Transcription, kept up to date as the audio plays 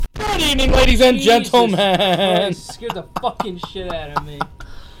Good evening, ladies and gentlemen. Christ, scared the fucking shit out of me.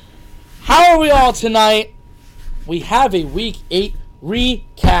 How are we all tonight? We have a Week 8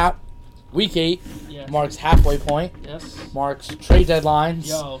 recap. Week 8 marks halfway point. Yes. Marks trade deadlines.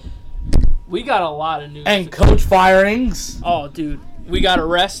 Yo, we got a lot of news. And coach firings. Oh, dude. We got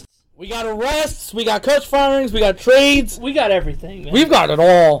arrests. We got arrests. We got coach firings. We got trades. We got everything, man. We've got it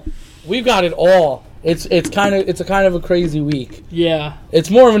all. We've got it all. It's a kind of a crazy week. Yeah.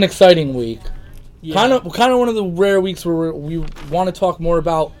 It's more of an exciting week. Yeah. Kind of one of the rare weeks where we want to talk more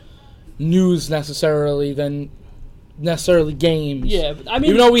about news necessarily than necessarily games. Yeah, but I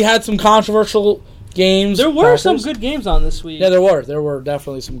mean, even though we had some controversial games, there were some good games on this week. Yeah, there were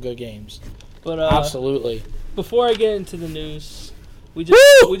definitely some good games. But absolutely. Before I get into the news, we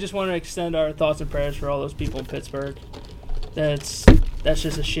just want to extend our thoughts and prayers for all those people in Pittsburgh. That's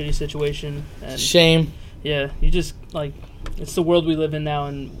just a shitty situation. And shame. Yeah, you just it's the world we live in now,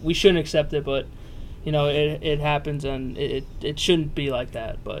 and we shouldn't accept it, but it happens, and it shouldn't be like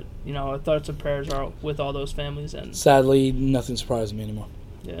that. But our thoughts and prayers are with all those families, and sadly, nothing surprises me anymore.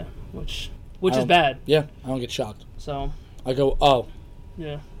 Yeah, which is bad. Yeah, I don't get shocked. So I go, oh,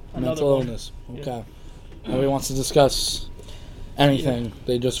 yeah, mental illness. Okay, nobody wants to discuss anything. Yeah.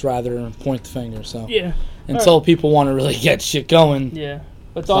 They just rather point the finger. So yeah, until people want to really get shit going. Yeah,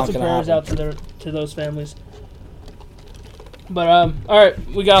 but thoughts and prayers out to those families. But all right,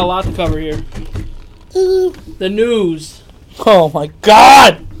 we got a lot to cover here. The news. Oh my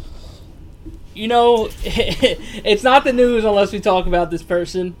God! It's not the news unless we talk about this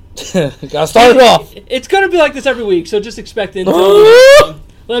person. Gotta start it off. It's gonna be like this every week, so just expect it.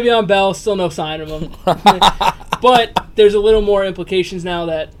 Le'Veon Bell, still no sign of him. But there's a little more implications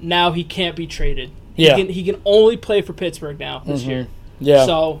now he can't be traded. He can only play for Pittsburgh now this year. Yeah.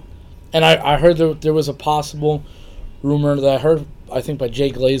 So, and I heard there was a possible rumor that I heard, I think by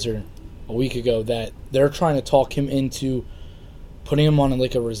Jay Glazer a week ago, that they're trying to talk him into putting him on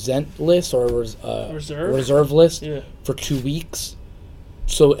like a resent list or a reserve list for 2 weeks.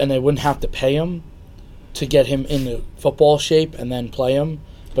 And they wouldn't have to pay him to get him into football shape and then play him,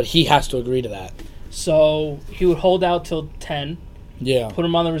 but he has to agree to that. So he would hold out till 10. Yeah. Put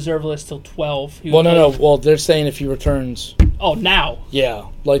him on the reserve list till 12. Well, they're saying if he returns. Oh, now. Yeah,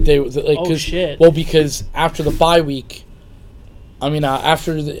 oh shit. Well, because after the bye week,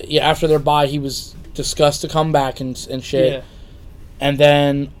 after their bye, he was discussed to come back and shit. Yeah. And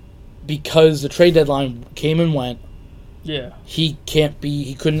then because the trade deadline came and went, he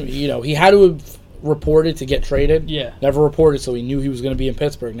couldn't. He had to have reported to get traded. Yeah. Never reported, so he knew he was going to be in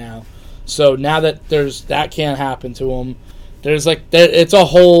Pittsburgh now. So now that that can't happen to him, it's a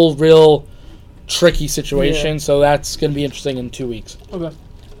whole real tricky situation. So that's going to be interesting in 2 weeks. Okay.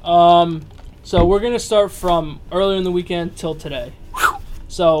 So we're going to start from earlier in the weekend till today.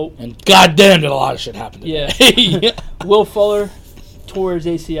 And goddamn, did a lot of shit happen today. Yeah. Will Fuller tore his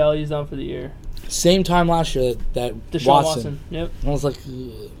ACL. He's done for the year. Same time last year that Deshaun Watson. Yep. I was like,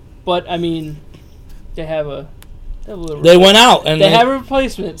 ugh. But they have a little. They went out and they have a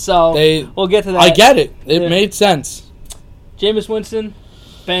replacement. So we'll get to that. I get it. It made sense. Jameis Winston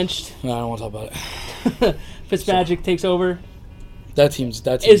benched. No, I don't want to talk about it. Fitzmagic takes over. That team's.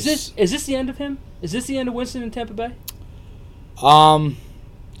 Is this the end of him? Is this the end of Winston in Tampa Bay?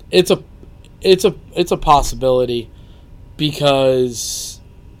 It's a possibility because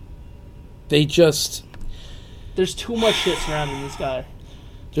they just. There's too much shit surrounding this guy.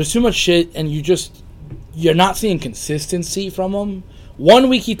 There's too much shit, and you're not seeing consistency from him. 1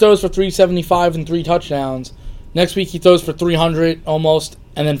 week he throws for 375 and 3 touchdowns. Next week he throws for 300 almost,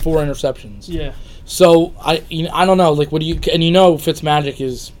 and then 4 interceptions. Yeah. So I don't know. Like, what do you? And Fitzmagic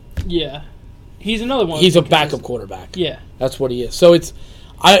is. Yeah. He's another one. He's a backup quarterback. Yeah. That's what he is. So it's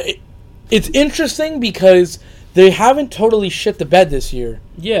interesting because they haven't totally shit the bed this year.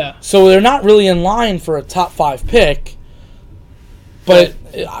 Yeah. So they're not really in line for a top 5 pick. But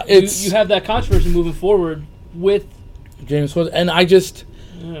you have that controversy moving forward with James Winston, and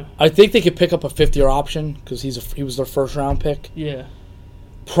I think they could pick up a 5th-year option because he was their first-round pick. Yeah.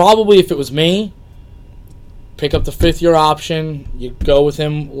 Probably if it was me, pick up the 5th-year option. You go with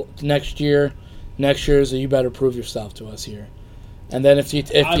him next year. Next year is you better prove yourself to us here. And then if you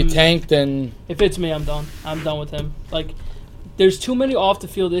tank, then if it's me, I'm done. I'm done with him. Like, there's too many off the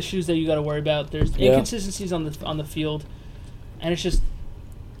field issues that you got to worry about. There's inconsistencies on the field, and it's just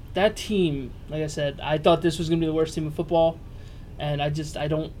that team. Like I said, I thought this was going to be the worst team in football, and I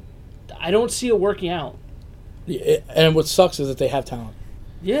don't see it working out. Yeah, and what sucks is that they have talent.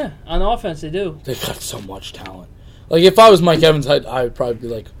 Yeah, on offense they do. They've got so much talent. Like if I was Mike Evans, I would probably be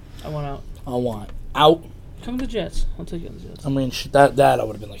like, I want out. I want out. Come to the Jets. I'll take you on the Jets. I mean, that I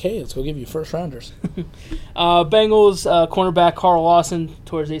would have been like, hey, let's go give you first rounders. Bengals cornerback Carl Lawson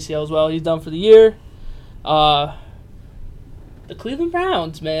towards ACL as well. He's done for the year. The Cleveland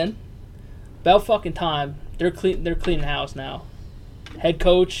Browns, man, about fucking time. They're cleaning house now. Head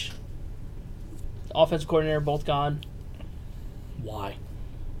coach, offensive coordinator, both gone. Why?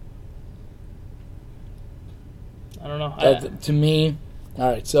 I don't know. To me,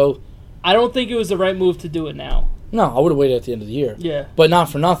 all right, so... I don't think it was the right move to do it now. No, I would have waited at the end of the year. Yeah. But not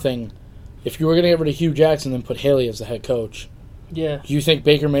for nothing. If you were going to get rid of Hugh Jackson and put Haley as the head coach, yeah. Do you think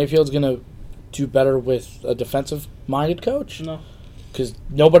Baker Mayfield's going to do better with a defensive-minded coach? No. Because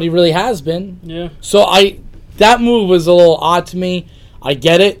nobody really has been. Yeah. So that move was a little odd to me. I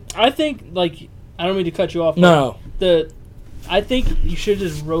get it. I think, I don't mean to cut you off. No. I think you should have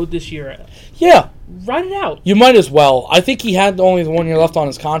just rode this year out. Yeah. Ride it out. You might as well. I think he had only the 1 year left on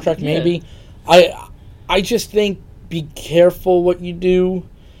his contract, maybe. Yeah. I just think be careful what you do.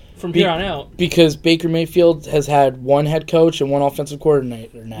 From here on out. Because Baker Mayfield has had one head coach and one offensive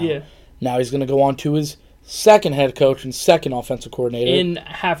coordinator now. Yeah. Now he's going to go on to his second head coach and second offensive coordinator. In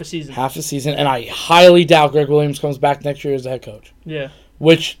half a season. And I highly doubt Greg Williams comes back next year as the head coach. Yeah.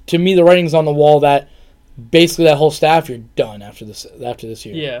 Which, to me, the writing's on the wall that basically that whole staff, you're done after this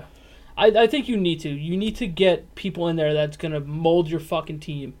year. Yeah. I think you need to. You need to get people in there that's going to mold your fucking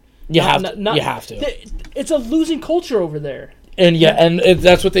team. You have to. It's a losing culture over there. And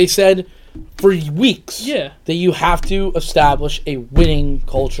that's what they said for weeks. Yeah. That you have to establish a winning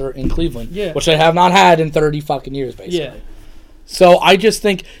culture in Cleveland. Yeah. Which they have not had in 30 fucking years, basically. Yeah. So I just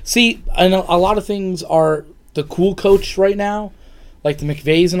think, and a lot of things are the cool coach right now, like the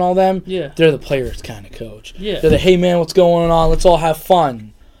McVays and all them. Yeah. They're the players kind of coach. Yeah. They're the, hey man, what's going on? Let's all have fun.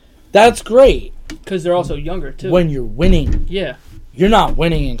 That's great. Because they're also younger, too. When you're winning. Yeah. You're not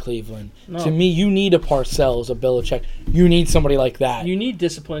winning in Cleveland. No. To me, you need a Parcells, a Belichick. You need somebody like that. You need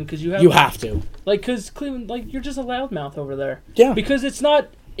discipline because you have to. Because Cleveland, you're just a loudmouth over there. Yeah. Because it's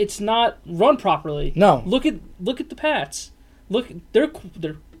not run properly. No. Look at the Pats. Look, they're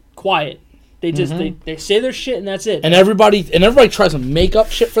quiet. They just they say their shit and that's it. And everybody tries to make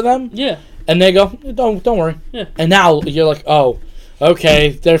up shit for them. Yeah. And they go, don't worry. Yeah. And now you're like, oh, okay,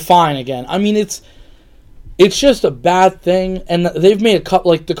 they're fine again. I mean, it's just a bad thing. And they've made a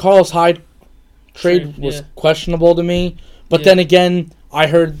couple, like the Carlos Hyde trade was questionable to me. But then again, I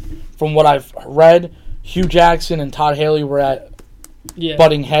heard from what I've read, Hugh Jackson and Todd Haley were at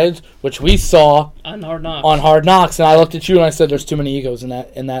butting heads, which we saw on Hard Knocks. And I looked at you and I said, there's too many egos in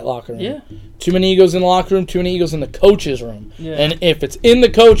that locker room. Yeah. Too many egos in the locker room, too many egos in the coach's room. Yeah. And if it's in the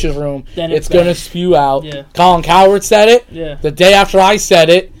coach's room, then it's going to spew out. Yeah. Colin Cowherd said it the day after I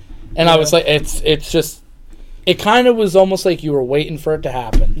said it. And I was like, it's just, it kind of was almost like you were waiting for it to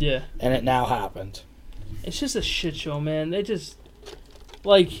happen. Yeah. And it now happened. It's just a shit show, man. They just,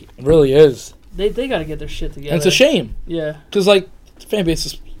 it really is. They got to get their shit together. And it's a shame. Yeah. Because, the fan base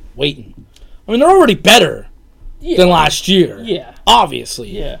is waiting. I mean, they're already better than last year. Yeah. Obviously.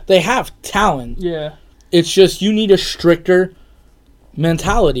 Yeah. They have talent. Yeah. It's just you need a stricter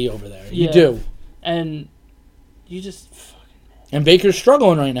mentality over there. You do. And you just... And Baker's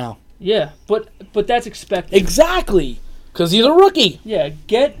struggling right now. Yeah, but that's expected. Exactly. Because he's a rookie. Yeah,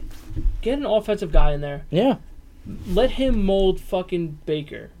 get an offensive guy in there. Yeah. Let him mold fucking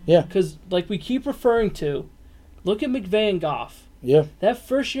Baker. Yeah. Because, we keep referring to, look at McVay and Goff. Yeah. That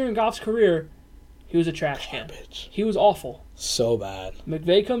first year in Goff's career, he was a trash can. He was awful. So bad.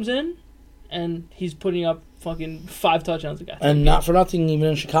 McVay comes in, and he's putting up fucking 5 touchdowns a guy. And not for nothing, even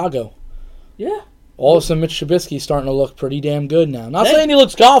in Chicago. Yeah. All of a sudden, Mitch Trubisky's starting to look pretty damn good now. Not saying he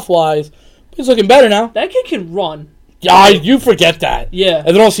looks golf-wise, but he's looking better now. That kid can run. Yeah, you forget that. Yeah.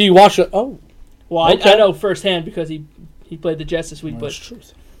 And then also you watch it. Oh. Well, okay. I know firsthand because he played the Jets this week. Well, that's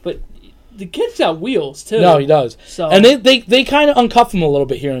truth. But the kid's got wheels, too. No, he does. So, and they kind of uncuff him a little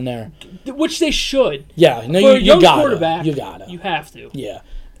bit here and there. Which they should. Yeah. No, For a young gotta. quarterback, you gotta. You have to. Yeah.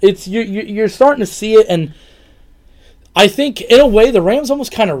 It's you're starting to see it, and I think, in a way, the Rams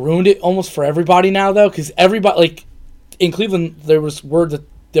almost kind of ruined it almost for everybody now, though, because everybody, in Cleveland, there was word that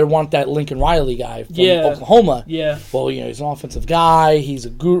they want that Lincoln Riley guy from Oklahoma. Yeah. Well, he's an offensive guy. He's a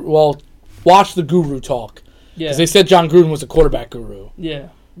guru. Well, watch the guru talk. Yeah. Because they said John Gruden was a quarterback guru. Yeah.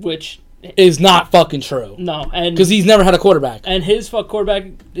 Which is not fucking true. No. And because he's never had a quarterback. And his quarterback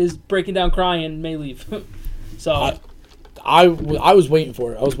is breaking down crying and may leave. So I was waiting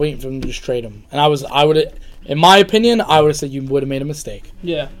for it. I was waiting for them to just trade him. And I would, in my opinion, I would have said you would have made a mistake.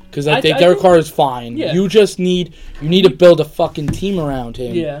 Yeah. Because I think Derek Carr is fine. Yeah. You need to build a fucking team around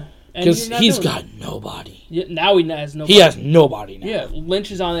him. Yeah. Because he's got nobody. Yeah, now he has nobody. He has nobody now. Yeah.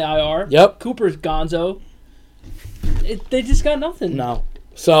 Lynch is on the IR. Yep. Cooper's gonzo. They just got nothing. No.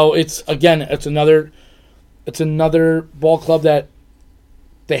 So it's another ball club that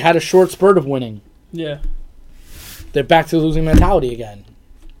they had a short spurt of winning. Yeah. They're back to the losing mentality again.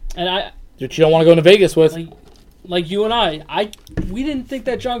 And that you don't want to go into Vegas with. Like you and we didn't think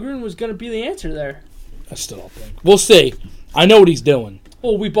that John Gruden was going to be the answer there. I still don't think. We'll see. I know what he's doing.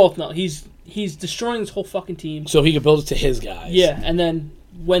 Well, we both know. He's destroying this whole fucking team. So he can build it to his guys. Yeah, and then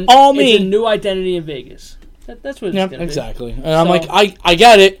when it's a new identity in Vegas. That's what it's going to be. Exactly. And I'm like, I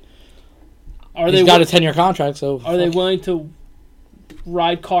get it. He's got a 10-year contract, so... Are they willing to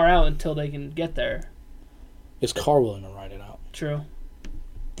ride Carr out until they can get there? Is Carr willing to ride it out? True.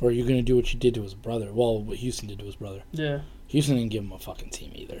 Or are you going to do what you did to his brother? Well, what Houston did to his brother. Yeah. Houston didn't give him a fucking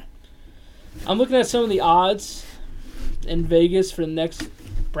team either. I'm looking at some of the odds in Vegas for the next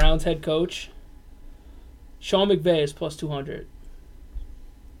Browns head coach. Sean McVay is plus 200.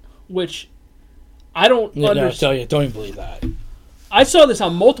 Which I don't understand. No, don't even believe that. I saw this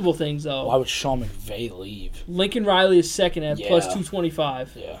on multiple things, though. Why would Sean McVay leave? Lincoln Riley is second at plus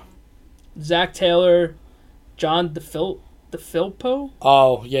 225. Yeah. Zach Taylor, John DeFilippo?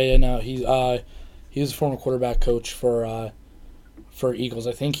 Oh, yeah, no. He was a former quarterback coach for Eagles.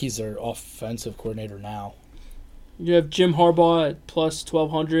 I think he's their offensive coordinator now. You have Jim Harbaugh at plus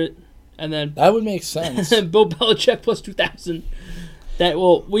 1,200. And then that would make sense. Bill Belichick plus 2,000.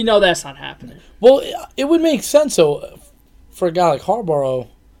 We know that's not happening. Well, it would make sense, though, for a guy like Harbaugh.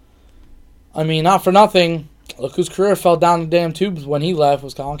 I mean, not for nothing. Look whose career fell down the damn tubes when he left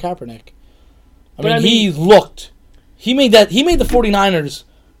was Colin Kaepernick. He made the 49ers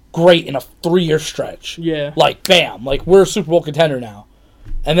great in a 3-year stretch. Yeah. Like, bam. Like, we're a Super Bowl contender now.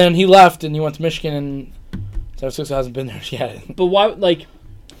 And then he left and he went to Michigan, and San Francisco hasn't been there yet. But why,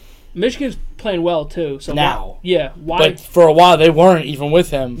 Michigan's playing well, too. So now. Yeah. Why? But for a while, they weren't even with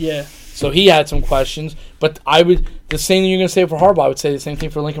him. Yeah. So he had some questions. But the same thing you're going to say for Harbaugh, I would say the same thing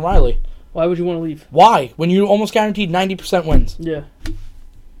for Lincoln Riley. Why would you want to leave? Why? When you almost guaranteed 90% wins. Yeah.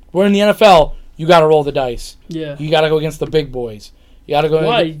 We're in the NFL. You got to roll the dice. Yeah. You got to go against the big boys. You got to go.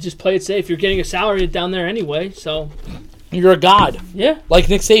 Why? You just play it safe. You're getting a salary down there anyway, so. You're a god. Yeah. Like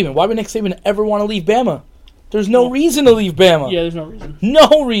Nick Saban. Why would Nick Saban ever want to leave Bama? There's no reason to leave Bama. Yeah, there's no reason.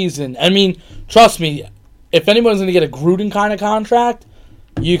 No reason. I mean, trust me, if anyone's going to get a Gruden kind of contract,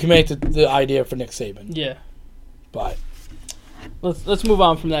 you can make the idea for Nick Saban. Yeah. But let's move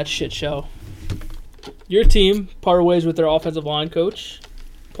on from that shit show. Your team parted ways with their offensive line coach,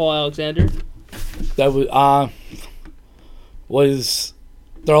 Paul Alexander. That was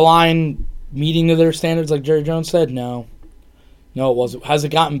their line meeting to their standards, like Jerry Jones said? No, it wasn't. Has it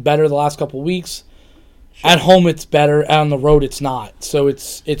gotten better the last couple of weeks? Sure. At home, it's better. On the road, it's not. So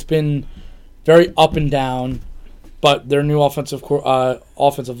it's been very up and down. But their new offensive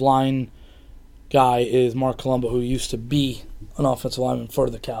line guy is Mark Colombo, who used to be an offensive lineman for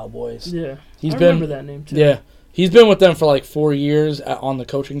the Cowboys. Yeah, I remember that name too. Yeah, he's been with them for like 4 years on the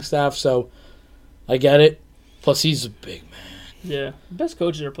coaching staff, so I get it. Plus, he's a big man. Yeah, the best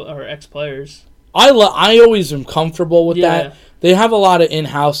coaches are ex-players. I always am comfortable with that. They have a lot of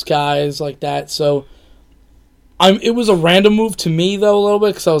in-house guys like that, so it was a random move to me though a little bit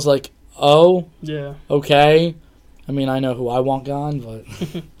because I was like, oh, yeah, okay. I mean, I know who I want gone, but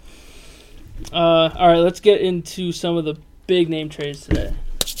all right, let's get into some of the big name trades today.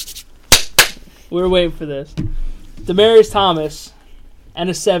 We were waiting for this. Demaryius Thomas and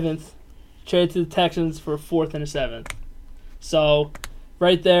a 7th traded to the Texans for a 4th and a 7th. So,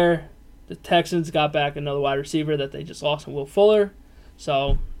 right there, the Texans got back another wide receiver that they just lost in Will Fuller.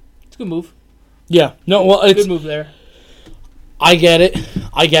 So, it's a good move. Yeah. No, well, it's a good move there. I get it.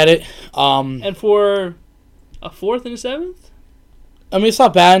 And for a 4th and a 7th? I mean, it's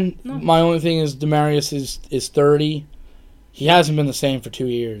not bad. No. My only thing is Demaryius is 30. He hasn't been the same for 2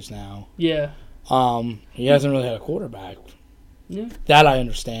 years now. Yeah. He hasn't really had a quarterback. Yeah. That I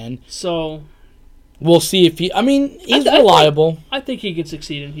understand. So we'll see if he. I mean, he's reliable. I think he can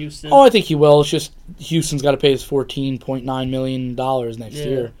succeed in Houston. Oh, I think he will. It's just Houston's got to pay his $14.9 million next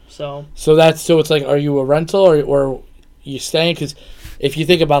year. So it's like, are you a rental or you staying? Because if you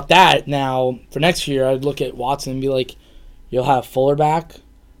think about that now for next year, I'd look at Watson and be like, you'll have Fuller back.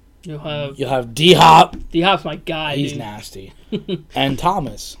 You'll have D-Hop. D-Hop's my guy. He's dude. Nasty. And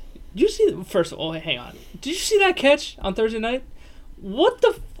Thomas. Did you see? First of all, hang on. Did you see that catch on Thursday night? What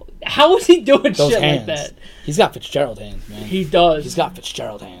the? How is he doing those shit hands. like that? He's got Fitzgerald hands, man. He does. He's got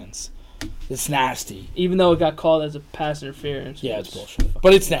Fitzgerald hands. It's nasty. Even though it got called as a pass interference. Yeah, it's bullshit.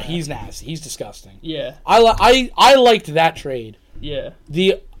 But it's he's nasty. He's disgusting. Yeah. I liked that trade. Yeah.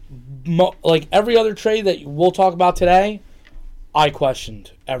 Like every other trade that we'll talk about today, I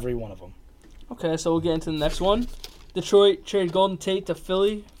questioned every one of them. Okay, so we'll get into the next one. Detroit traded Golden Tate to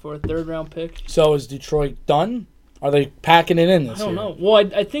Philly for a 3rd-round pick. So is Detroit done? Are they packing it in this year? I don't know. Well,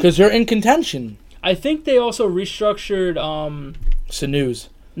 I think because they're in contention. I think they also restructured. Snooze.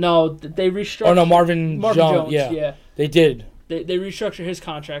 No, they restructured. Oh no, Marvin Jones. Yeah, they did. They restructured his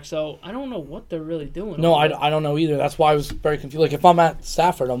contract, so I don't know what they're really doing. No, I don't know either. That's why I was very confused. Like, if I'm at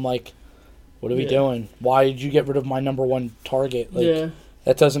Stafford, I'm like, what are we doing? Why did you get rid of my number one target? Like,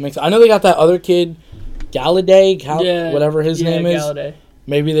 that doesn't make sense. I know they got that other kid, Galladay, whatever his name is. Galladay.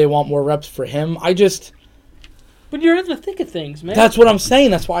 Maybe they want more reps for him. But you're in the thick of things, man. That's what I'm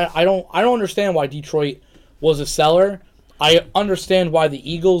saying. That's why I don't understand why Detroit was a seller. I understand why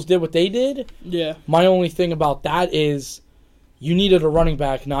the Eagles did what they did. Yeah. My only thing about that is you needed a running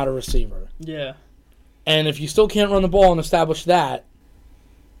back, not a receiver. Yeah. And if you still can't run the ball and establish that,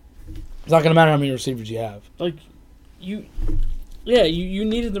 it's not going to matter how many receivers you have. Like, you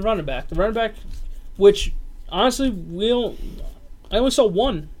needed the running back. The running back, which, honestly, I only saw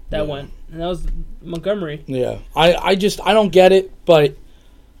one that went, and that was Montgomery. Yeah. I don't get it, but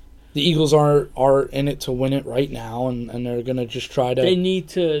the Eagles are in it to win it right now, and they're going to just try to... They need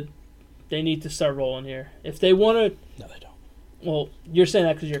to start rolling here. If they want to... No, they don't. Well, you're saying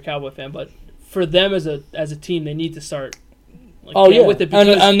that because you're a Cowboy fan, but for them as a team, they need to start... with it,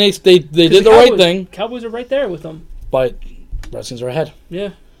 and they did the right thing. Cowboys are right there with them. But Redskins are ahead.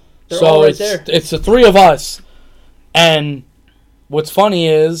 Yeah. They're all right there. It's the three of us, and what's funny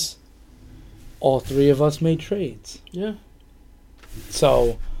is all three of us made trades. Yeah.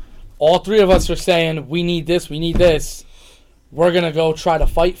 So all three of us are saying, we need this, we need this. We're going to go try to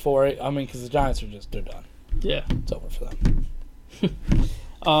fight for it. I mean, because the Giants they're done. Yeah. It's over for them.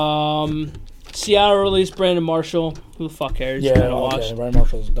 Seattle released Brandon Marshall. Who the fuck cares? Yeah, okay. Brandon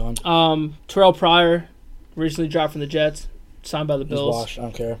Marshall's done. Terrell Pryor recently dropped from the Jets, signed by the Bills. He's washed. I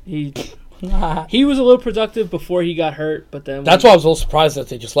don't care. He was a little productive before he got hurt, but then... That's why I was a little surprised that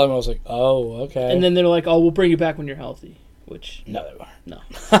they just let him. I was like, oh, okay. And then they're like, oh, we'll bring you back when you're healthy, which... No, they weren't. No.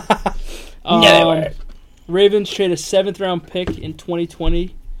 No, they weren't. Ravens traded a 7th-round pick in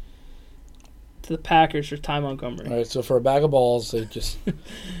 2020 to the Packers for Ty Montgomery. All right, so for a bag of balls, they just...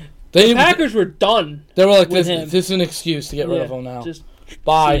 The Packers were done. They were like, this is an excuse to get rid of him now. Just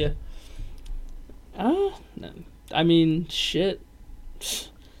bye. I mean, shit.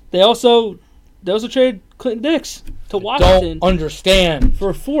 They also traded Clinton Dix to Washington. Don't understand. For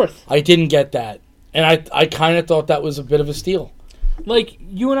a 4th. I didn't get that. And I kind of thought that was a bit of a steal. Like,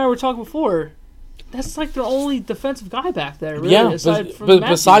 you and I were talking before, that's like the only defensive guy back there, really. Yeah,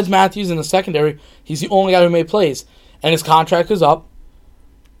 besides Matthews in the secondary, he's the only guy who made plays. And his contract is up.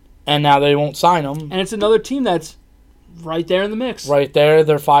 And now they won't sign him. And it's another team that's right there in the mix. Right there.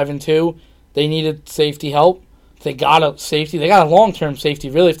 They're 5-2. They needed safety help. They got a safety. They got a long-term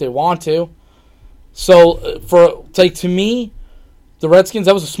safety, really, if they want to. So, to me, the Redskins,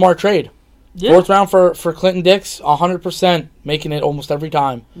 that was a smart trade. Yeah. 4th round for Clinton Dix, 100%, making it almost every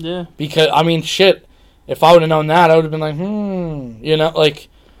time. Yeah. Because, I mean, shit, if I would have known that, I would have been like, you know, like,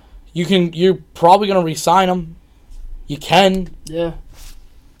 you're probably going to re-sign him. You can. Yeah.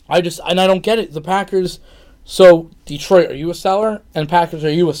 I don't get it. The Packers, so Detroit, are you a seller? And Packers, are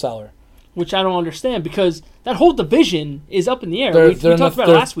you a seller? Which I don't understand, because that whole division is up in the air. We talked about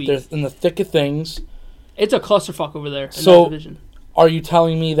it last week. They're in the thick of things. It's a clusterfuck over there in that division. Are you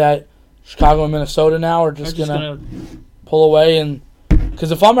telling me that Chicago and Minnesota now are just gonna pull away? And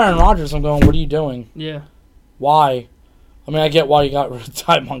because if I'm Aaron Rodgers, I'm going, what are you doing? Yeah. Why? I mean, I get why you got rid of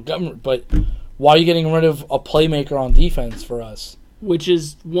Ty Montgomery, but why are you getting rid of a playmaker on defense for us? Which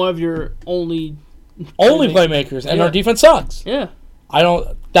is one of your only playmakers, and our defense sucks. Yeah.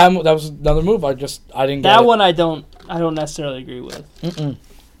 That was another move. I didn't get that one. I don't necessarily agree with.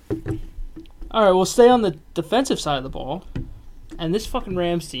 All right, we'll stay on the defensive side of the ball, and this fucking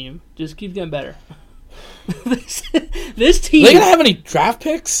Rams team just keeps getting better. this team. Are they gonna have any draft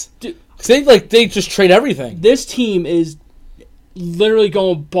picks? Because they just trade everything. This team is literally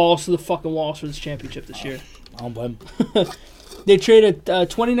going balls to the fucking walls for this championship this year. I don't blame. They traded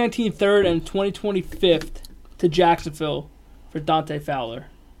 2019 3rd and 2020 5th to Jacksonville for Dante Fowler.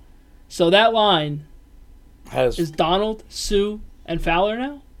 So that line is Donald, Sue, and Fowler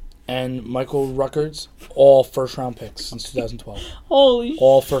now? And Michael Ruckards, all first-round picks since 2012. Holy shit.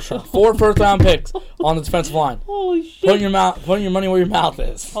 All first-round. 4 first-round picks on the defensive line. Holy shit. Putting your money where your mouth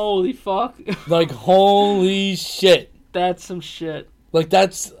is. Holy fuck. Like, holy shit. That's some shit. Like,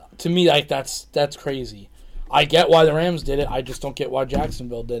 that's, to me, like, that's crazy. I get why the Rams did it. I just don't get why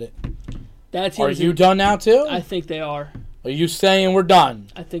Jacksonville did it. Are you done now, too? I think they are. Are you saying we're done?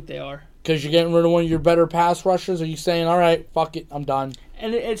 I think they are. Because you're getting rid of one of your better pass rushers? Are you saying, all right, fuck it, I'm done?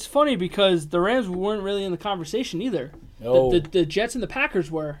 And it's funny because the Rams weren't really in the conversation either. No. The Jets and the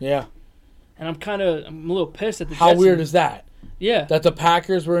Packers were. Yeah. And I'm a little pissed at the Jets. How weird is that? Yeah. That the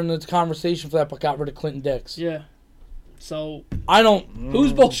Packers were in the conversation for that but got rid of Clinton Dix. Yeah. So I don't.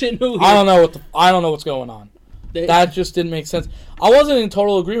 Who's bullshitting who here? I don't know I don't know what's going on. That just didn't make sense. I wasn't in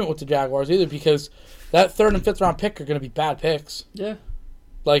total agreement with the Jaguars either because that 3rd and 5th round pick are going to be bad picks. Yeah.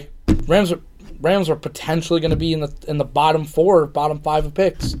 Like Rams are potentially going to be in the bottom 4, bottom 5 of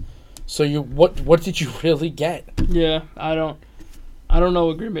picks. So what did you really get? Yeah, I don't know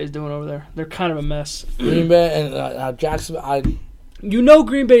what Green Bay's doing over there. They're kind of a mess. Green Bay and Jacksonville. You know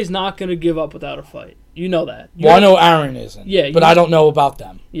Green Bay's not going to give up without a fight. You know that. I know Aaron isn't. Yeah, but I don't know about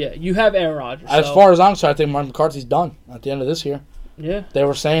them. Yeah, you have Aaron Rodgers. As far as I'm concerned, I think Mike McCarthy's done at the end of this year. Yeah. They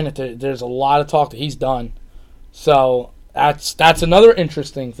were saying that there's a lot of talk that he's done. So that's another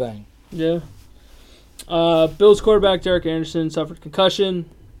interesting thing. Yeah. Bills quarterback Derek Anderson suffered concussion.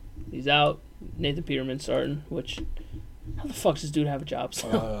 He's out. Nathan Peterman starting, which... How the fuck does this dude have a job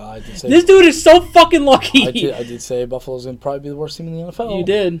still? This dude is so fucking lucky. I did say Buffalo's going to probably be the worst team in the NFL. You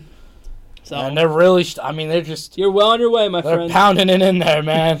did. So. And they're really... they're just... You're well on your way, my friend. They're pounding it in there,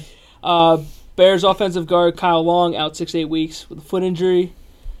 man. Bears offensive guard Kyle Long out 6 to 8 weeks with a foot injury.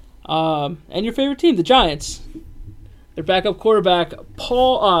 And your favorite team, the Giants. Their backup quarterback,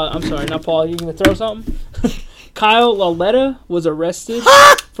 Paul... I'm sorry, not Paul. You going to throw something? Kyle Lauletta was arrested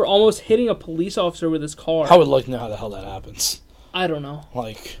for almost hitting a police officer with his car. I would like to know how the hell that happens. I don't know.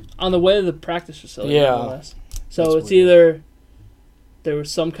 Like... On the way to the practice facility, yeah. more or less. So it's either there was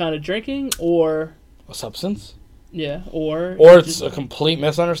some kind of drinking or... A substance? Yeah, or it's a complete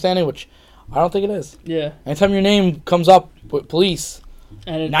misunderstanding, which I don't think it is. Yeah. Anytime your name comes up with police,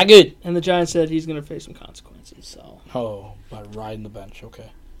 and not good. And the Giants said he's going to face some consequences, so... Oh, by riding the bench,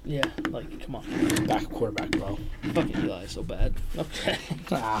 okay. Yeah, like, come on. Back quarterback, bro. Fucking Eli is so bad. Okay.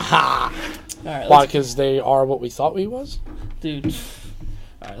 Aha! Alright, why? Because they are what we thought we was? Dude.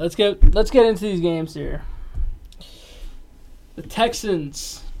 Alright, let's get into these games here. The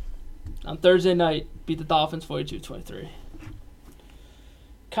Texans, on Thursday night, beat the Dolphins 42-23.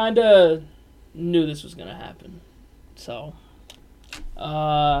 Kinda knew this was going to happen. So,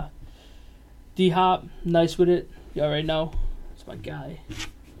 D-Hop, nice with it. You already know. It's my guy.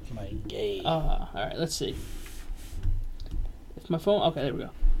 My gay. Alright, let's see. It's my phone. Okay, there we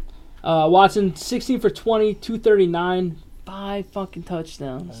go. Watson, 16 for 20, 239, 5 fucking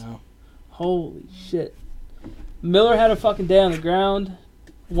touchdowns. Wow. Holy shit. Miller had a fucking day on the ground.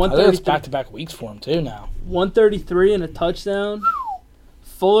 I think it's back-to-back weeks for him, too, now. 133 and a touchdown.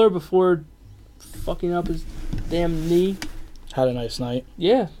 Fuller, before fucking up his damn knee. Had a nice night.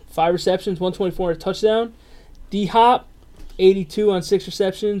 Yeah. 5 receptions, 124 and a touchdown. D-Hop, 82 on 6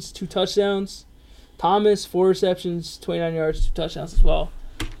 receptions, 2 touchdowns. Thomas, 4 receptions, 29 yards, 2 touchdowns as well.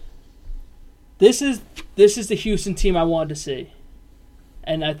 This is the Houston team I wanted to see.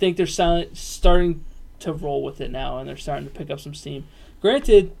 And I think they're starting to roll with it now, and they're starting to pick up some steam.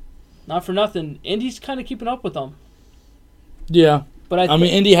 Granted, not for nothing, Indy's kind of keeping up with them. Yeah. But I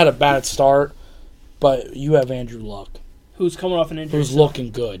mean, Indy had a bad start, but you have Andrew Luck. Who's coming off an injury. Who's looking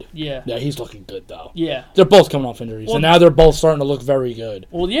good. Yeah. Yeah, he's looking good, though. Yeah. They're both coming off injuries, and now they're both starting to look very good.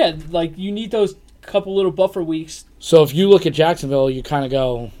 Well, yeah, like, you need those couple little buffer weeks. So if you look at Jacksonville, you kind of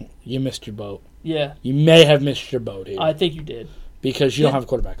go, you missed your boat. Yeah. You may have missed your boat here. I think you did. Because you don't have a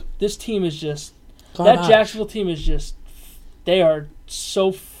quarterback. This team is just... That Jacksonville team is just... They are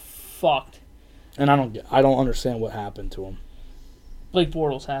so fucked. And I don't understand what happened to them. Blake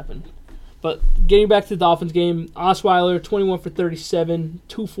Bortles happened. But getting back to the Dolphins game, Osweiler, 21 for 37,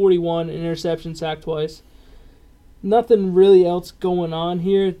 241, an interception, sacked twice. Nothing really else going on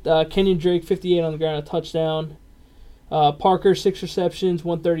here. Kenyon Drake, 58 on the ground, a touchdown. Parker, 6 receptions,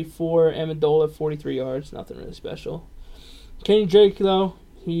 134. Amendola, 43 yards. Nothing really special. Kenyon Drake, though,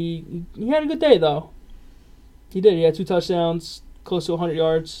 he had a good day, though. He did. He had 2 touchdowns, close to 100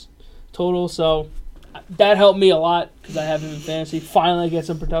 yards total. So that helped me a lot because I have him in fantasy. Finally, I get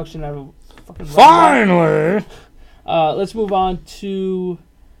some production out of fucking. Finally! Let's move on to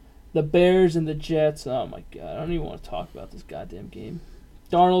the Bears and the Jets. Oh, my God. I don't even want to talk about this goddamn game.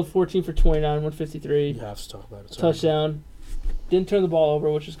 Darnold, 14 for 29, 153. You have to talk about it. Touchdown. Didn't turn the ball over,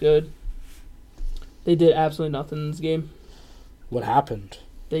 which is good. They did absolutely nothing in this game. What happened?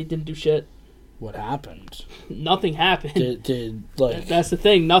 They didn't do shit. What happened? Nothing happened. That's the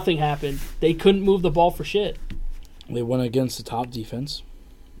thing. Nothing happened. They couldn't move the ball for shit. They went against the top defense.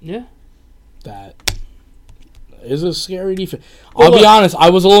 Yeah. That is a scary defense. I'll be honest. I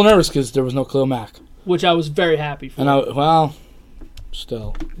was a little nervous because there was no Khalil Mack. Which I was very happy for. And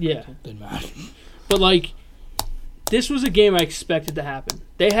Still, Yeah. didn't matter. But, like, this was a game I expected to happen.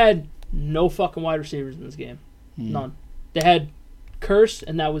 They had no fucking wide receivers in this game. None. They had Curse,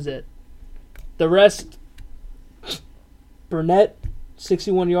 and that was it. The rest, Burnett,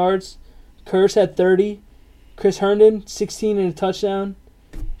 61 yards. Curse had 30. Chris Herndon, 16 and a touchdown.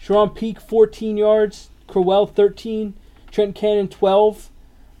 Sharon Peak, 14 yards. Crowell, 13. Trent Cannon, 12.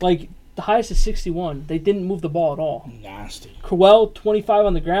 Like, the highest is 61. They didn't move the ball at all. Nasty. Crowell, 25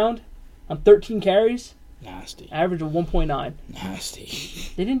 on the ground on 13 carries. Nasty. Average of 1.9.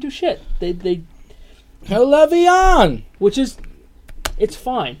 Nasty. They didn't do shit. They Le'Veon! which is, it's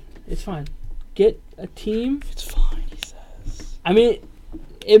fine. It's fine. Get a team. It's fine, he says. I mean,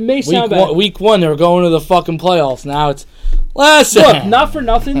 it may sound bad. Week 1, they were going to the fucking playoffs. Now it's, listen. Look, not for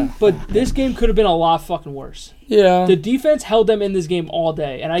nothing, but this game could have been a lot fucking worse. Yeah. The defense held them in this game all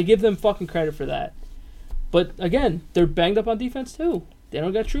day, and I give them fucking credit for that. But, again, they're banged up on defense, too. They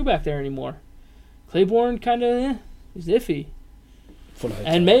don't got True back there anymore. Claiborne kind of, he's iffy.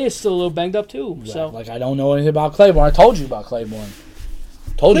 And May is still a little banged up, too. Right. So Like, I don't know anything about Claiborne. I told you about Claiborne.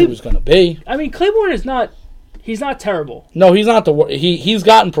 Told you he was going to be. I mean, Claiborne is not, he's not terrible. No, he's not the worst. He's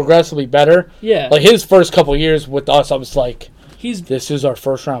gotten progressively better. Yeah. Like, his first couple years with us, I was like, He's this is our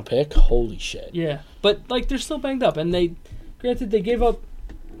first round pick? Holy shit. Yeah, but like they're still banged up, and they gave up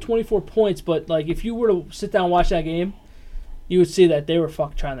 24 points, but like if you were to sit down and watch that game, you would see that they were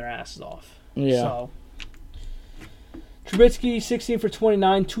fucking trying their asses off. Yeah. So Trubisky 16 for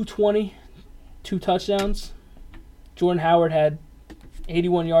 29, 220, 2 touchdowns. Jordan Howard had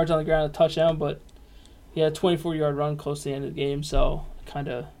 81 yards on the ground, a touchdown, but he had a 24-yard run close to the end of the game, so kind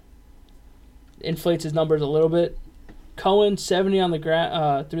of inflates his numbers a little bit. Cohen 70 on the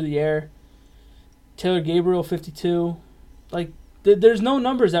ground through the air. Taylor Gabriel 52. Like there's no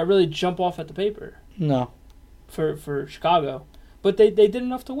numbers that really jump off at the paper. No. For Chicago, but they did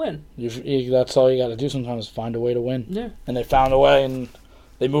enough to win. That's all you got to do sometimes, find a way to win. Yeah. And they found a way, and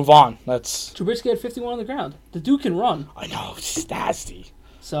they move on. That's Trubisky had 51 on the ground. The dude can run. I know, it's nasty.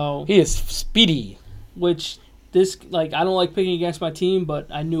 So he is speedy. Which this like I don't like picking against my team, but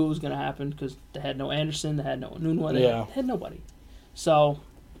I knew it was going to happen because they had no Anderson, they had no Nunez, they had nobody. So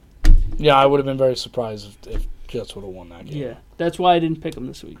yeah, I would have been very surprised if Jets would have won that game. Yeah, that's why I didn't pick them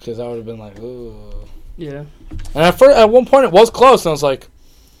this week. Because I would have been like, ugh. Yeah. And at one point it was close, and I was like,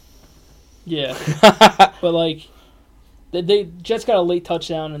 yeah. But like, they Jets got a late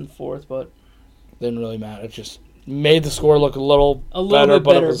touchdown in the fourth, but didn't really matter. It just made the score look a little bit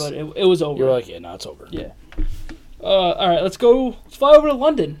better, but it was over. You were like, yeah, no, it's over. Yeah. All right, let's fly over to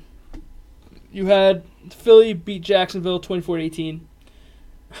London. You had Philly beat Jacksonville 24-18.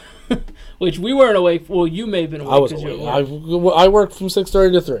 Which we weren't awake. Well, you may have been awake. I was awake. I worked from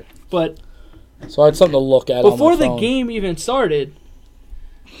 6:30 to 3. But so I had something to look at before on my the game even started.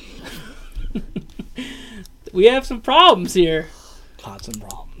 We have some problems here. Got some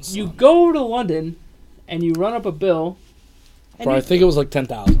problems. You go to London, and you run up a bill. And I think it was like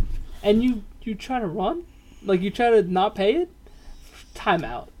 10,000. And you try to run, like you try to not pay it.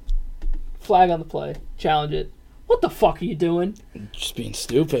 Timeout. Flag on the play. Challenge it. What the fuck are you doing? Just being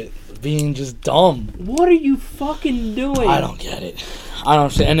stupid. Being just dumb. What are you fucking doing? I don't get it. I don't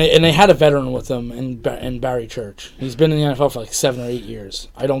understand. And they had a veteran with them in Barry Church. He's been in the NFL for like 7 or 8 years.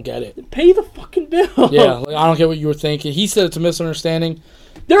 I don't get it. Pay the fucking bill. Yeah, like, I don't get what you were thinking. He said it's a misunderstanding.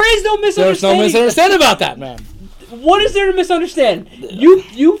 There is no misunderstanding. There's no misunderstanding about that, man. What is there to misunderstand?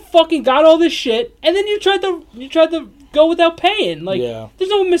 You fucking got all this shit, and then you tried to go without paying. Like, there's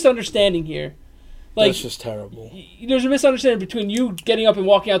no misunderstanding here. Like, that's just terrible. There's a misunderstanding between you getting up and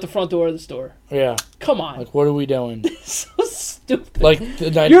walking out the front door of the store. Yeah. Come on. Like, what are we doing? It's so stupid. Like, the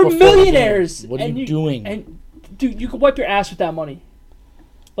night you're millionaires. What are you doing? And dude, you could wipe your ass with that money.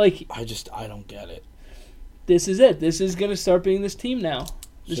 Like, I don't get it. This is it. This is gonna start being this team now.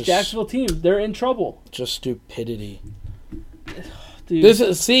 This Jacksonville team. They're in trouble. Just stupidity. Dude.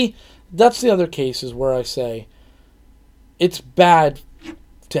 That's the other cases where I say it's bad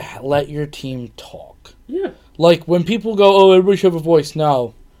to let your team talk. Yeah. Like, when people go, oh, everybody should have a voice.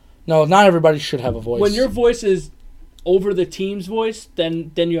 No, not everybody should have a voice. When your voice is over the team's voice,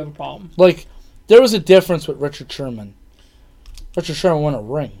 then you have a problem. Like, there was a difference with Richard Sherman. Richard Sherman won a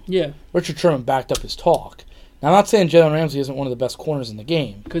ring. Yeah. Richard Sherman backed up his talk. Now, I'm not saying Jalen Ramsey isn't one of the best corners in the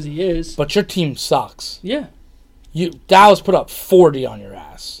game. Because he is. But your team sucks. Yeah. Dallas put up 40 on your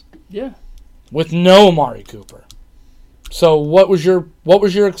ass. Yeah. With no Amari Cooper. So what was your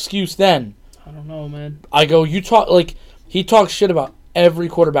excuse then? I don't know, man. I go, he talks shit about every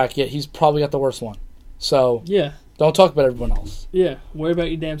quarterback, yet he's probably got the worst one. So yeah, Don't talk about everyone else. Yeah, worry about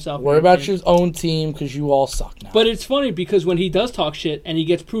your damn self. Worry about your own team because you all suck now. But it's funny because when he does talk shit and he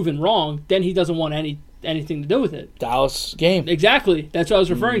gets proven wrong, then he doesn't want anything to do with it. Dallas game. Exactly. That's what I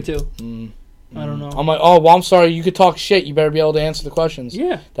was referring to. I don't know. I'm like, oh, well, I'm sorry. You could talk shit. You better be able to answer the questions.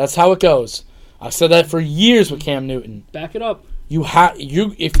 Yeah. That's how it goes. I've said that for years with Cam Newton. Back it up.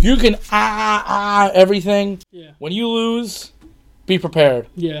 If you can everything. Yeah. When you lose, be prepared.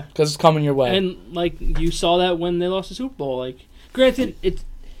 Yeah. Because it's coming your way. And like you saw that when they lost the Super Bowl. Like, granted,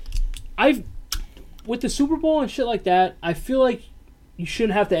 with the Super Bowl and shit like that, I feel like you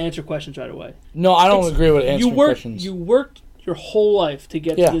shouldn't have to answer questions right away. No, I don't agree with answering questions. You worked your whole life to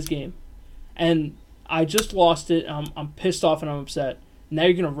get to this game, and I just lost it. I'm pissed off and I'm upset. Now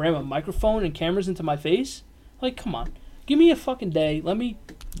you're gonna ram a microphone and cameras into my face? Like, come on, give me a fucking day. Let me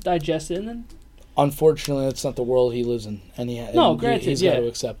digest it, and then. Unfortunately, that's not the world he lives in, and he's got to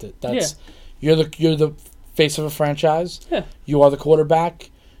accept it. That's you're the face of a franchise. Yeah, you are the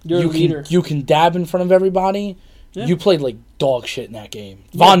quarterback. You're a leader. You can dab in front of everybody. Yeah. You played like dog shit in that game.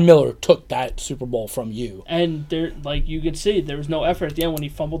 Von Miller took that Super Bowl from you, and there, like you could see, there was no effort at the end when he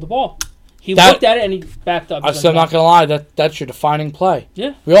fumbled the ball. He looked at it and he backed up. I'm not gonna lie. That's your defining play.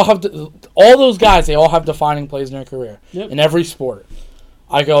 Yeah, we all have all those guys. They all have defining plays in their career in every sport.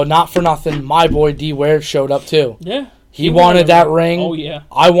 I go, not for nothing, my boy D. Ware showed up too. Yeah. He wanted that ring. Oh, yeah.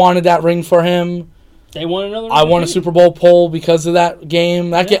 I wanted that ring for him. They won another ring. I won a Super Bowl poll because of that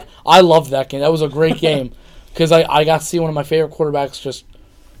game. I loved that game. That was a great game because I got to see one of my favorite quarterbacks just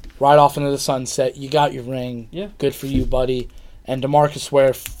ride off into the sunset. You got your ring. Yeah. Good for you, buddy. And DeMarcus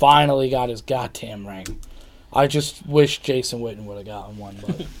Ware finally got his goddamn ring. I just wish Jason Witten would have gotten one,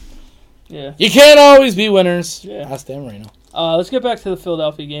 but yeah. You can't always be winners. Yeah. Ask Dan Marino. Let's get back to the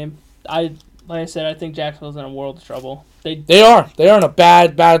Philadelphia game. Like I said, I think Jacksonville's in a world of trouble. They are in a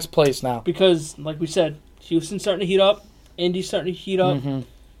bad place now. Because, like we said, Houston's starting to heat up. Indy's starting to heat up.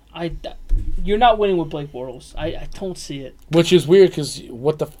 Mm-hmm. You're not winning with Blake Bortles. I don't see it. Which is weird because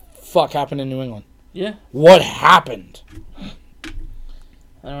what the fuck happened in New England? Yeah. What happened?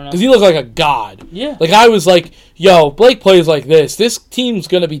 I don't know. Because he looked like a god. Yeah. Like I was like, yo, Blake plays like this. This team's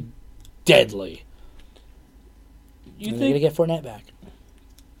going to be deadly. They're going to get Fournette back.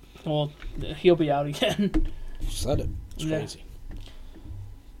 Well, he'll be out again. Said it. It's crazy.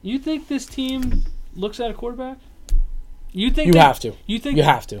 You think this team looks at a quarterback? You have to. You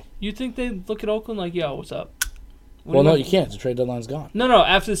have to. You think they look at Oakland like, yo, what's up? Well, no, you can't. The trade deadline's gone. No,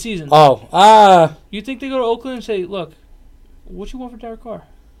 after the season. Oh, You think they go to Oakland and say, look, what you want for Derek Carr?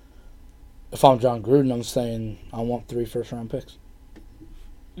 If I'm John Gruden, I'm saying I want 3 first-round picks.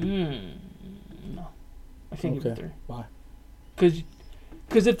 No. I can't give it 3. Why?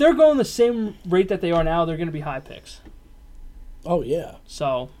 Because if they're going the same rate that they are now, they're going to be high picks. Oh, yeah.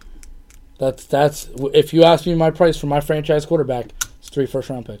 So. That's if you ask me my price for my franchise quarterback, it's 3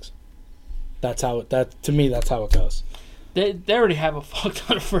 first-round picks. To me, that's how it goes. They already have a fuck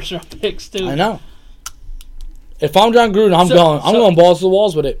ton of first-round picks, too. I know. If I'm John Gruden, I'm going balls to the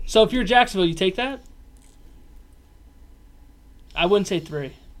walls with it. So if you're Jacksonville, you take that? I wouldn't say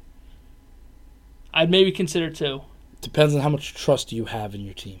 3. I'd maybe consider 2. Depends on how much trust you have in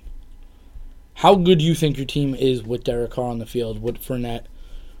your team. How good do you think your team is with Derek Carr on the field, with Fournette,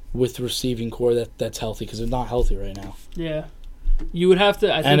 with the receiving core that's healthy? Because they're not healthy right now. Yeah. You would have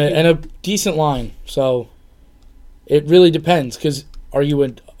to... and a decent line. So it really depends. Because are you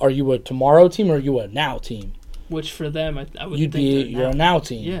a tomorrow team or are you a now team? Which for them, I would think you're a now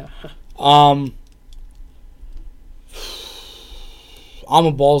team. Yeah. I'm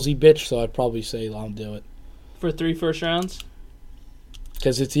a ballsy bitch, so I'd probably say I'll do it. For 3 first rounds?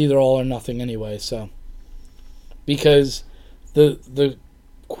 Because it's either all or nothing anyway, so. Because the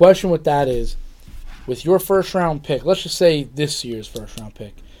question with that is, with your first round pick, let's just say this year's first round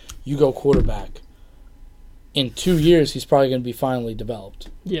pick, you go quarterback. In 2 years, he's probably going to be finally developed.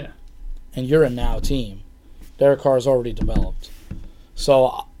 Yeah. And you're a now team. Derek Carr is already developed.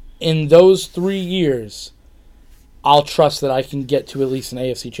 So in those 3 years, I'll trust that I can get to at least an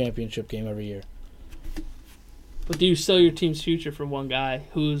AFC championship game every year. But do you sell your team's future for one guy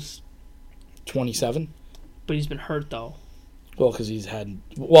who's 27? But he's been hurt though. Well, because he's had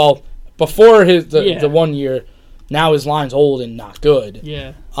before the 1 year. Now his line's old and not good.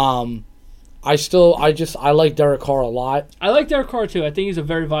 Yeah. I like Derek Carr a lot. I like Derek Carr too. I think he's a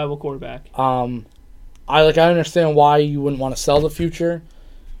very viable quarterback. I understand why you wouldn't want to sell the future,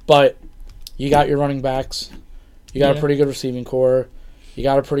 but you got your running backs. You got a pretty good receiving core. You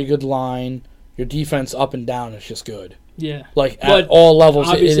got a pretty good line. Your defense up and down is just good. Yeah. At all levels,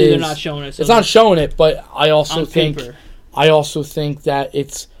 obviously they're not showing it. So it's not showing it, but I also think that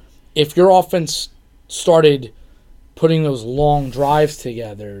if your offense started putting those long drives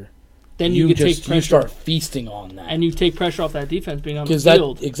together, then you take pressure. You start feasting on that. And you take pressure off that defense being on the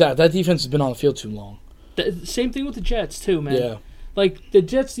field. Because that defense has been on the field too long. Same thing with the Jets, too, man. Yeah. Like, the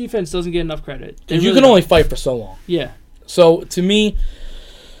Jets defense doesn't get enough credit. You can only fight for so long. Yeah. So, to me,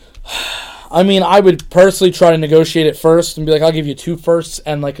 I mean, I would personally try to negotiate it first and be like, I'll give you 2 firsts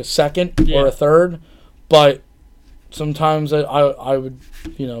and like a second or a third. But sometimes I would,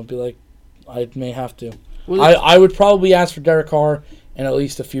 be like, I may have to. Well, I would probably ask for Derek Carr and at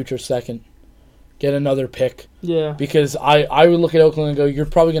least a future second. Get another pick. Yeah. Because I would look at Oakland and go, you're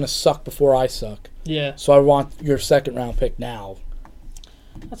probably going to suck before I suck. Yeah. So I want your second-round pick now.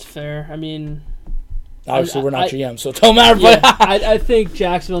 That's fair. I mean... Obviously, we're not GM, so it don't matter. Yeah, I think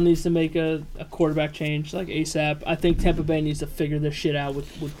Jacksonville needs to make a quarterback change, like ASAP. I think Tampa Bay needs to figure this shit out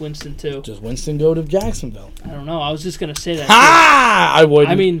with Winston, too. Does Winston go to Jacksonville? I don't know. I was just going to say that. I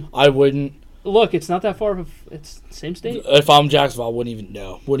wouldn't. I wouldn't. Look, it's not that far. It's the same state. If I'm Jacksonville, I wouldn't even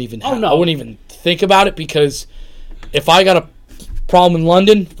know. No. I wouldn't even think about it because if I got a problem in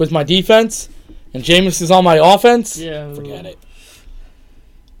London with my defense and Jameis is on my offense, forget it.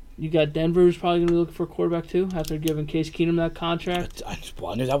 You got Denver, who's probably going to be looking for a quarterback, too, after giving Case Keenum that contract. I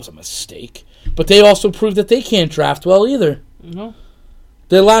knew that was a mistake. But they also proved that they can't draft well either. No.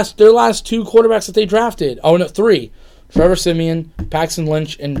 Their last 2 quarterbacks that they drafted. Oh, no, 3. Trevor Siemian, Paxton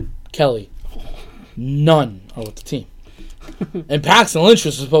Lynch, and Kelly. None are with the team. And Paxton Lynch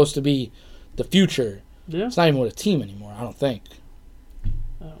was supposed to be the future. Yeah. It's not even with a team anymore, I don't think.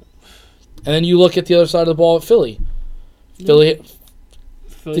 Oh. And then you look at the other side of the ball at Philly. Yeah.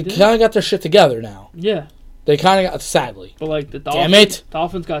 They kind of got their shit together now. Yeah. They kind of got, sadly. But, like, the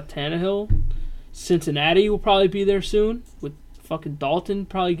Dolphins got Tannehill. Cincinnati will probably be there soon with fucking Dalton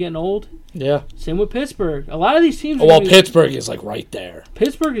probably getting old. Yeah. Same with Pittsburgh. A lot of these teams... Pittsburgh is, like, right there.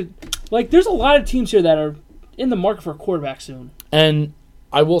 Pittsburgh is... Like, there's a lot of teams here that are in the market for a quarterback soon. And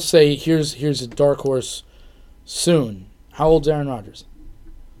I will say, here's a dark horse soon. How old's Aaron Rodgers?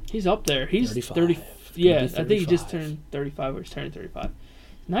 He's up there. He's 35. 30... Yeah, I think he just turned 35 or he's turning 35.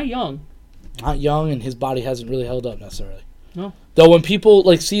 Not young. Not young, and his body hasn't really held up necessarily. No. Though when people,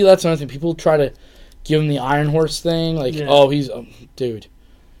 like, see, that's another thing. People try to give him the Iron Horse thing. Like, he's... dude.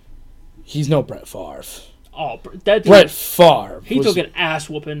 He's no Brett Favre. Oh, that dude, Brett Favre. He took an ass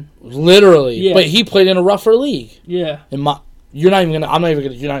whooping. Literally. Yeah. But he played in a rougher league. Yeah. You're not even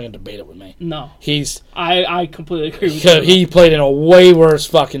gonna debate it with me. No. I completely agree with you. He played in a way worse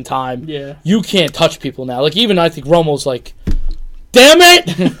fucking time. Yeah. You can't touch people now. Like, even I think Romo's like, damn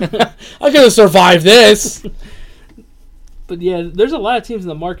it! I could have survived this. But yeah, there's a lot of teams in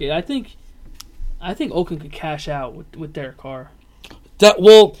the market. I think Oakland could cash out with Derek Carr.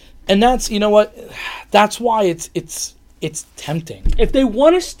 And that's, you know what? That's why it's tempting. If they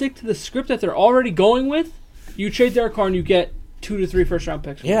want to stick to the script that they're already going with, you trade Derek Carr and you get 2 to 3 first-round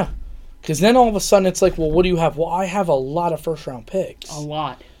picks. Yeah. Because then all of a sudden it's like, well, what do you have? Well, I have a lot of first-round picks. A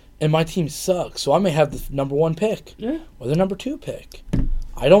lot. And my team sucks, so I may have the number 1 pick. Yeah. Or the number 2 pick.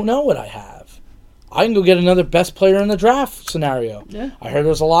 I don't know what I have. I can go get another best player in the draft scenario. Yeah. I heard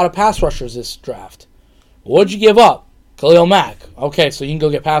there's a lot of pass rushers this draft. What'd you give up? Khalil Mack. Okay, so you can go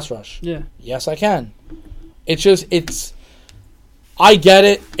get pass rush. Yeah. Yes, I can. I get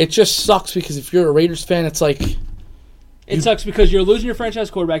it. It just sucks because if you're a Raiders fan, it's like... It sucks because you're losing your franchise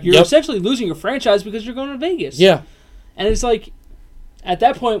quarterback. You're essentially losing your franchise because you're going to Vegas. Yeah. And it's like, at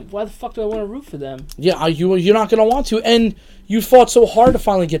that point, why the fuck do I want to root for them? Yeah, you're not going to want to. And you fought so hard to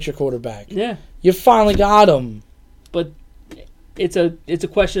finally get your quarterback. Yeah. You finally got him. But it's a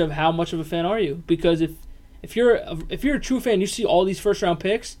question of how much of a fan are you? Because if you're a true fan, you see all these first round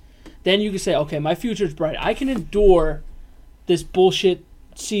picks, then you can say, okay, my future's bright. I can endure this bullshit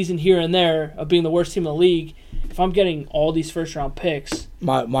season here and there of being the worst team in the league. If I'm getting all these first round picks,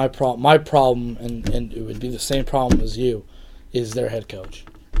 my problem, and it would be the same problem as you, is their head coach.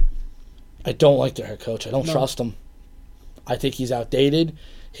 I don't like their head coach. I don't trust him. I think he's outdated.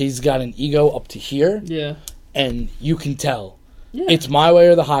 He's got an ego up to here. Yeah. And you can tell. Yeah. It's my way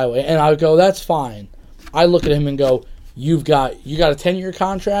or the highway. And I would go, that's fine. I look at him and go, you got a 10-year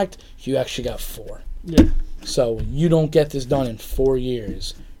contract, you actually got 4. Yeah. So you don't get this done in 4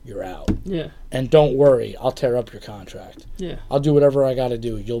 years, you're out. Yeah. And don't worry, I'll tear up your contract. Yeah. I'll do whatever I got to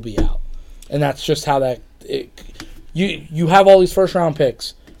do. You'll be out. And that's just how that... You have all these first-round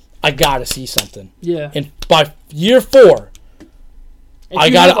picks. I got to see something. Yeah. And by year 4, I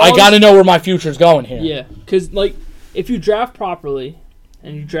got to know where my future's going here. Yeah. Because, like, if you draft properly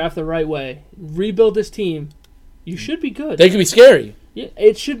and you draft the right way, rebuild this team, you should be good. They could be scary. Yeah,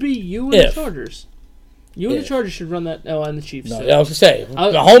 it should be you and the Chargers. You and the Chargers should run that. Oh, and the Chiefs. No, too. I was going to say,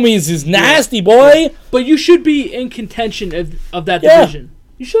 the homies is nasty, boy. But you should be in contention of that division.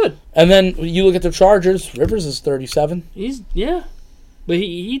 You should. And then you look at the Chargers. Rivers is 37. But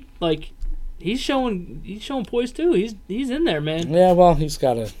he's showing poise too. He's in there, man. Yeah, well, he's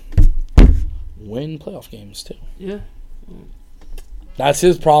got to win playoff games too. Yeah. That's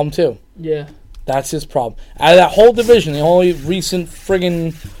his problem too. Yeah. That's his problem. Out of that whole division, the only recent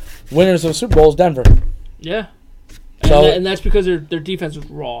friggin' winners of the Super Bowl is Denver. Yeah. So and that's because their defense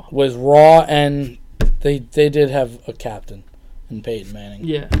was raw. And they did have a captain in Peyton Manning.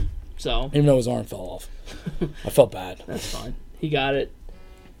 Yeah. So even though his arm fell off. I felt bad. That's fine. He got it.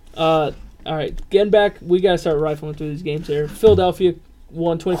 All right. Getting back, we got to start rifling through these games here. Philadelphia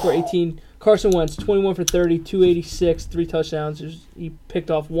won 24-18. Carson Wentz, 21 for 30, 286, 3 touchdowns. He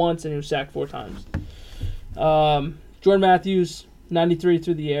picked off once and he was sacked 4 times. Jordan Matthews, 93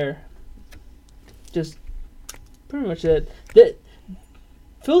 through the air. Just pretty much it.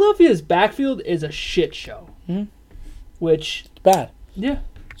 Philadelphia's backfield is a shit show. Mm-hmm. Which... It's bad. Yeah.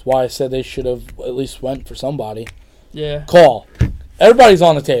 That's why I said they should have at least went for somebody. Yeah. Call. Everybody's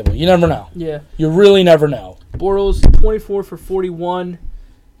on the table. You never know. Yeah. You really never know. Bortles, 24 for 41,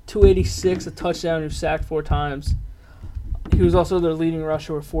 286, a touchdown. He was sacked 4 times. He was also their leading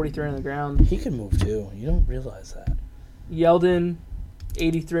rusher with 43 on the ground. He can move too. You don't realize that. Yeldon,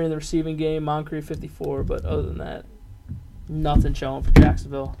 83 in the receiving game. Moncrief, 54. But other than that, nothing showing for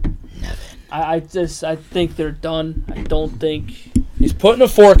Jacksonville. Nothing. I think they're done. I don't think... He's putting a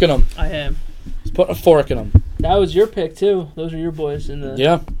fork in them. I am. He's putting a fork in them. That was your pick, too. Those are your boys in the...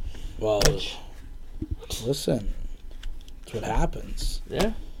 Yeah. Well, listen. It's what happens.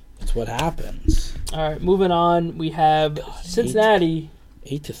 Yeah. It's what happens. All right, moving on. We have Cincinnati.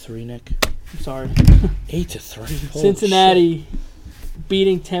 8-3, Nick. I'm sorry. 8-3. Cincinnati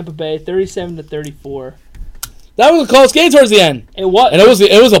beating Tampa Bay 37-34. That was a close game towards the end. It was. And it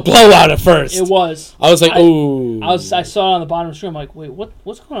was a blowout at first. It was. I was like, ooh. I saw it on the bottom of the screen. I'm like, wait,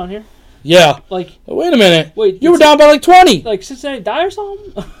 what's going on here? Yeah. Like, wait a minute. Wait, you were down by like 20. Like Cincinnati die or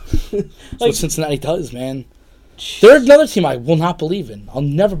something? That's what Cincinnati does, man. They're another team I will not believe in. I'll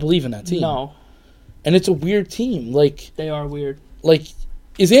never believe in that team. No. And it's a weird team. Like, they are weird. Like,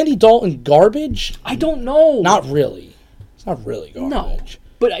 is Andy Dalton garbage? I don't know. Not really. It's not really garbage. No.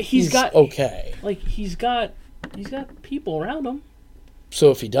 But he's got okay. Like he's got people around him.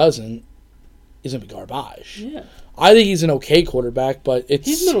 So if he doesn't, he's gonna be garbage. Yeah. I think he's an okay quarterback, but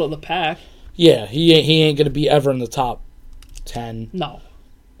he's middle of the pack. Yeah, he ain't gonna be ever in the top 10. No.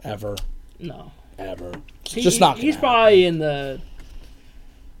 Ever. No. Ever. Just not. He's probably in the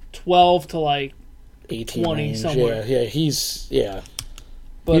 12 to like 18 20 range. somewhere. Yeah.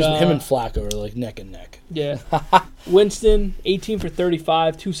 But him and Flacco are like neck and neck. Yeah. Winston, 18 for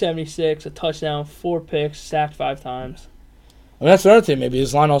 35, 276, a touchdown, 4 picks, sacked 5 times. I mean, that's another thing. Maybe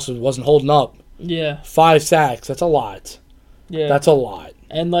his line also wasn't holding up. Yeah. 5 sacks. That's a lot. Yeah. That's a lot.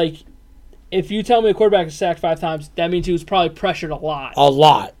 And like, if you tell me a quarterback is sacked 5 times, that means he was probably pressured a lot. A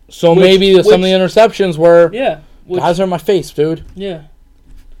lot. So maybe some of the interceptions were. Yeah. Guys are in my face, dude. Yeah.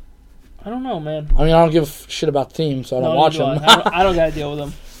 I don't know, man. I mean, I don't give a shit about the team, so I don't watch them. I don't got to deal with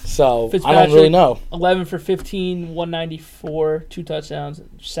them. So, I don't really know. 11 for 15, 194, 2 touchdowns,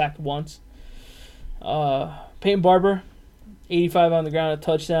 sacked once. Peyton Barber, 85 on the ground, a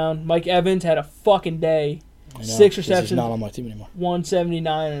touchdown. Mike Evans had a fucking day. 6 receptions. He's not on my team anymore.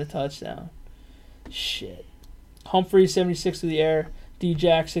 179 and a touchdown. Shit. Humphrey, 76 to the air.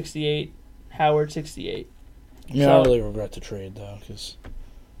 D-Jack, 68. Howard, 68. I mean, I really regret the trade, though, because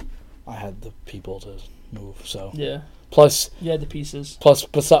I had the people to move, so. Yeah. Plus, you had the pieces. Plus,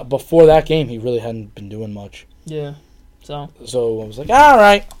 before that game, he really hadn't been doing much. Yeah. So I was like, all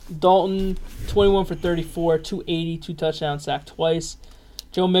right. Dalton, 21 for 34, 280, 2 touchdowns, sacked twice.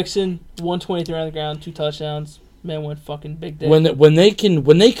 Joe Mixon, 123 on the ground, 2 touchdowns. Man went fucking big day. When they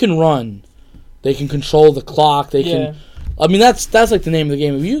can run, they can control the clock. They can. I mean, that's like the name of the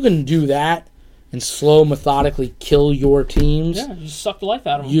game. If you can do that and slow, methodically kill your teams, yeah, you suck the life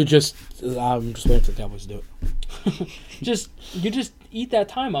out of them. I'm just waiting for the Cowboys to do it. You just eat that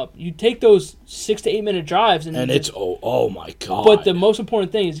time up. You take those 6 to 8 minute drives, and it's oh my god. But the most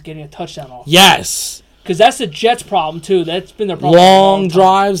important thing is getting a touchdown off. Yes, because that's the Jets' problem too. That's been their problem. Long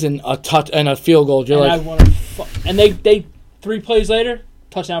drives and a field goal. You're and they 3 plays later,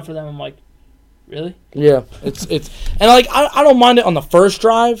 touchdown for them. I'm like, really? Yeah, it's and like I don't mind it on the first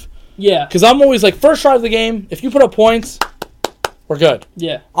drive. Yeah, because I'm always like, first drive of the game, if you put up points, we're good.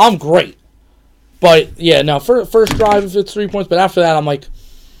 Yeah, I'm great. But yeah, now first drive if it's 3 points, but after that I'm like,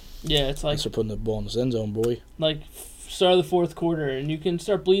 yeah, it's like they're putting the ball in the end zone, boy. Like start of the fourth quarter, and you can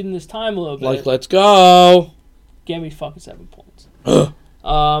start bleeding this time a little bit. Like, let's go. Give me fucking 7 points.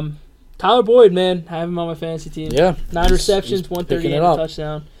 Tyler Boyd, man, I have him on my fantasy team. Yeah. 9 receptions, 138 and a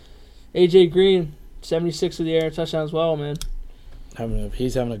touchdown. AJ Green, 76 of the air, touchdown as well, man.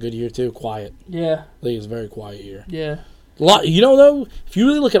 He's having a good year too. Quiet. Yeah. I think it's a very quiet year. Yeah. Though, if you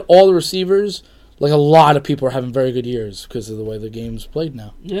really look at all the receivers, like a lot of people are having very good years because of the way the game's played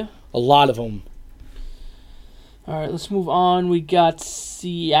now. Yeah. A lot of them. All right, let's move on. We got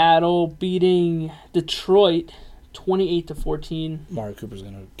Seattle beating Detroit 28-14. Amari Cooper's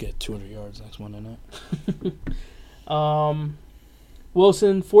going to get 200 yards next Monday night.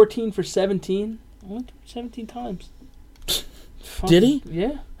 Wilson, 14 for 17. Only 17 times. Did he?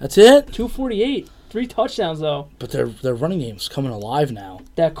 Yeah. That's it? 248. 3 touchdowns, though. But their running game's coming alive now.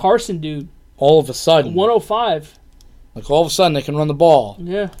 That Carson dude. All of a sudden. 105. Like, all of a sudden, they can run the ball.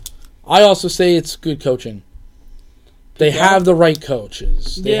 Yeah. I also say it's good coaching. They have the right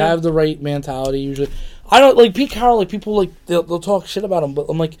coaches. They have the right mentality, usually. I don't, like, Pete Carroll, like, people, like, they'll talk shit about him, but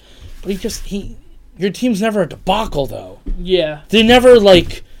I'm like, your team's never a debacle, though. Yeah. They never,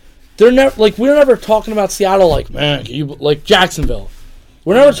 like, we're never talking about Seattle like, man, like Jacksonville.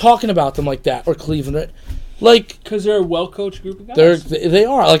 We're never talking about them like that, or Cleveland, right? Like, because they're a well-coached group of guys. They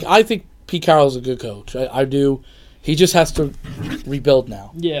are. Like, I think Pete Carroll's a good coach. I do. He just has to rebuild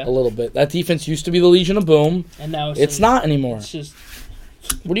now. Yeah. A little bit. That defense used to be the Legion of Boom. And now it's not anymore. It's just...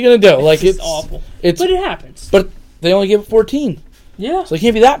 What are you going to do? It's awful. But it happens. But they only give it 14. Yeah. So it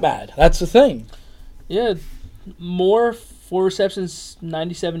can't be that bad. That's the thing. Yeah. Moore, 4 receptions,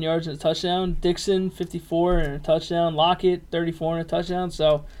 97 yards and a touchdown. Dixon, 54 and a touchdown. Lockett, 34 and a touchdown.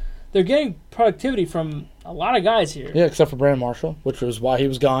 So they're getting productivity from a lot of guys here. Yeah, except for Brandon Marshall, which was why he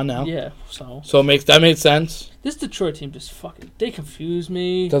was gone now. Yeah, so that made sense. This Detroit team just they confuse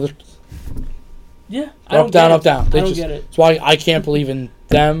me. Yeah, up, down. I don't get it. That's why I can't believe in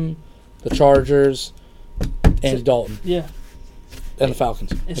them, the Chargers, Andy Dalton. Yeah. And the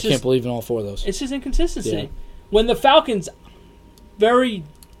Falcons. I can't believe in all 4 of those. It's just inconsistency. Yeah. When the Falcons, they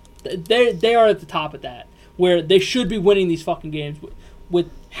are at the top of that, where they should be winning these fucking games. With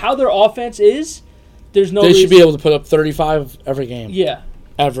how their offense is, there's no reason. They should be able to put up 35 every game. Yeah.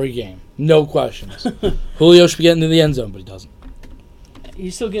 Every game. No questions. Julio should be getting into the end zone, but he doesn't.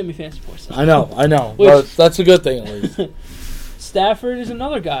 He's still getting me fantasy points. I know. But that's a good thing, at least. Stafford is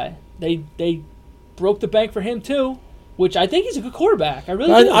another guy. They broke the bank for him, too, which I think he's a good quarterback. I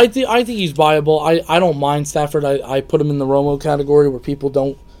really do. I think he's viable. I don't mind Stafford. I put him in the Romo category where people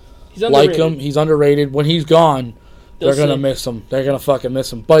don't like him. He's underrated. When he's gone, they're going to miss him. They're going to fucking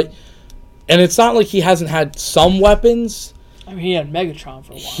miss him. And it's not like he hasn't had some weapons. I mean, he had Megatron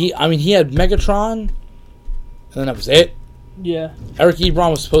for a while. He had Megatron, and then that was it. Yeah. Eric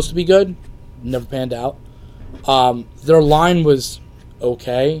Ebron was supposed to be good. Never panned out. Their line was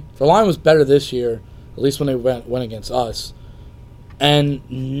okay. Their line was better this year, at least when they went against us. And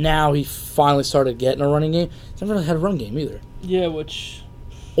now he finally started getting a running game. He's never really had a run game either. Yeah,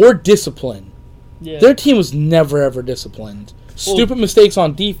 or discipline. Yeah. Their team was never, ever disciplined. Stupid mistakes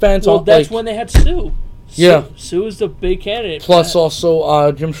on defense. Well, that's when they had Sue. Yeah. Sue is the big candidate. Plus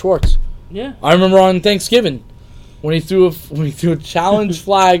also Jim Schwartz. Yeah. I remember on Thanksgiving when he threw a challenge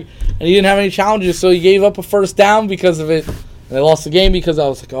flag and he didn't have any challenges, so he gave up a first down because of it. And they lost the game because I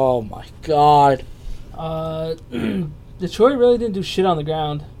was like, oh my God. Detroit really didn't do shit on the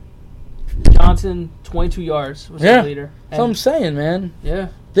ground. Johnson, 22 yards was the leader. That's what I'm saying, man. Yeah.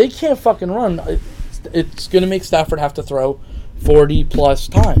 They can't fucking run. It's going to make Stafford have to throw 40-plus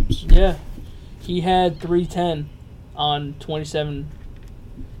times. Yeah. He had 310 on 27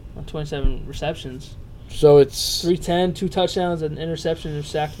 receptions. So it's 310, 2 touchdowns, an interception, and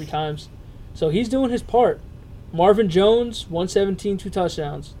sacked 3 times. So he's doing his part. Marvin Jones, 117, 2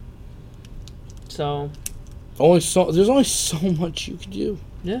 touchdowns. So there's only so much you can do.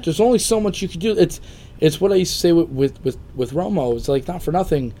 Yeah. There's only so much you can do. It's what I used to say with Romo. It's like, not for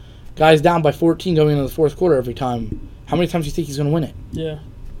nothing. Guy's down by 14 going into the fourth quarter every time. How many times do you think he's going to win it? Yeah.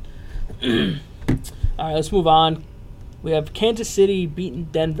 All right, let's move on. We have Kansas City beating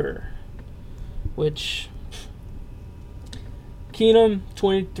Denver, which Keenum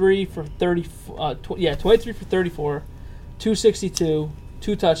 23 for 34, 262,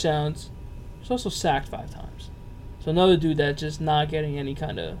 2 touchdowns. He's also sacked 5 times. So another dude that's just not getting any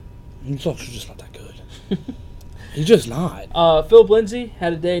kind of. He's also just not that good. He's just not. Philip Lindsay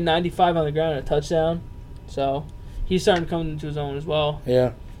had a day 95 on the ground and a touchdown, so he's starting to come into his own as well.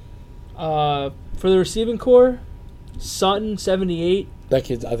 Yeah. For the receiving core, Sutton 78. I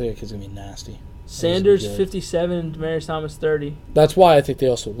think that kid's gonna be nasty. Sanders 57, Demaryius Thomas 30. That's why I think they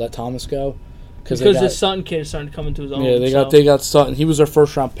also let Thomas go. Because this Sutton kid is starting to come into his own. Yeah, they got Sutton. He was their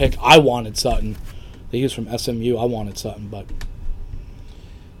first round pick. I wanted Sutton. He was from SMU. I wanted Sutton, but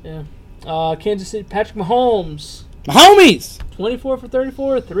yeah. Kansas City, Patrick Mahomes. Mahomes! 24 for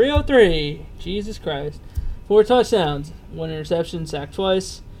 34, 303. Jesus Christ. 4 touchdowns, 1 interception, sacked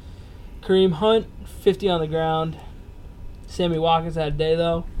twice. Kareem Hunt, 50 on the ground. Sammy Watkins had a day,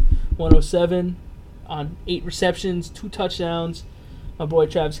 though. 107 on 8 receptions, 2 touchdowns. My boy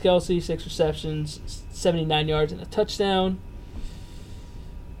Travis Kelce, 6 receptions, 79 yards, and a touchdown.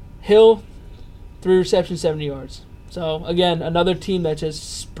 Hill, 3 receptions, 70 yards. So, again, another team that's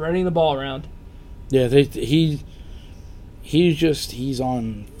just spreading the ball around. Yeah, he's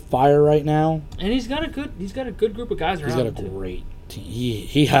on fire right now. And he's got a good group of guys around him. He's got a great team.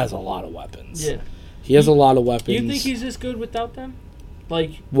 He has a lot of weapons. Yeah. He has a lot of weapons. You think he's this good without them?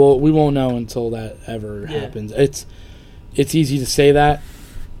 Well, we won't know until that ever happens. It's easy to say that,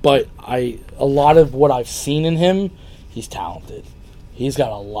 but a lot of what I've seen in him, he's talented. He's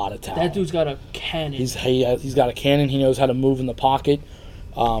got a lot of talent. That dude's got a cannon. He's got a cannon. He knows how to move in the pocket.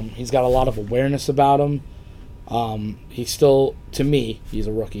 He's got a lot of awareness about him. He's still, to me, he's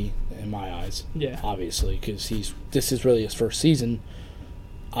a rookie in my eyes. Yeah. Obviously, because this is really his first season.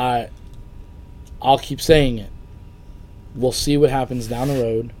 I'll keep saying it. We'll see what happens down the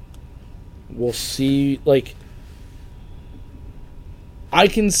road. We'll see,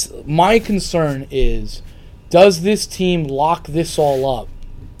 my concern is, does this team lock this all up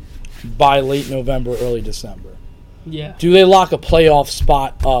by late November, early December? Yeah. Do they lock a playoff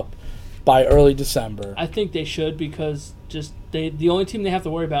spot up by early December? I think they should, because the only team they have to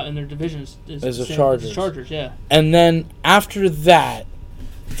worry about in their divisions is the Chargers. The Chargers, yeah. And then after that,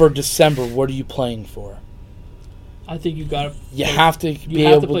 for December, what are you playing for? I think you got to. You have to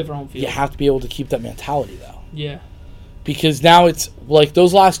play for home field. You have to be able to keep that mentality, though. Yeah. Because now it's like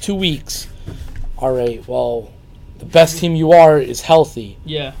those last 2 weeks. All right, well, the best team you are is healthy.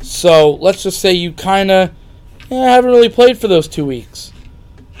 Yeah. So let's just say you kind of haven't really played for those 2 weeks,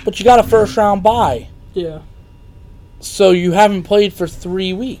 but you got a first round bye. Yeah. So you haven't played for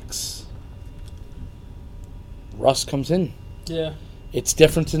 3 weeks. Russ comes in. Yeah. It's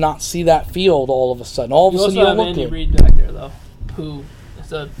different to not see that field all of a sudden. All of a sudden you don't look Andy good. Reid back there, though, who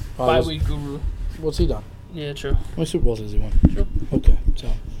is a bye-week guru. What's he done? Yeah, true. How many Super Bowls has he won? True. Okay,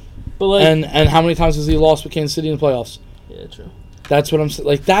 so. But and how many times has he lost with Kansas City in the playoffs? Yeah, true. That's what I'm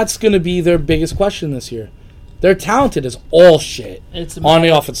saying. That's going to be their biggest question this year. They're talented as all shit on the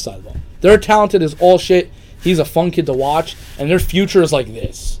offensive side of the ball. They're talented as all shit. He's a fun kid to watch, and their future is like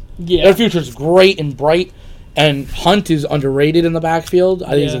this. Yeah. Their future is great and bright, and Hunt is underrated in the backfield.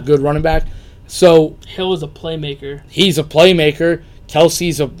 I think he's a good running back. So Hill is a playmaker. He's a playmaker.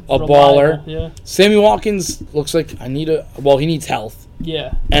 Kelsey's a baller. Yeah. Sammy Watkins looks like he needs health.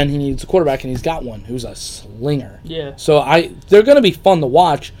 Yeah. And he needs a quarterback, and he's got one who's a slinger. Yeah. So they're going to be fun to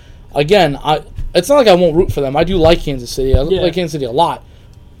watch. Again, it's not like I won't root for them. I do like Kansas City. I like Kansas City a lot.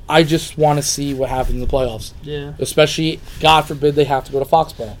 I just want to see what happens in the playoffs. Yeah. Especially, God forbid, they have to go to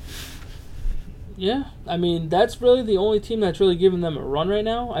Foxborough. Yeah. I mean, that's really the only team that's really giving them a run right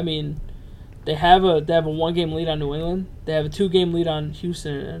now. I mean, they have a 1-game lead on New England. They have a 2-game lead on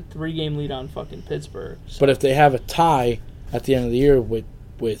Houston and a 3-game lead on fucking Pittsburgh. So. But if they have a tie at the end of the year with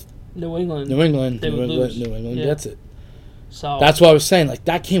New England gets it. So that's what I was saying. Like,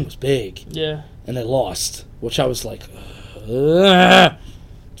 that game was big. Yeah. And they lost, which I was like,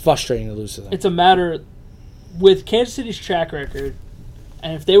 it's frustrating to lose to them. It's a matter with Kansas City's track record,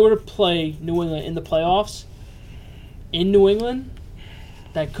 and if they were to play New England in the playoffs in New England,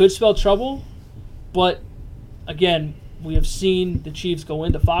 that could spell trouble. But again, we have seen the Chiefs go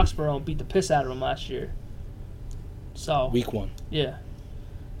into Foxborough and beat the piss out of them last year. So Week 1. Yeah.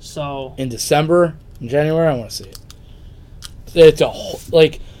 So in December, in January, I want to see it. It's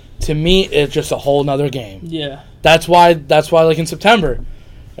to me, it's just a whole nother game. Yeah. That's why like in September,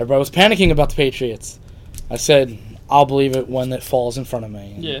 everybody was panicking about the Patriots. I said, I'll believe it when it falls in front of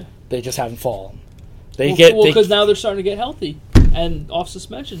me. And they just haven't fallen. Because now they're starting to get healthy and off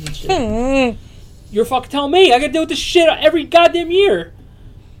suspensions and shit. You're fucking telling me I got to deal with this shit every goddamn year.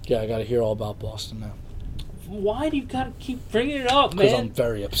 Yeah, I got to hear all about Boston now. Why do you got to keep bringing it up, man? Because I'm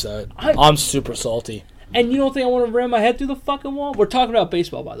very upset. I'm super salty. And you don't think I want to ram my head through the fucking wall? We're talking about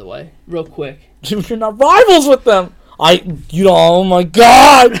baseball, by the way, real quick. You're not rivals with them. Oh my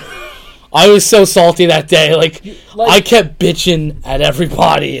God. I was so salty that day. I kept bitching at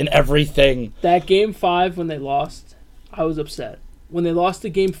everybody and everything. That Game 5 when they lost, I was upset. When they lost to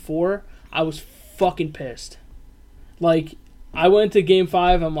Game 4, I was fucking pissed. I went to Game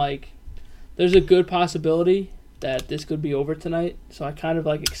 5, I'm like, there's a good possibility that this could be over tonight, so I kind of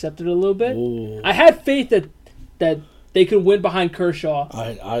like accepted it a little bit. Ooh. I had faith that they could win behind Kershaw.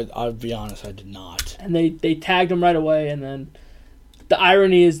 I'll be honest, I did not. And they tagged him right away, and then the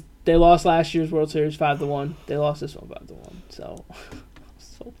irony is they lost last year's World Series 5-1. They lost this one 5-1. So I'm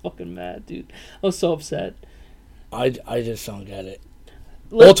so fucking mad, dude. I was so upset. I just don't get it.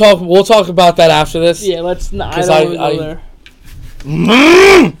 We'll talk about that after this. Yeah, let's not. I don't want to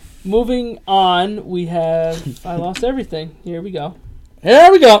go there. Moving on, we have I lost everything. Here we go.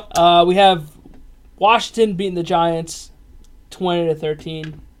 Here we go. We have Washington beating the Giants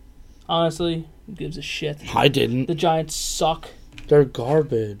 20-13. Honestly, who gives a shit? I didn't. The Giants suck. They're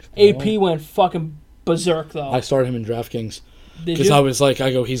garbage. AP went fucking berserk though. I started him in DraftKings because I was like,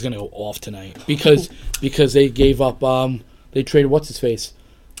 he's gonna go off tonight because they gave up. They traded what's his face.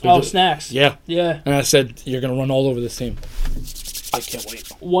 Snacks. Yeah. Yeah. And I said you're gonna run all over this team. I can't wait.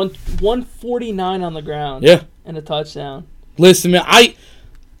 149 on the ground. Yeah. And a touchdown. Listen, man, I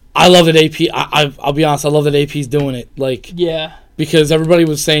love that AP. I'll be honest. I love that AP's doing it. Like, yeah. Because everybody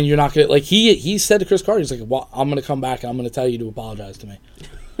was saying you're not gonna like. He said to Chris Carter, he's like, well, I'm gonna come back and I'm gonna tell you to apologize to me.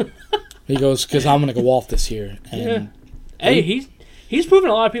 He goes, because I'm gonna go off this year. And hey, he's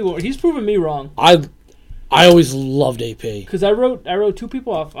proven a lot of people. He's proven me wrong. I always loved AP because I wrote two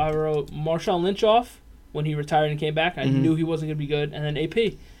people off. I wrote Marshawn Lynch off when he retired and came back. I knew he wasn't gonna be good, and then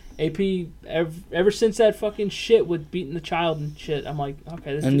AP ever since that fucking shit with beating the child and shit, I'm like,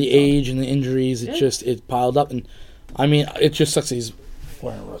 okay. This and the age and the injuries, it piled up, and I mean, it just sucks that he's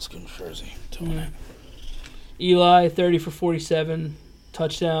wearing a Redskins jersey. Eli 30 for 47,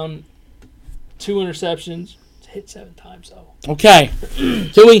 touchdown, 2 interceptions, hit 7 times though. Okay,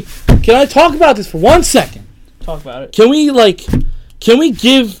 can I talk about this for 1 second? Talk about it. Can we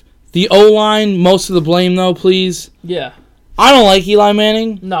give the O-line most of the blame though, please? Yeah. I don't like Eli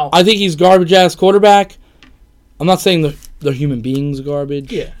Manning. No. I think he's garbage-ass quarterback. I'm not saying the human being's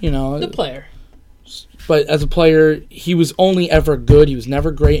garbage. Yeah. You know. The player. But as a player, he was only ever good. He was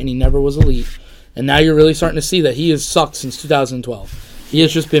never great, and he never was elite. And now you're really starting to see that he has sucked since 2012. He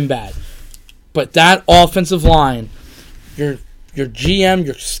has just been bad. But that offensive line, your GM,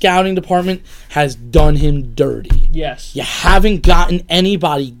 your scouting department, has done him dirty. Yes. You haven't gotten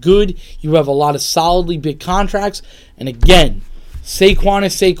anybody good. You have a lot of solidly big contracts. And again, Saquon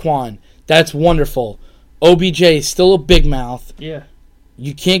is Saquon. That's wonderful. OBJ is still a big mouth. Yeah.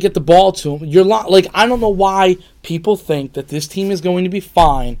 You can't get the ball to him. I don't know why people think that this team is going to be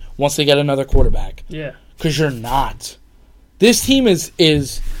fine once they get another quarterback. Yeah. Because you're not. This team is.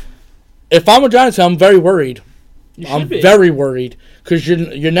 If I'm a Giants fan, I'm very worried. I'm very worried because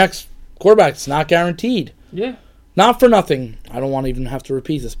your next quarterback's not guaranteed. Yeah. Not for nothing. I don't want to even have to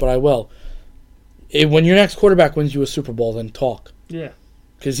repeat this, but I will. When your next quarterback wins you a Super Bowl, then talk. Yeah.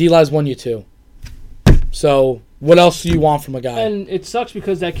 Because Eli's won you 2. So what else do you want from a guy? And it sucks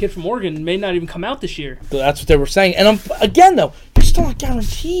because that kid from Oregon may not even come out this year. That's what they were saying. And again, though, you're still not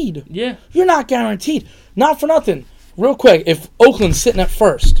guaranteed. Yeah. You're not guaranteed. Not for nothing. Real quick, if Oakland's sitting at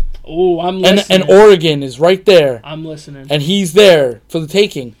first. Oh, I'm listening. And Oregon is right there. I'm listening. And he's there for the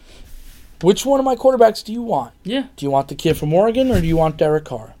taking. Which one of my quarterbacks do you want? Yeah. Do you want the kid from Oregon or do you want Derek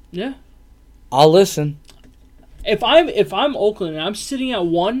Carr? Yeah. I'll listen. If I'm Oakland and I'm sitting at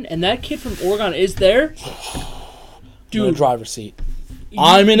 1 and that kid from Oregon is there, dude, I'm in a driver's seat.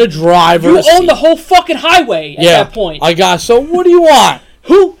 I'm in a driver's seat. You own the whole fucking highway at that point. So what do you want?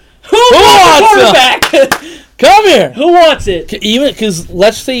 Who wants the quarterback? Come here. Who wants it? Because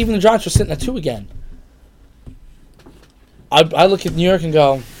let's say even the Giants are sitting at 2 again. I look at New York and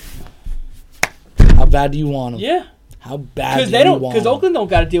go, how bad do you want them? Yeah. How bad do you want them? Because Oakland don't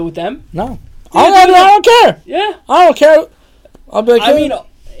got to deal with them. No. I don't care. Yeah. I don't care. I'll be like, I mean,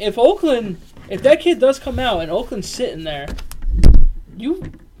 if that kid does come out and Oakland's sitting there,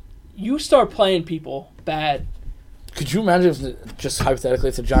 you start playing people bad. Could you imagine if, just hypothetically,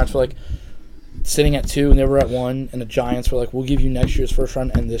 if the Giants were like sitting at 2 and they were at 1, and the Giants were like, we'll give you next year's first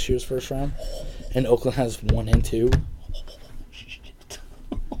round and this year's first round, and Oakland has 1 and 2?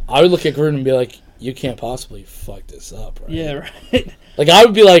 I would look at Gruden and be like, you can't possibly fuck this up, right? Yeah, right. Like, I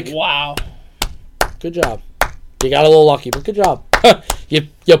would be like, wow. Good job. You got a little lucky, but good job. you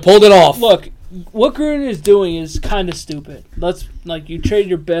pulled it off. Look, what Gruden is doing is kind of stupid. You trade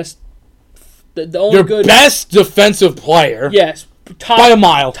your best, the only good best defensive player. Yes, by a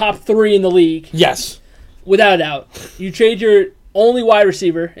mile. Top 3 in the league. Yes, without a doubt. You trade your only wide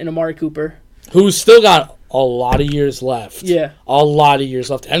receiver in Amari Cooper, who's still got a lot of years left. Yeah, a lot of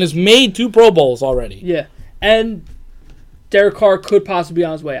years left, and has made 2 Pro Bowls already. Yeah, and Derek Carr could possibly be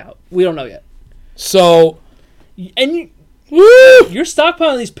on his way out. We don't know yet. So, and Woo! You're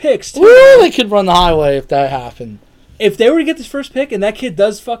stockpiling these picks, too. Woo! They could run the highway if that happened. If they were to get this first pick and that kid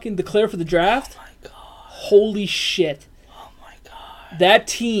does fucking declare for the draft, Oh my God. holy shit. Oh my God. That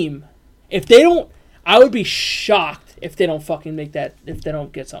team, if they don't, I would be shocked if they don't fucking make that, if they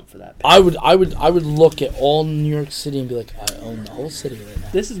don't get something for that pick. I would look at all New York City and be like, I own the whole city right now.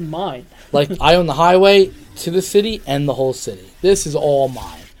 This is mine. Like, I own the highway to the city and the whole city. This is all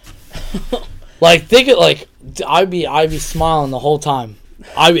mine. Like, think it like I'd be smiling the whole time.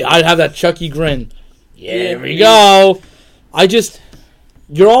 I'd have that Chucky grin. Yeah, here we go.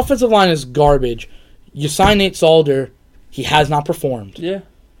 Your offensive line is garbage. You sign Nate Solder, he has not performed. Yeah.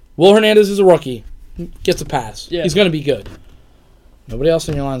 Will Hernandez is a rookie, gets a pass. Yeah. He's going to be good. Nobody else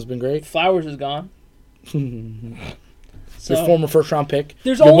in your line has been great. Flowers is gone. Your former first-round pick.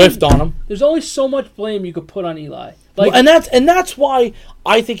 There's you whiffed on him. There's only so much blame you could put on Eli. Like, and that's why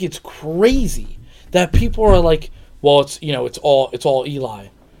I think it's crazy that people are like, well, it's all Eli.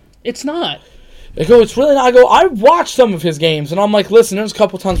 It's not. I go, it's really not. I watched some of his games, and I'm like, listen, there's a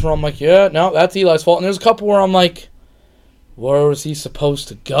couple times where I'm like, yeah, no, that's Eli's fault. And there's a couple where I'm like, where was he supposed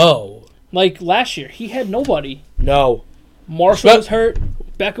to go? Like last year, he had nobody. No. Marshall was hurt.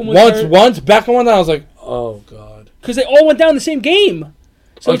 Beckham was hurt. Once Beckham went down, I was like, oh, God. Because they all went down the same game.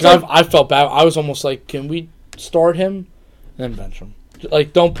 So like, I felt bad. I was almost like, can we start him and then bench him?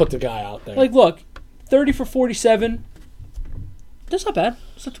 Like, don't put the guy out there. Like, look, 30 for 47. That's not bad.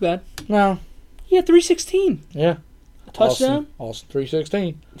 It's not too bad. No. He had 316. Yeah. A touchdown. Austin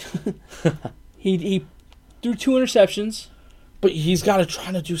 316. He threw 2 interceptions. But he's got to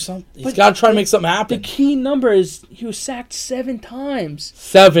try to do something. He's got to try to make something happen. The key number is he was sacked 7 times.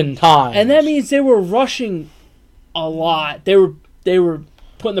 7 times. And that means they were rushing a lot. They were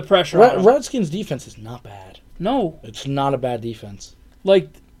putting the pressure on him. Redskins' defense is not bad. No. It's not a bad defense. Like,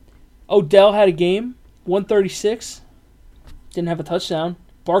 Odell had a game, 136. Didn't have a touchdown.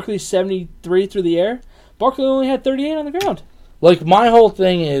 Barkley 73 through the air. Barkley only had 38 on the ground. Like, my whole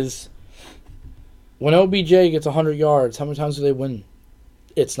thing is, when OBJ gets 100 yards, how many times do they win?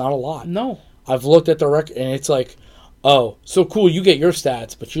 It's not a lot. No. I've looked at the record, and it's like, oh, so cool, you get your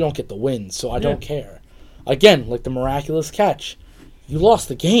stats, but you don't get the wins, so I don't care. Again, like the miraculous catch. You lost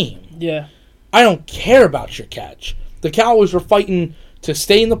the game. Yeah. I don't care about your catch. The Cowboys were fighting to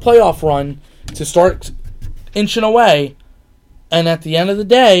stay in the playoff run, to start inching away, and at the end of the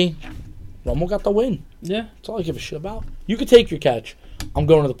day, Romo got the win. Yeah. That's all I give a shit about. You could take your catch. I'm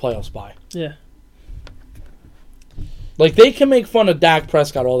going to the playoffs by. Yeah. Like, they can make fun of Dak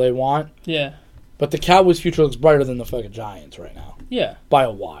Prescott all they want. Yeah. But the Cowboys' future looks brighter than the fucking Giants right now. Yeah. By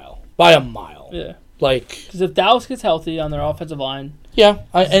a while. By a mile. Yeah. Like, because if Dallas gets healthy on their offensive line. Yeah.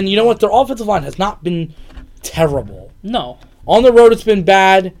 And you know what? Their offensive line has not been terrible. No. On the road, it's been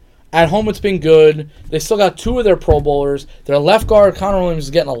bad. At home, it's been good. They still got 2 of their Pro Bowlers. Their left guard, Connor Williams,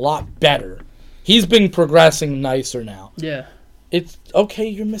 is getting a lot better. He's been progressing nicer now. Yeah. It's okay,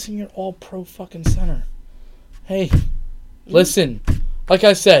 you're missing your all-pro fucking center. Hey, listen. Like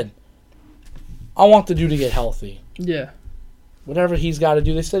I said, I want the dude to get healthy. Yeah. Whatever he's got to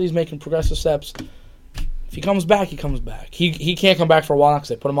do. They said he's making progressive steps. If he comes back, he comes back. He can't come back for a while because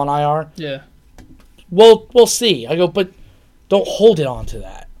they put him on IR. Yeah. Well, we'll see. I go, but don't hold it on to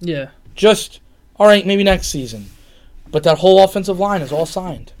that. Yeah. Just, all right, maybe next season. But that whole offensive line is all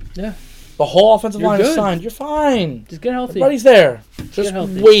signed. Yeah. The whole offensive line good. is signed. You're fine. Just get healthy. Everybody's there. Just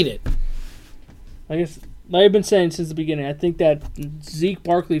wait it. I guess, like I've been saying since the beginning, I think that Zeke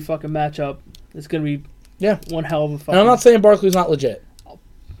Barkley fucking matchup is going to be one hell of a fucking... And I'm not saying Barkley's not legit.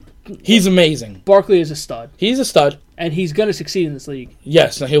 He's amazing. Barkley is a stud. He's a stud. And he's going to succeed in this league.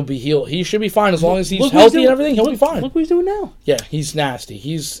 Yes, and he should be fine as long as he's healthy and everything. He'll be fine. Look what he's doing now. Yeah, he's nasty.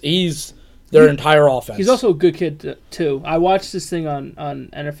 He's their entire offense. He's also a good kid too. I watched this thing on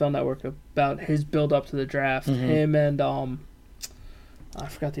NFL Network about his build up to the draft. Mm-hmm. Him and I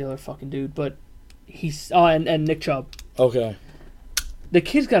forgot the other fucking dude, but he's and Nick Chubb. Okay. The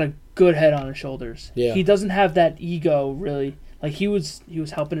kid's got a good head on his shoulders. Yeah. He doesn't have that ego really. Like he was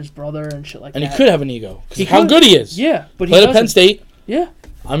helping his brother and shit like that. And he could have an ego because how good he is. Yeah, but he played at Penn State. Yeah.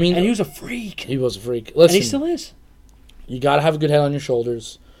 I mean, and he was a freak. He was a freak. Listen, and he still is. You got to have a good head on your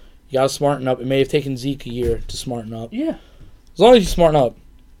shoulders. You got to smarten up. It may have taken Zeke a year to smarten up. Yeah. As long as you smarten up.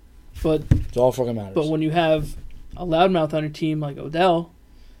 But it's all fucking matters. But when you have a loudmouth on your team like Odell,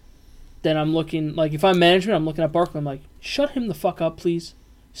 then I'm looking, like if I'm management, I'm looking at Barkley. I'm like, shut him the fuck up, please.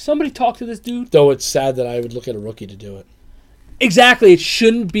 Somebody talk to this dude. Though it's sad that I would look at a rookie to do it. Exactly. It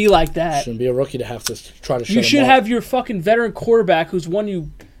shouldn't be like that. It shouldn't be a rookie to have to try to shut him You should up. have your fucking veteran quarterback who's won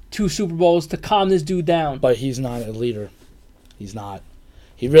you 2 Super Bowls to calm this dude down. But he's not a leader. He's not.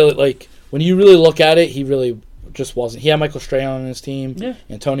 He really, like, when you really look at it, he really just wasn't. He had Michael Strahan on his team. Yeah.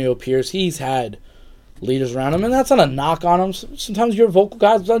 Antonio Pierce. He's had leaders around him, and that's not a knock on him. Sometimes you're a vocal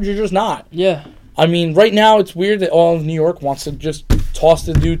guy, sometimes you're just not. Yeah. I mean, right now it's weird that all of New York wants to just toss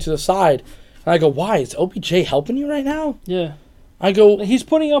the dude to the side. And I go, why? Is OBJ helping you right now? Yeah. I go, he's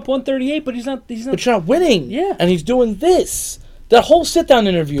putting up 138, but he's not. But you're not winning. Yeah. And he's doing this. That whole sit-down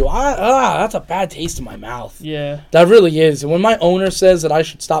interview, that's a bad taste in my mouth. Yeah. That really is. And when my owner says that I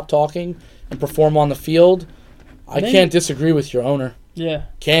should stop talking and perform on the field, I can't disagree with your owner. Yeah.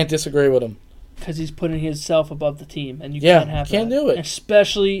 Can't disagree with him. Because he's putting himself above the team, and you can't have that. Can't do it.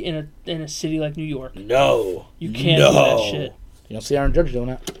 Especially in a city like New York. No. You can't do that shit. You don't see Aaron Judge doing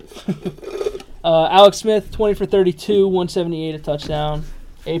that. Alex Smith, 20 for 32, 178, a touchdown.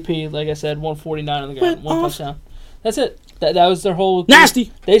 AP, like I said, 149 on the ground, one touchdown. That's it. That was their whole...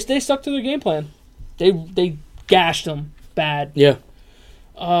 Nasty! They stuck to their game plan. They gashed them bad. Yeah.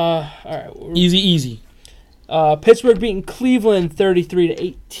 All right. Easy. Pittsburgh beating Cleveland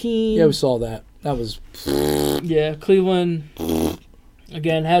 33-18. Yeah, we saw that. That was... Yeah, Cleveland,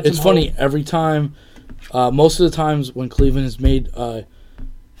 again, had some... It's funny, every time... most of the times when Cleveland has made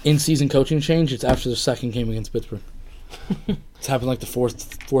in-season coaching change, it's after the second game against Pittsburgh. It's happened like the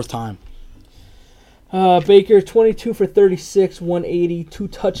fourth time. Baker, 22 for 36, 180, 2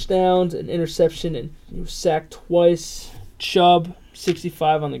 touchdowns, an interception, and he was sacked twice. Chubb,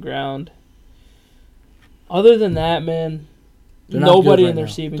 65 on the ground. Other than that, man, nobody in the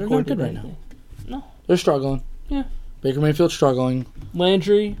receiving They're corps not good did right anything. now. No. They're struggling. Yeah. Baker Mayfield's struggling.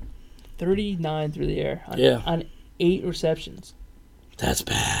 Landry, 39 through the air on 8 receptions. That's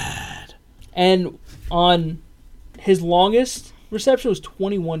bad. And on his longest reception was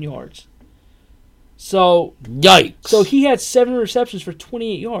 21 yards. So yikes. So he had 7 receptions for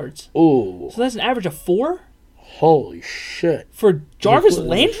 28 yards. Ooh. So that's an average of 4? Holy shit. For Jarvis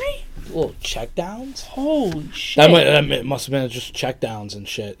Landry? Little checkdowns? Holy shit. That must have been just checkdowns and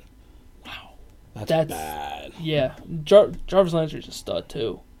shit. Wow. That's bad. Yeah. Jarvis Landry's a stud,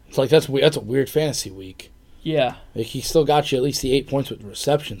 too. It's like that's a weird fantasy week. Yeah. Like he still got you at least the 8 points with the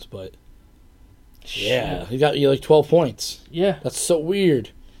receptions, but shit. he got you like 12 points. Yeah. That's so weird.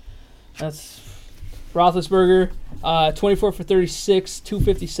 That's Roethlisberger, 24 for 36,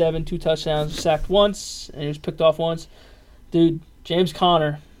 257, 2 touchdowns, sacked once, and he was picked off once. Dude, James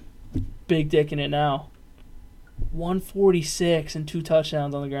Conner, big dick in it now. 146 and 2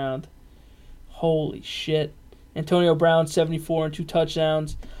 touchdowns on the ground. Holy shit. Antonio Brown, 74 and 2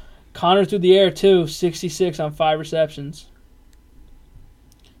 touchdowns. Conner through the air, too, 66 on 5 receptions.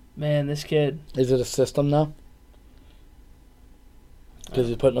 Man, this kid. Is it a system now? Because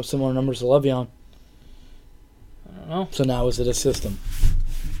he's putting up similar numbers to Le'Veon. I don't know. So now is it a system?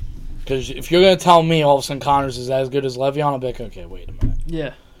 Because if you're going to tell me all of a sudden Connors is as good as Le'Veon, I'll be like, okay, wait a minute.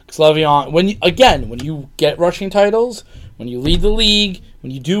 Yeah. Because Le'Veon, when you get rushing titles, when you lead the league,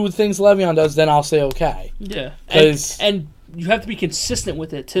 when you do the things Le'Veon does, then I'll say okay. Yeah. And you have to be consistent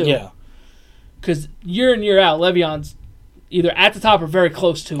with it, too. Yeah. Because year in, year out, Le'Veon's either at the top or very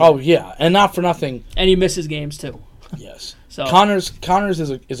close to it. Oh, yeah. And not for nothing. And he misses games, too. Yes. So Connors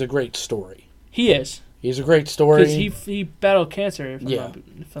is a great story. He is. He's a great story. Because he battled cancer,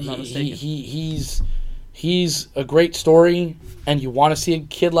 if I'm not mistaken. He's a great story, and you want to see a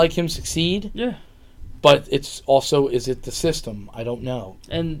kid like him succeed. Yeah. But it's also, is it the system? I don't know.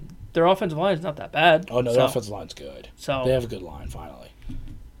 And their offensive line is not that bad. Oh, no, their offensive line's good. So they have a good line, finally.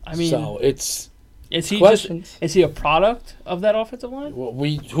 I mean, so it's is he questions. Is he a product of that offensive line? Well,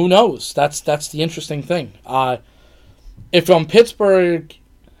 who knows? That's the interesting thing. If I'm Pittsburgh,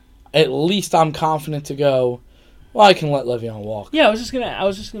 at least I'm confident to go, well, I can let Le'Veon walk. Yeah, I was just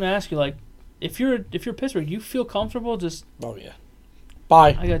gonna ask you, like, if you're Pittsburgh, you feel comfortable just? Oh yeah.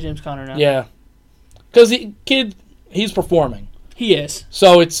 Bye. I got James Conner now. Yeah. Because the kid, he's performing. He is.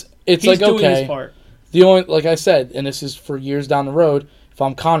 So he's like, doing okay. His part. The only, like I said, and this is for years down the road, if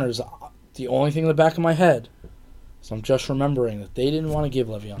I'm Connors, the only thing in the back of my head is I'm just remembering that they didn't want to give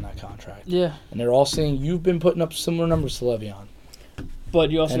Le'Veon that contract. Yeah. And they're all saying, you've been putting up similar numbers to Le'Veon. But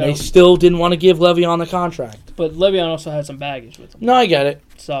you also they still didn't want to give Le'Veon the contract. But Le'Veon also had some baggage with him. No, I get it.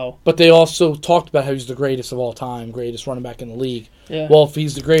 So. But they also talked about how he's the greatest of all time, greatest running back in the league. Yeah. Well, if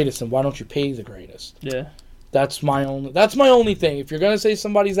he's the greatest, then why don't you pay the greatest? Yeah. That's my only thing. If you're gonna say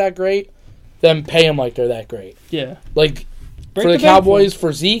somebody's that great, then pay them like they're that great. Yeah. Like for the Cowboys,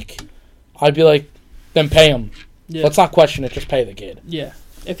 for Zeke, I'd be like, then pay him. Yeah. Let's not question it. Just pay the kid. Yeah.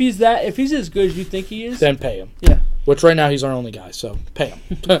 If he's as good as you think he is, then pay him. Yeah. Which right now he's our only guy, so pay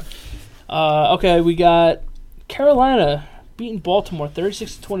him. Okay, we got Carolina beating Baltimore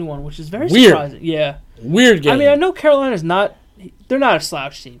 36-21, which is very weird. Surprising. Yeah. Weird game. I mean, I know Carolina's not. They're not a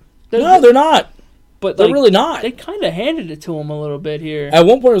slouch team. They're not. but they're like, really not. They kind of handed it to him a little bit here. At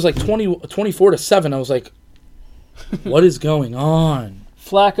one point, it was like 24-7. I was like, what is going on?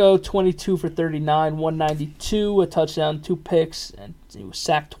 Flacco, 22 for 39, 192, a touchdown, 2 picks, and he was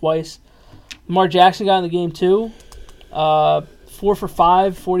sacked twice. Lamar Jackson got in the game too. 4 for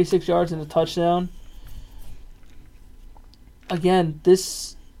 5, 46 yards and a touchdown. Again,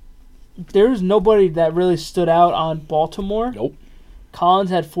 there's nobody that really stood out on Baltimore. Nope. Collins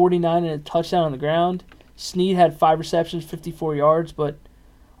had 49 and a touchdown on the ground. Snead had 5 receptions, 54 yards, but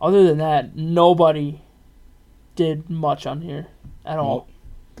other than that, nobody did much on here at all.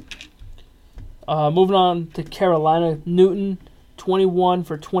 Moving on to Carolina, Newton, 21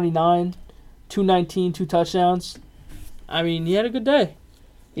 for 29, 219, 2 touchdowns. I mean, he had a good day.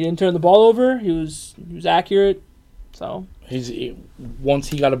 He didn't turn the ball over. He was accurate. So once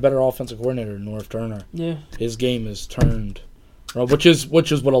he got a better offensive coordinator, Norv Turner. Yeah, his game is turned, which is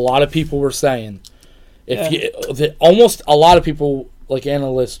what a lot of people were saying. Almost a lot of people, like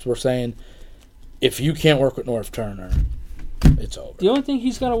analysts, were saying, if you can't work with Norv Turner, it's over. The only thing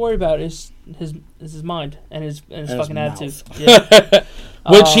he's got to worry about is his mind and his fucking attitude. Yeah.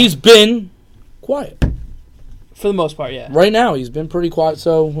 Which he's been quiet. For the most part, yeah. Right now, he's been pretty quiet,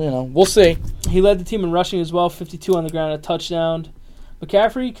 so, we'll see. He led the team in rushing as well, 52 on the ground, a touchdown.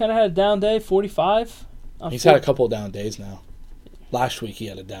 McCaffrey kind of had a down day, 45. He's had a couple of down days now. Last week, he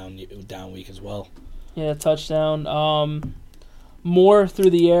had a down week as well. Yeah, touchdown. Moore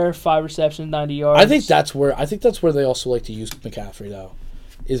through the air, 5 receptions, 90 yards. I think that's where they also like to use McCaffrey, though,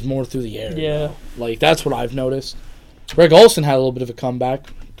 is more through the air. Yeah. Like, that's what I've noticed. Greg Olsen had a little bit of a comeback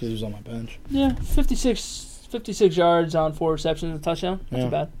because he was on my bench. Yeah, 56 yards on 4 receptions and a touchdown. Not too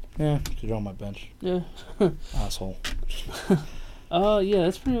bad. Yeah, because you're on my bench. Yeah. Asshole. Yeah,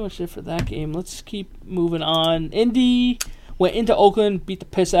 that's pretty much it for that game. Let's keep moving on. Indy went into Oakland, beat the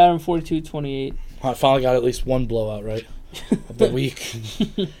piss out of them 42-28. I finally got at least one blowout right of the week.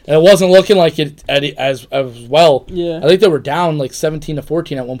 And it wasn't looking like it as well. Yeah. I think they were down like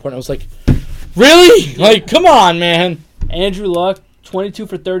 17-14 at one point. I was like, really? Like, come on, man. Andrew Luck, 22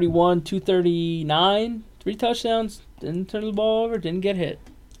 for 31, 239, 3 touchdowns. Didn't turn the ball over, didn't get hit.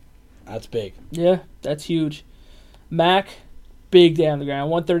 That's big. Yeah, that's huge. Mac, big day on the ground,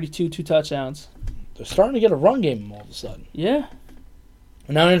 132, 2 touchdowns. They're starting to get a run game all of a sudden. Yeah.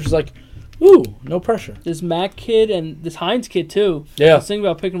 And now Andrew's like, ooh, no pressure. This Mac kid and this Hines kid too. Yeah. I was thinking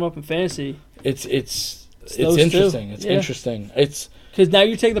about picking him up in fantasy. It's interesting. It's interesting. It's because now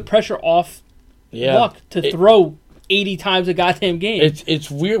you take the pressure off Luck to throw 80 times a goddamn game. It's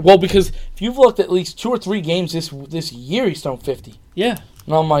weird. Well, because if you've looked at least 2 or 3 games this year, he's thrown 50. Yeah.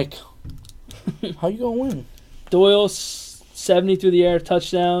 And I'm like, how you gonna win? Doyle 70 through the air,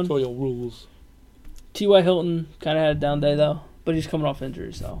 touchdown. Doyle rules. T.Y. Hilton kind of had a down day though, but he's coming off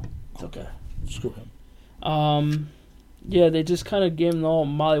injury, so it's okay. Screw him. Yeah, they just kind of gave him the whole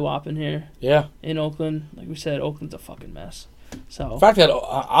mollywhopping here. Yeah. In Oakland, like we said, Oakland's a fucking mess. So. The fact that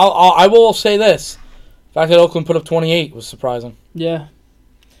I will say this, the fact that Oakland put up 28 was surprising. Yeah.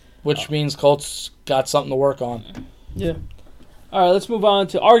 Which means Colts got something to work on. Yeah. All right, let's move on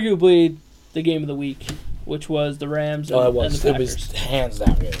to arguably the game of the week, which was the Rams and, and the Packers. It was hands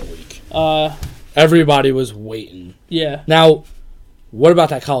down game of the week. Everybody was waiting. Yeah. Now, what about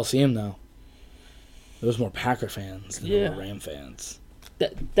that Coliseum, though? There was more Packer fans than there were Ram fans.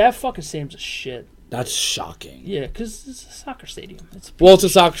 That fucking stadium's a shit. That's shocking. Yeah, because it's a soccer stadium. It's a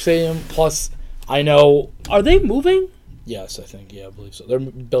soccer stadium, plus I know... Are they moving? Yes, I think. Yeah, I believe so. They're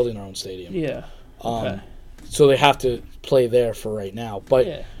building their own stadium. Yeah. Okay. So they have to play there for right now.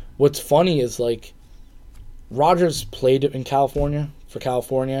 But what's funny is, like, Rodgers played in California, for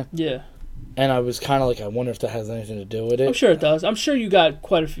California. Yeah. And I was kind of like, I wonder if that has anything to do with it. I'm sure it does. I'm sure you got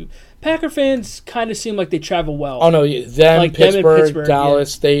quite a few. Packer fans kind of seem like they travel well. Oh, no. Pittsburgh,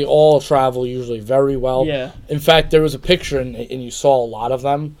 Dallas, they all travel usually very well. Yeah. In fact, there was a picture, and you saw a lot of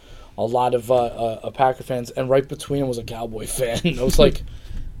them, a lot of Packer fans, and right between them was a Cowboy fan. I was like,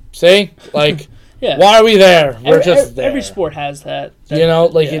 see? Like, why are we there? We're just there. Every sport has that.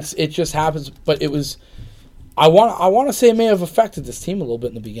 It just happens. But it was... I want to say it may have affected this team a little bit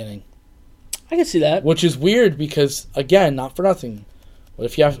in the beginning. I can see that. Which is weird because, again, not for nothing. But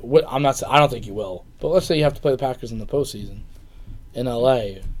if you have, I don't think you will. But let's say you have to play the Packers in the postseason in LA.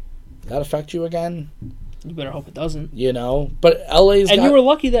 Does that affect you again? You better hope it doesn't. But LA's you were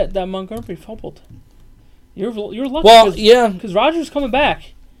lucky that Montgomery fumbled. You're lucky. Well, yeah, because Rodgers coming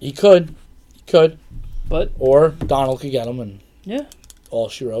back. He could, but or Donald could get him and all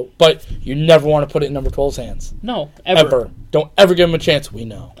she wrote. But you never want to put it in number 12's hands. No, ever. Don't ever give him a chance. We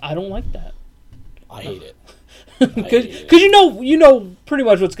know. I don't like that. I hate it. Because you know pretty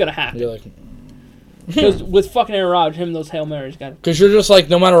much what's going to happen. You're like, Because with fucking Aaron Rodgers, him and those Hail Marys got it. Because you're just like,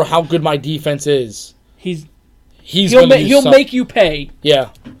 no matter how good my defense is, he'll make you pay. Yeah.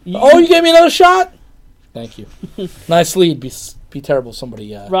 You gave me another shot? Thank you. Nice lead. Be terrible.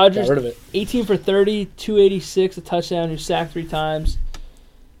 Somebody Rodgers, got rid of it. 18 for 30, 286, a touchdown. Who sacked 3 times.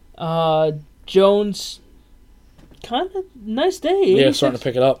 Jones, kind of nice day. Yeah, starting to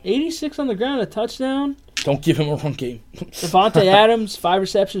pick it up. 86 on the ground, a touchdown. Don't give him a run game. Devontae Adams, 5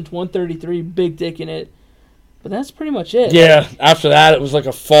 receptions, 133, big dick in it. But that's pretty much it. Yeah, after that, it was like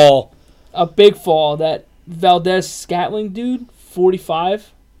a fall. A big fall. That Valdez Scantling dude,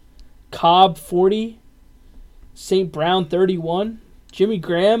 45. Cobb, 40. St. Brown, 31. Jimmy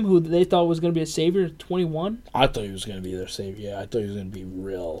Graham, who they thought was going to be a savior, 21. I thought he was going to be their savior. Yeah, I thought he was going to be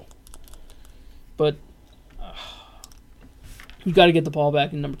real. But you got to get the ball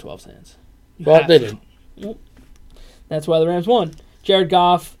back in number 12's hands. Well, they didn't. Well, that's why the Rams won. Jared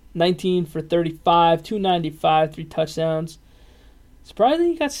Goff, 19 for 35, 295, 3 touchdowns.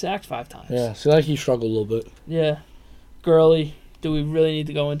 Surprisingly, he got sacked 5 times. Yeah, seems like he struggled a little bit. Yeah. Gurley, do we really need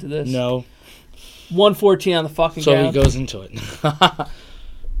to go into this? No. 114 on the fucking So ground. he goes into it.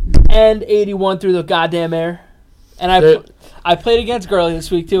 And 81 through the goddamn air. And I played against Gurley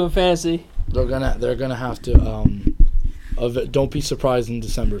this week, too, in fantasy. They're gonna have to. Don't be surprised in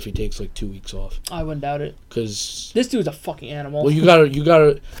December if he takes like 2 weeks off. I wouldn't doubt it. Because this dude's a fucking animal. Well, you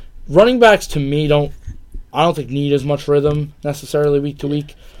gotta. Running backs to me I don't think need as much rhythm necessarily week to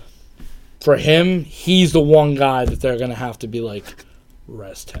week. For him, he's the one guy that they're gonna have to be like,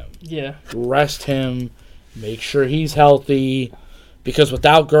 rest him. Yeah. Rest him. Make sure he's healthy. Because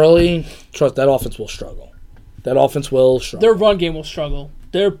without Gurley, trust that offense will struggle. Their run game will struggle.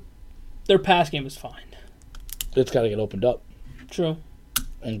 Their pass game is fine. It's got to get opened up. True.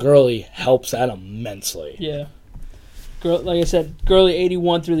 And Gurley helps that immensely. Yeah. Like I said, Gurley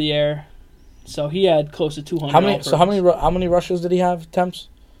 81 through the air, so he had close to 200. How many rushes did he have? Attempts?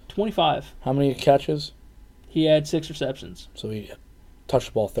 25. How many catches? He had 6 receptions. So he touched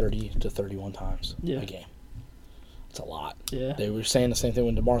the ball 30 to 31 times a game. That's a lot. Yeah. They were saying the same thing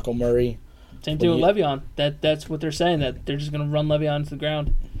with DeMarco Murray. Same thing with Le'Veon. That's what they're saying, that they're just going to run Le'Veon into the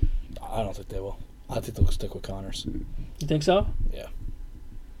ground. I don't think they will. I think they'll stick with Connors. You think so? Yeah.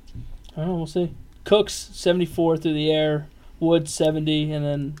 I don't know. We'll see. Cooks, 74 through the air. Woods, 70. And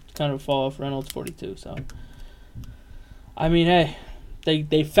then kind of fall off. Reynolds, 42. So, I mean, hey,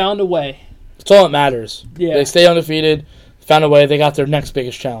 they found a way. That's all that matters. Yeah. They stay undefeated. Found a way. They got their next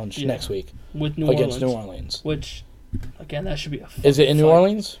biggest challenge next week. With against New Orleans. Which, again, that should be a fun Is it in New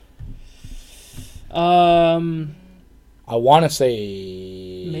Orleans? I want to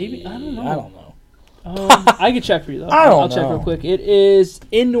say... Maybe. I don't know. I don't know. I can check for you, though. I'll check real quick. It is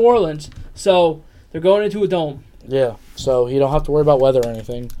in New Orleans, so they're going into a dome. Yeah, so you don't have to worry about weather or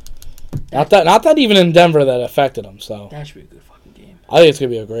anything. Not that even in Denver that affected them. So that should be a good fucking game. I think it's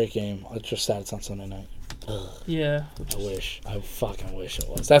gonna be a great game. It's just sad it's on Sunday night. Ugh. Yeah. I fucking wish it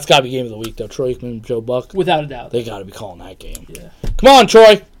was. That's gotta be game of the week though. Troy Aikman, Joe Buck. Without a doubt. They gotta be calling that game. Yeah. Come on,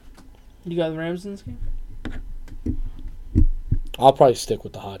 Troy. You got the Rams in this game? I'll probably stick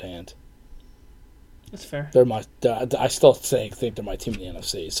with the hot hand. That's fair. I still think they're my team in the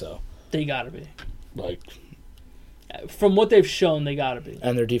NFC. So they gotta be. Like, from what they've shown, they gotta be.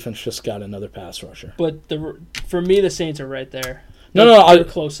 And their defense just got another pass rusher. But for me, the Saints are right there. They're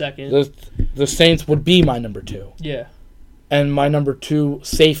close second. The Saints would be my number 2. Yeah. And my number 2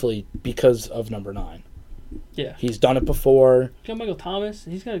 safely because of number 9. Yeah. He's done it before. You got Michael Thomas.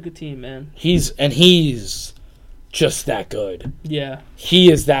 He's got a good team, man. He's just that good. Yeah.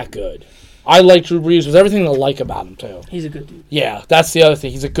 He is that good. I like Drew Brees. There's everything to like about him, too. He's a good dude. Yeah, that's the other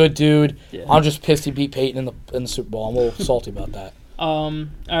thing. He's a good dude. Yeah. I'm just pissed he beat Peyton in the Super Bowl. I'm a little salty about that. All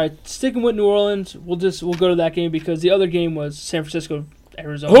right, sticking with New Orleans, we'll go to that game because the other game was San Francisco,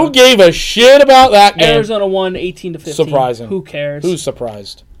 Arizona. Who gave a shit about that game? Arizona won 18-15. Surprising. Who cares? Who's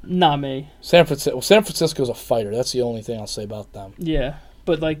surprised? Not me. San Francisco's a fighter. That's the only thing I'll say about them. Yeah,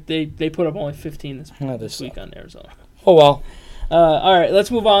 but like they put up only 15 this week on Arizona. Oh well. All right, let's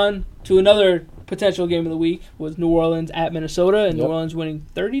move on to another potential game of the week. Was New Orleans at Minnesota, and New Orleans winning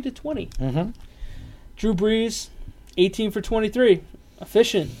 30-20. Mm-hmm. Drew Brees, 18 for 23,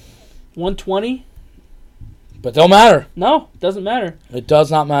 efficient, 120. But don't matter. No, doesn't matter. It does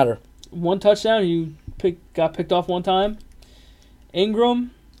not matter. 1 touchdown. You got picked off 1 time.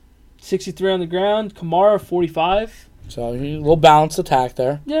 Ingram, 63 on the ground. Kamara, 45. So a little balanced attack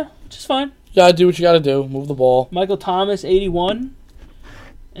there. Yeah, just fine. You gotta do what you gotta do. Move the ball. Michael Thomas, 81.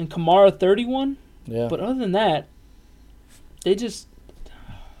 And Kamara, 31. Yeah. But other than that, they just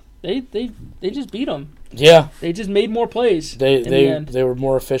beat them. Yeah. They just made more plays. They were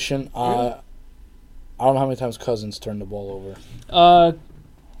more efficient. Yeah. I don't know how many times Cousins turned the ball over.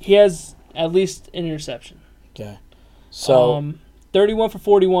 He has at least an interception. Okay. So 31 for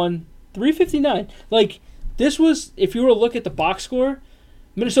 41, 359. Like, this was, if you were to look at the box score,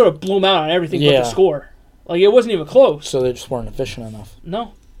 Minnesota blew them out on everything but the score. Like, it wasn't even close. So they just weren't efficient enough.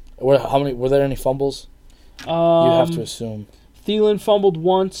 No. Were there any fumbles? You have to assume. Thielen fumbled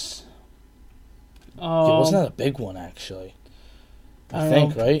once. Wasn't that a big one, actually? I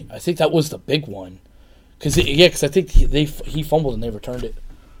think, right? I think that was the big one. Because I think he fumbled and they returned it.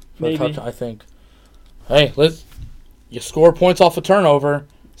 Maybe. I think. Hey, you score points off a turnover.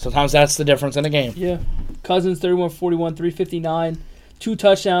 Sometimes that's the difference in a game. Yeah. Cousins, 31 41, 359. 2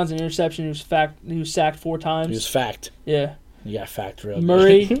 touchdowns, an interception. He was sacked 4 times. He was fact. Yeah. You got fact real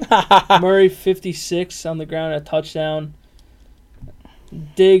Murray, 56 on the ground, a touchdown.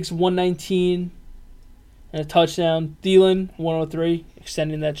 Diggs, 119 and a touchdown. Thielen, 103,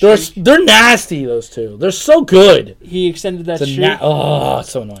 extending that streak. They're nasty, those two. They're so good. He extended that streak. It's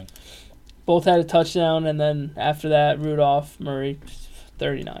so annoying. Both had a touchdown, and then after that, Rudolph, Murray,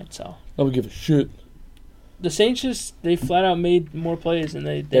 39. So I don't give a shit. The Saints they flat out made more plays, and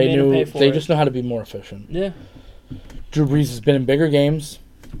they made them pay for it. They just know how to be more efficient. Yeah. Drew Brees has been in bigger games.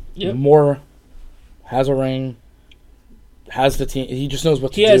 Yep. Has a ring. Has the team. He just knows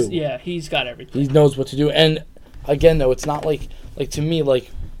what to do. Yeah, he's got everything. He knows what to do. And again, though, it's not like to me,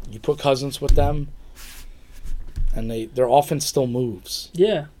 like, you put Cousins with them, and their offense still moves.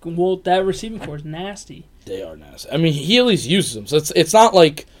 Yeah. Well, that receiving core is nasty. They are nasty. I mean, he at least uses them. So it's not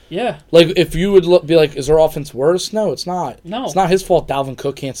like. Yeah. Like, if you would be like, is their offense worse? No, it's not. No. It's not his fault Dalvin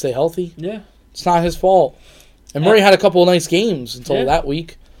Cook can't stay healthy. Yeah. It's not his fault. And Murray had a couple of nice games until that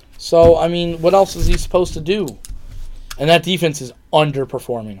week. So, I mean, what else is he supposed to do? And that defense is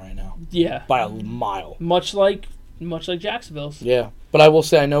underperforming right now. Yeah. By a mile. Much like Jacksonville's. Yeah. But I will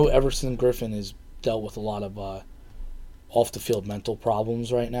say, I know Everson Griffin has dealt with a lot of off-the-field mental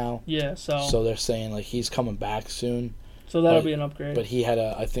problems right now. Yeah, So they're saying, like, he's coming back soon. So that'll be an upgrade. But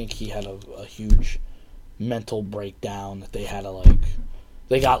I think he had a huge mental breakdown that they had to, like,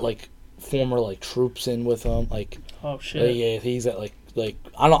 they got, like, former, like, troops in with him. Like, oh, shit. Yeah, he's at, like,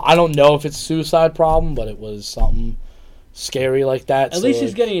 I don't know if it's a suicide problem, but it was something scary like that. At least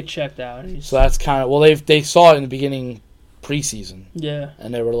he's getting it checked out. So that's kind of, well, they saw it in the beginning preseason. Yeah.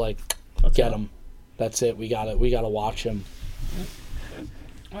 And they were like, get him. That's it. We got to watch him.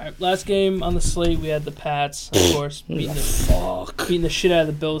 All right, last game on the slate, we had the Pats, of course, beating the shit out of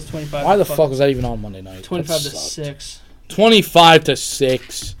the Bills, 25. Why the fuck was that even on Monday night? 25-6.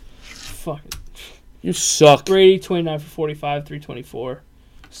 25-6. Fuck it. You suck. Brady, 29 for 45, 324.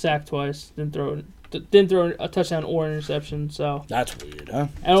 Sacked twice. Didn't throw a touchdown or an interception. So that's weird, huh?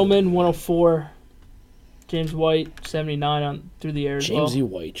 Edelman, 104. James White, 79 through the air as well. Jamesy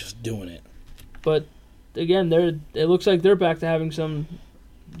White just doing it. But again, it looks like they're back to having some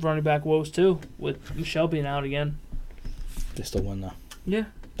running back woes too, with Michelle being out again. They still win though. Yeah.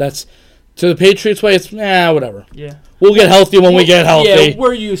 That's to the Patriots way. It's whatever. Yeah. We'll get healthy when we get healthy. Yeah,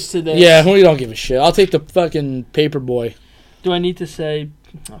 we're used to this. Yeah, we don't give a shit. I'll take the fucking paper boy. Do I need to say?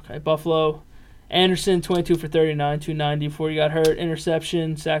 Okay, Buffalo. Anderson, 22 for 39, 290 before he got hurt.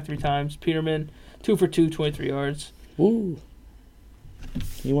 Interception, sacked 3 times. Peterman, 2 for 2, 23 yards. Ooh.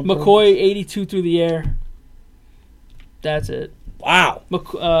 McCoy, 82 through the air. That's it. Wow.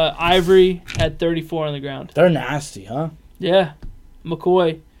 Ivory had 34 on the ground. They're nasty, huh? Yeah.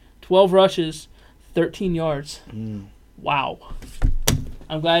 McCoy, 12 rushes, 13 yards. Wow.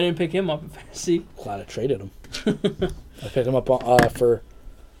 I'm glad I didn't pick him up in fantasy. Glad I traded him. I picked him up for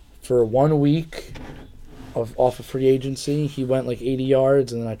 1 week off of free agency. He went like 80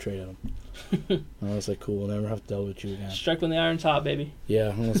 yards, and then I traded him. And I was like, cool, we'll never have to deal with you again. Strike when the iron's hot, baby.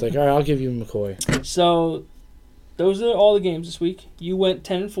 Yeah, and I was like, all right, I'll give you McCoy. So, those are all the games this week. You went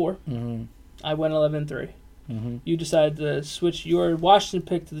 10-4. Mm-hmm. I went 11-3. Mm-hmm. You decided to switch your Washington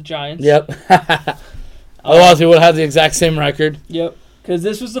pick to the Giants. Yep. Otherwise, we would have had the exact same record. Yep. Because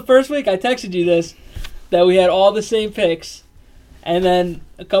this was the first week I texted you this, that we had all the same picks. And then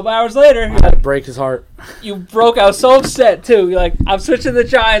a couple hours later, I had to break his heart. You broke. I was so upset too. You're like, I'm switching the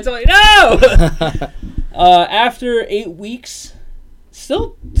Giants. I'm like, no. After 8 weeks,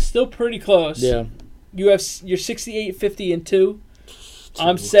 still pretty close. Yeah. You're 68-50-2.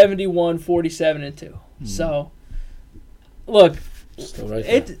 I'm 71-47-2. So, look, still right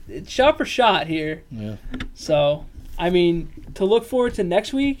there. it's shot for shot here. Yeah. So, I mean, to look forward to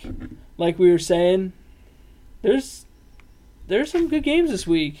next week, like we were saying, there's some good games this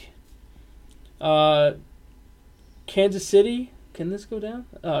week. Kansas City. Can this go down?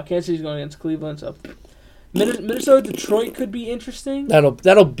 Kansas City's going against Cleveland. So Minnesota, Detroit could be interesting.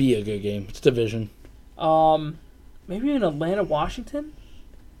 That'll be a good game. It's division. Maybe in Atlanta, Washington,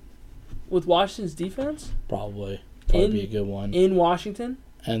 with Washington's defense. Probably be a good one in Washington.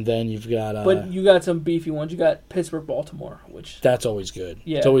 And then you've got. But you got some beefy ones. You got Pittsburgh, Baltimore, which that's always good.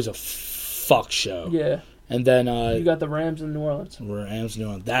 Yeah, it's always a fuck show. Yeah. And then you got the Rams in New Orleans.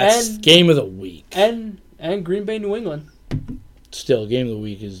 That's game of the week. And Green Bay, New England. Still, game of the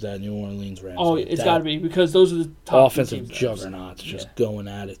week is that New Orleans Rams. Oh, it's got to be because those are the top offensive juggernauts just going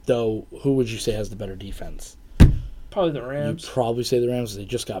at it. Though, who would you say has the better defense? Probably the Rams. You'd probably say the Rams. They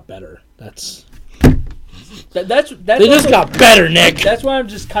just got better. They just got better, Nick. That's why I'm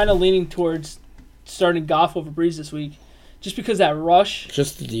just kind of leaning towards starting Goff over Breeze this week, just because that rush.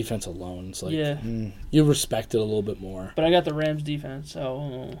 Just the defense alone, it's like you respect it a little bit more. But I got the Rams defense,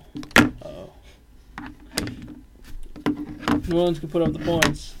 so New Orleans could put up the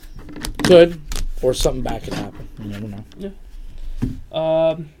points. Could, or something bad could happen. You never know.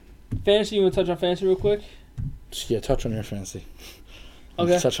 Yeah. Fantasy. You want to touch on fantasy real quick? Yeah, touch on your fantasy.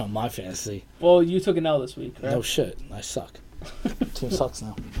 Okay. Touch on my fantasy. Well, you took an L this week, right? No shit. I suck. Team sucks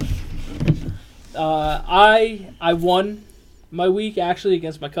now. I won my week actually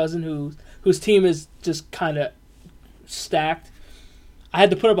against my cousin whose team is just kind of stacked. I had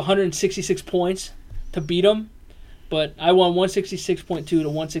to put up 166 points to beat him, but I won 166.2 to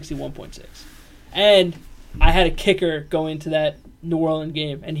 161.6. And I had a kicker go into that New Orleans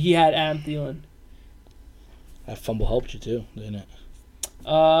game, and he had Adam Thielen. That fumble helped you too, didn't it?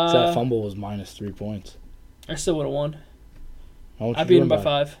 That fumble was minus 3 points. I still would have won. I beat him by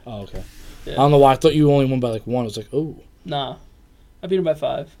 5. Oh, okay. Yeah. I don't know why. I thought you only won by like 1. I was like, oh. Nah. I beat him by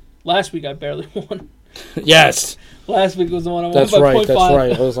 5. Last week I barely won. Yes. Last week was the one I won by 0.5. That's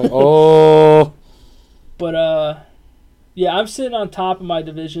right. I was like, oh. But, yeah, I'm sitting on top of my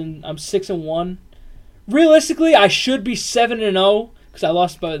division. I'm 6-1. Realistically, I should be 7-0 because I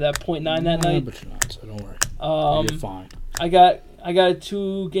lost by that 0.9 that night. But you're not, so don't worry. You're fine. I got a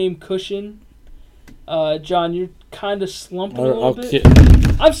 2-game cushion. John, you're kind of slumping a little bit.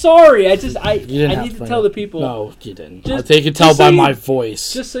 I'm sorry. I need to tell the people. No, you didn't. They can tell by my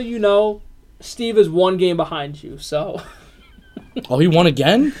voice. Just so you know, Steve is 1 game behind you. So. Oh, he won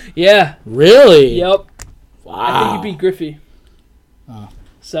again? Yeah. Really? Yep. Wow. I think he beat Griffey. Oh.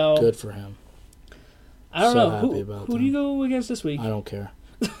 So. Good for him. I don't know. Who do you go against this week? I don't care.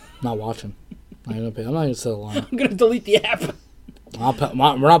 Not watching. I'm not going to set a line. I'm going to delete the app. We're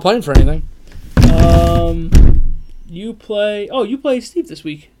not playing for anything. You play Steve this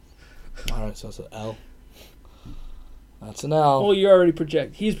week. All right, so that's an L. That's an L. Well, you're already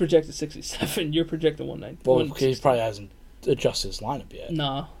He's projected 67. You're projected 190. Well, he probably hasn't adjusted his lineup yet.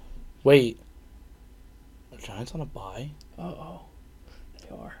 Nah. Wait. Are the Giants on a bye? Oh, they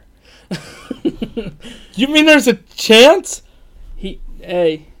are. You mean there's a chance?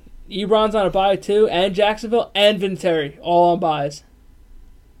 Ebron's on a bye too, and Jacksonville and Vinatieri all on byes.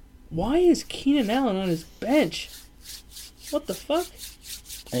 Why is Keenan Allen on his bench? What the fuck?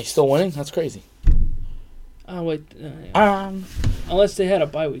 And he's still winning? That's crazy. Oh, wait. Unless they had a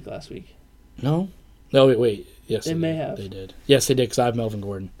bye week last week. No? No, wait. Yes, they may have. They did. Yes, they did, because I have Melvin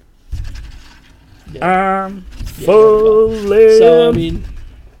Gordon. Yeah. So, I mean,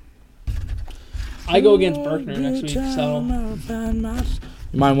 I go against Berkner next week, so.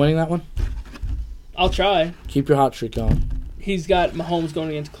 You mind winning that one? I'll try. Keep your hot streak going. He's got Mahomes going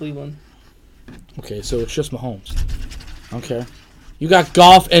against Cleveland. Okay, so it's just Mahomes. I don't care. You got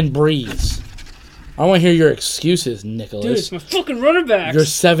Goff and Breeze. I don't want to hear your excuses, Nicholas. Dude, it's my fucking running backs. You're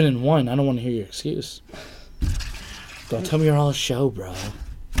 7-1. I don't want to hear your excuse. Don't tell me you're all a show, bro. I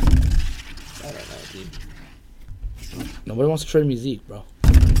don't know, dude. Nobody wants to trade me Zeke, bro.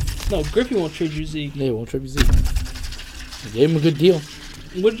 No, Griffey won't trade you Zeke. Yeah, he won't trade me Zeke. I gave him a good deal.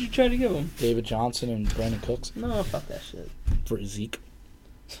 What did you try to give him? David Johnson and Brandon Cooks. No, fuck that shit. For Zeke.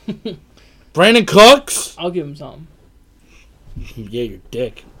 Brandon Cooks? I'll give him something. Yeah, your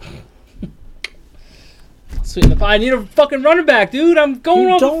dick. Sweeten the pie. I need a fucking running back, dude. I'm going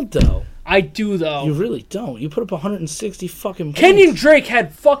You don't, though. I do, though. You really don't. You put up 160 fucking points. Kenyon Drake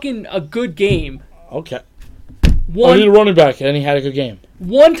had fucking a good game. Okay. I need a running back, and he had a good game.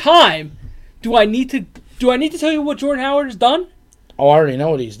 One time. Do I need to tell you what Jordan Howard has done? Oh, I already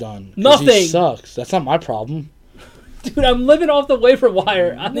know what he's done. Nothing. He sucks. That's not my problem. Dude, I'm living off the waiver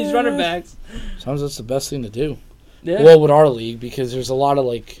wire on these running backs. Sometimes that's the best thing to do. Yeah. Well, with our league, because there's a lot of,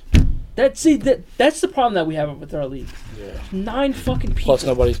 like... That's the problem that we have with our league. Yeah. 9 fucking people. Plus,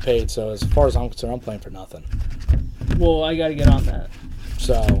 nobody's paid, so as far as I'm concerned, I'm playing for nothing. Well, I gotta get on that.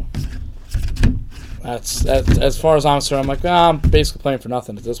 So... That's as far as I'm concerned. I'm like, I'm basically playing for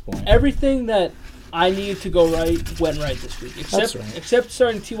nothing at this point. Everything that I needed to go right went right this week, except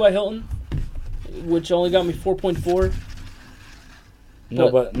starting T.Y. Hilton. which only got me 4.4. No,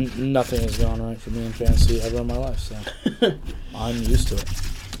 but nothing has gone right for me in fantasy ever in my life, so I'm used to it.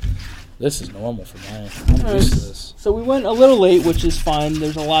 This is normal for me. I'm used to this. So we went a little late, which is fine.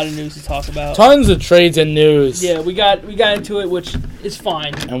 There's a lot of news to talk about. Tons of trades and news. Yeah, we got into it, which is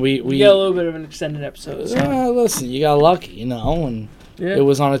fine. And we got a little bit of an extended episode. So. Yeah, listen, you got lucky, and it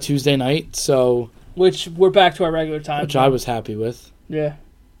was on a Tuesday night, so... Which we're back to our regular time. Which I was happy with. Yeah.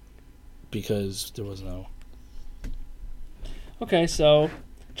 Because there was no... Okay, so,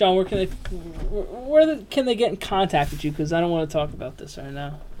 John, where can they get in contact with you? Because I don't want to talk about this right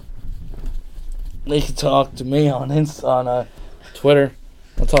now. They can talk to me on Twitter.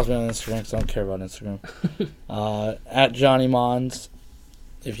 Don't talk to me on Instagram because I don't care about Instagram. At Johnny Mons.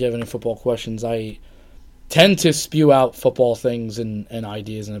 If you have any football questions, I tend to spew out football things and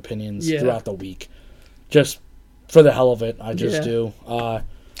ideas and opinions throughout the week. Just for the hell of it, I just do. I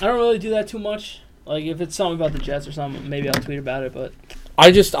don't really do that too much. Like, if it's something about the Jets or something, maybe I'll tweet about it, but... I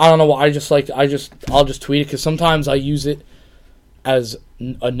don't know why. I'll just tweet it because sometimes I use it as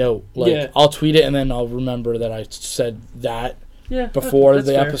a note. Like, I'll tweet it and then I'll remember that I said that before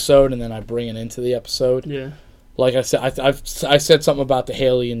the episode, and then I bring it into the episode. Yeah. Like I said, I said something about the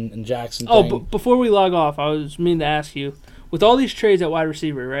Haley and Jackson thing. Oh, before we log off, I was meaning to ask you, with all these trades at wide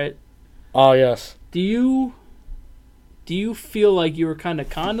receiver, right? Oh, yes. Do you feel like you were kind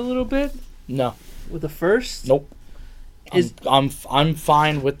of conned a little bit? No. With the first? Nope. I'm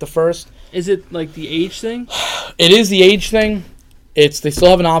fine with the first. Is it like the age thing? It is the age thing. They still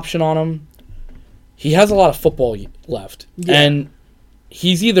have an option on him. He has a lot of football left. Yeah. And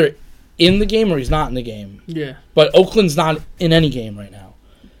he's either in the game or he's not in the game. Yeah. But Oakland's not in any game right now.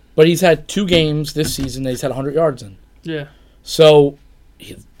 But he's had 2 games this season that he's had 100 yards in. Yeah. So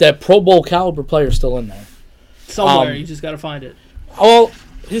that Pro Bowl caliber player is still in there. Somewhere, you just got to find it. Well,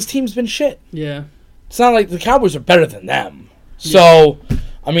 his team's been shit. Yeah. It's not like the Cowboys are better than them. So,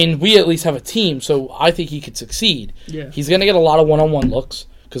 I mean, we at least have a team, so I think he could succeed. Yeah. He's going to get a lot of one-on-one looks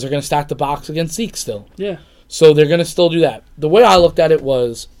because they're going to stack the box against Zeke still. Yeah. So they're going to still do that. The way I looked at it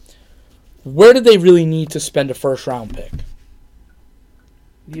was, where did they really need to spend a first-round pick?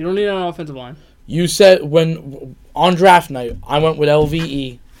 You don't need an offensive line. You said on draft night, I went with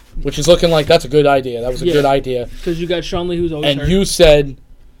LVE, which is looking like that's a good idea. That was a good idea. Because you got Sean Lee, who's always hurt. And you said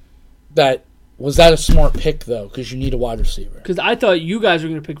that, was that a smart pick, though? Because you need a wide receiver. Because I thought you guys were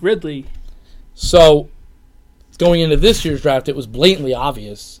going to pick Ridley. So, going into this year's draft, it was blatantly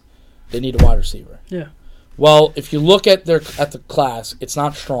obvious they need a wide receiver. Yeah. Well, if you look at the class, it's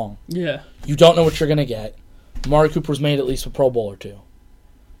not strong. Yeah. You don't know what you're going to get. Amari Cooper's made at least a Pro Bowl or 2.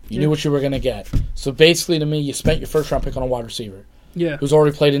 You knew what you were going to get. So basically, to me, you spent your first-round pick on a wide receiver. Yeah. Who's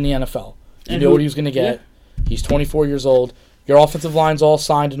already played in the NFL. You knew what he was going to get. Yeah. He's 24 years old. Your offensive line's all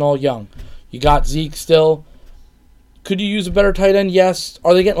signed and all young. You got Zeke still. Could you use a better tight end? Yes.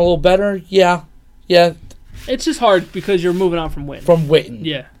 Are they getting a little better? Yeah. Yeah. It's just hard because you're moving on from Witten. From Witten.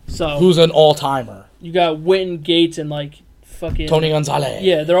 Yeah. So who's an all-timer. You got Witten, Gates, and fucking Tony Gonzalez.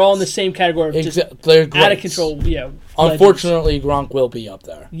 Yeah, they're all in the same category of just they're out of control. Yeah. Unfortunately, Gronk will be up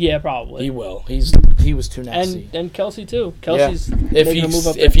there. Yeah, probably. He will. He was too nasty. And Kelsey too. Kelsey's making a move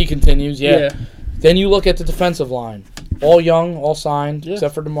up there. If he continues, yeah. Then you look at the defensive line. All young, all signed,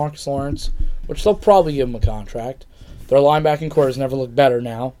 except for DeMarcus Lawrence, which they'll probably give him a contract. Their linebacking core has never looked better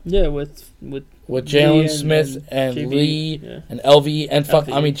now. Yeah, with Jalen Smith and Lee and LVE. And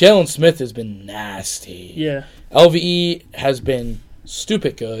Jalen Smith has been nasty. Yeah. LVE has been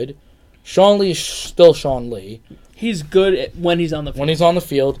stupid good. Sean Lee is still Sean Lee. He's good when he's on the field. When he's on the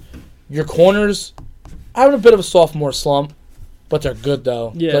field. Your corners having a bit of a sophomore slump, but they're good,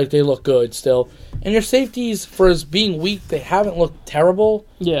 though. Yeah. They look good still. And your safeties, for as being weak, they haven't looked terrible.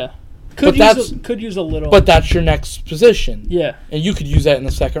 Yeah. Could use a little. But that's your next position. Yeah. And you could use that in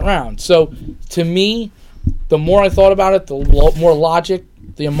the second round. So, to me, the more I thought about it, the more logic.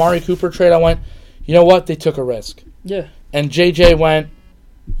 The Amari Cooper trade, I went, you know what? They took a risk. Yeah. And JJ went,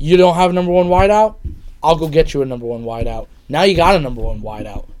 you don't have a number 1 wideout? I'll go get you a number 1 wideout. Now you got a number 1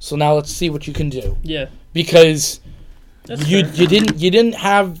 wideout. So now let's see what you can do. Yeah. Because you didn't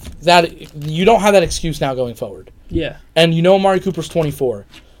have that. You don't have that excuse now going forward. Yeah. And you know Amari Cooper's 24.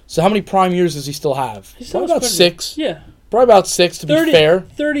 So how many prime years does he still have? Probably about 6. Yeah. Probably about 6 to 30, be fair.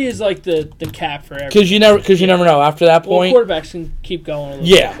 30 is like the cap for everything. Because you never know. After that point, quarterbacks can keep going a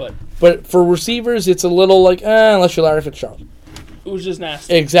little bit. But for receivers, it's a little like, unless you're Larry Fitzgerald. It was just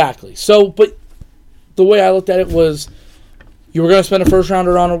nasty. Exactly. So, but the way I looked at it was, you were going to spend a first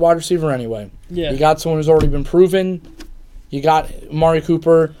rounder on a wide receiver anyway. Yeah. You got someone who's already been proven. You got Amari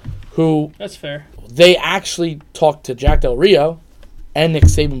Cooper, who... That's fair. They actually talked to Jack Del Rio, and Nick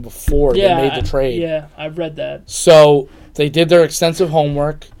Saban before they made the trade. Yeah, I've read that. So they did their extensive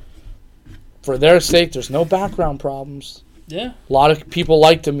homework. For their sake, there's no background problems. Yeah. A lot of people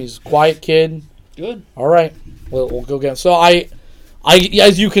liked him. He's a quiet kid. Good. All right. We'll go get him. So I,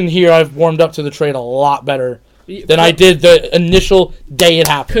 as you can hear, I've warmed up to the trade a lot better than I did the initial day it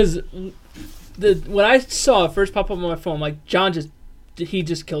happened. Because when I saw it first pop up on my phone, like, John just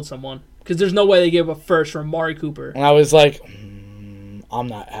killed someone. Because there's no way they gave a first for Amari Cooper. And I was like, I'm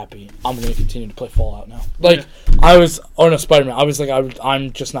not happy. I'm going to continue to play Fallout now. Like, I was, or no, Spider-Man. I was like,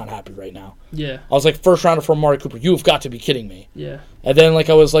 I'm just not happy right now. Yeah. I was like, first rounder for Amari Cooper. You've got to be kidding me. Yeah. And then, like,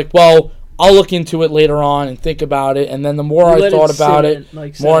 I was like, well, I'll look into it later on and think about it. And then the more I thought about it,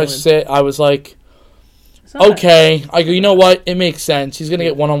 I was like, okay. I go, you know what? It makes sense. He's going to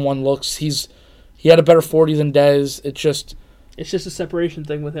get one-on-one looks. He had a better 40 than Dez. It's just a separation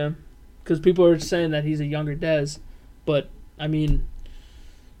thing with him. Because people are saying that he's a younger Dez. But, I mean,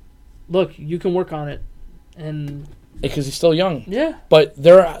 look, you can work on it. And because he's still young. Yeah. But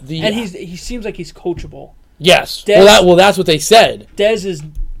he seems like he's coachable. Yes. Dez, well, that's what they said. Dez is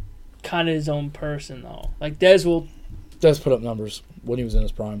kind of his own person, though. Like, Dez put up numbers when he was in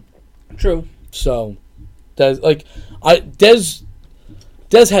his prime. True. So, Dez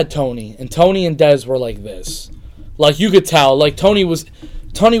had Tony, and Tony and Dez were like this. Like, you could tell. Like, Tony was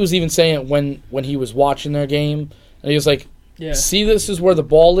even saying it when he was watching their game, and he was like, see, this is where the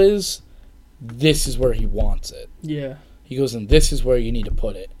ball is. This is where he wants it. Yeah. He goes, and this is where you need to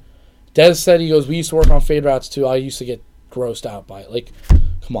put it. Dez said, he goes, we used to work on fade routes, too. I used to get grossed out by it. Like,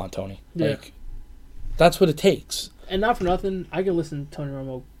 come on, Tony. Yeah. Like, that's what it takes. And not for nothing, I can listen to Tony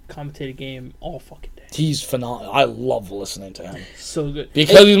Romo commentate a game all fucking day. He's phenomenal. I love listening to him. So good.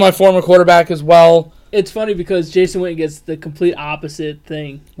 Because he's my former quarterback as well. It's funny because Jason Witten gets the complete opposite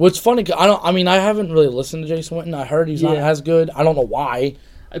thing. What's funny, I haven't really listened to Jason Witten. I heard he's not as good. I don't know why.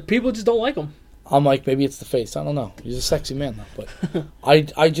 People just don't like him. I'm like, maybe it's the face. I don't know. He's a sexy man, though.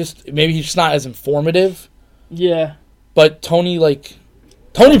 But maybe he's just not as informative. Yeah. But Tony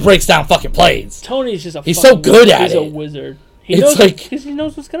breaks down fucking plays. Tony's just he's so good at it. He's a wizard. He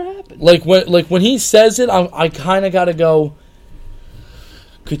knows what's gonna happen. Like when he says it, I kind of gotta go.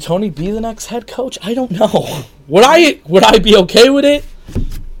 Could Tony be the next head coach? I don't know. Would I be okay with it?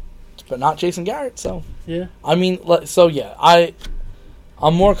 But not Jason Garrett. So yeah. I mean,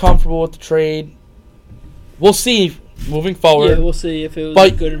 I'm more comfortable with the trade. We'll see moving forward. Yeah, we'll see if it was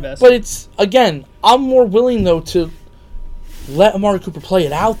a good investment. But it's, again, I'm more willing, though, to let Amari Cooper play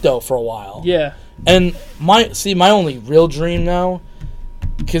it out, though, for a while. Yeah. And my only real dream now,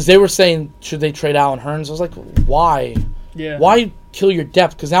 because they were saying, should they trade Allen Hurns? I was like, why? Yeah. Why kill your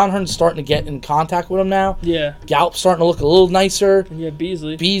depth? Because Allen Hurns is starting to get in contact with him now. Yeah. Gallup's starting to look a little nicer. And yeah,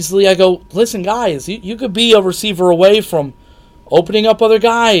 Beasley, I go, listen, guys, you could be a receiver away from opening up other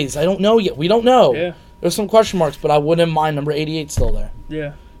guys. I don't know yet. We don't know. Yeah. There's some question marks, but I wouldn't mind number 88 still there.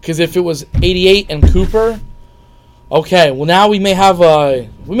 Yeah. Because if it was 88 and Cooper, okay, well now we may have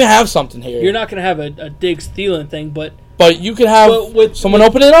something here. You're not going to have a Diggs Thielen thing, but you could have someone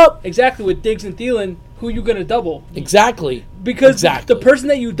open it up. Exactly, with Diggs and Thielen, who are you going to double? Exactly. Because the person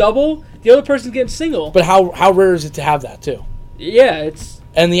that you double, the other person's getting single. But how rare is it to have that too? Yeah, it's...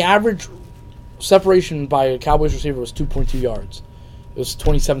 And the average separation by a Cowboys receiver was 2.2 yards. It was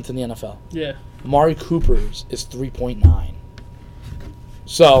 27th in the NFL. Yeah. Amari Cooper's is 3.9.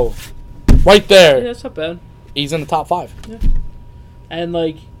 So, right there. Yeah, that's not bad. He's in the top 5. Yeah. And,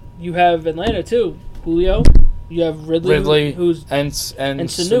 you have Atlanta, too. Julio. You have Ridley who's and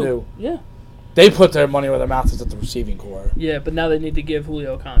Sanu. Yeah. They put their money where their mouth is at the receiving core. Yeah, but now they need to give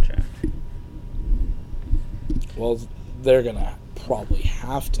Julio a contract. Well, they're going to probably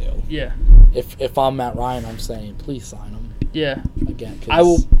have to. Yeah. If I'm Matt Ryan, I'm saying, please sign him. Yeah. Again.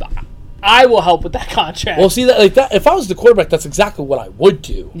 I will help with that contract. Well, see, that if I was the quarterback, that's exactly what I would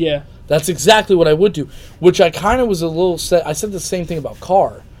do. Yeah. That's exactly what I would do, which I kind of was a little set. I said the same thing about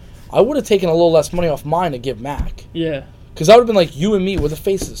Carr. I would have taken a little less money off mine to give Mac. Yeah. Because I would have been like, you and me, we're the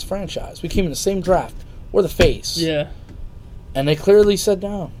face of this franchise. We came in the same draft. We're the face. Yeah. And they clearly said,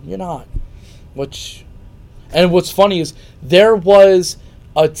 no, you're not. And what's funny is there was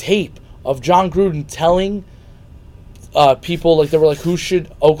a tape of John Gruden telling people, they were like, who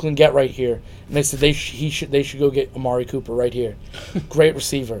should Oakland get right here? And they said they should go get Amari Cooper right here. Great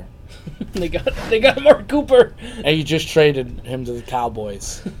receiver. they got Amari Cooper. And you just traded him to the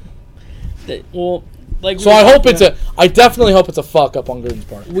Cowboys. I definitely hope it's a fuck up on Gruden's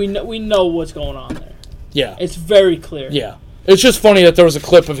part. We know what's going on there. Yeah. It's very clear. Yeah. It's just funny that there was a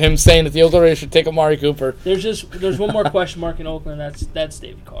clip of him saying that the Oakland Raiders should take Amari Cooper. There's one more question mark in Oakland. That's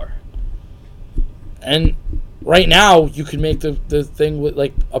David Carr. And right now, you could make the thing with,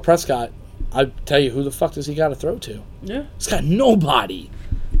 like, a Prescott. I tell you, who the fuck does he got to throw to? Yeah. He's got nobody.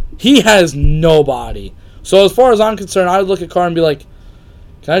 He has nobody. So as far as I'm concerned, I would look at Carr and be like,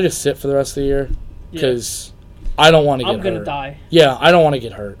 can I just sit for the rest of the year? Because I don't want to get hurt. I'm going to die. Yeah, I don't want to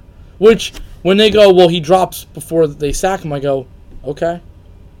get hurt. Which, when they go, well, he drops before they sack him, I go, okay.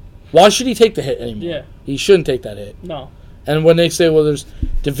 Why should he take the hit anymore? Yeah. He shouldn't take that hit. No. And when they say, well, there's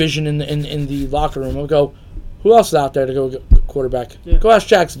division in the locker room, I'll go, who else is out there to go get quarterback? Yeah. Go ask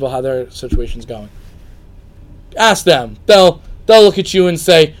Jacksonville how their situation's going. Ask them. They'll look at you and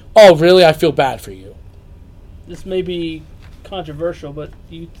say, oh, really? I feel bad for you. This may be controversial, but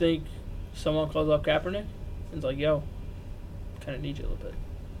do you think someone calls up Kaepernick and is like, yo, kind of need you a little bit?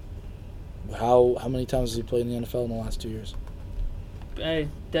 How many times has he played in the NFL in the last 2 years? Hey,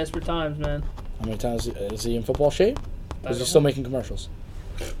 desperate times, man. How many times is he in football shape? Or is he don't still know. making commercials?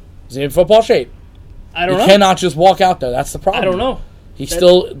 Is he in football shape? I don't He know. cannot just walk out there. That's the problem. I don't know.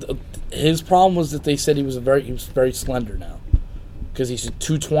 His problem was that they said he was very slender now. Because he's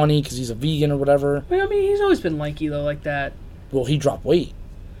 220, because he's a vegan or whatever. I mean, he's always been lanky, though, like that. Well, he dropped weight.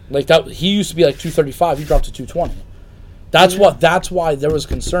 Like that, he used to be like 235. He dropped to 220. That's why there was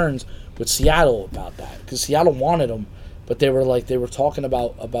concerns with Seattle about that, because Seattle wanted him, but they were talking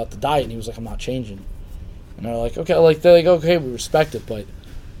about the diet, and he was like, I'm not changing. And they're like, okay, okay, we respect it, but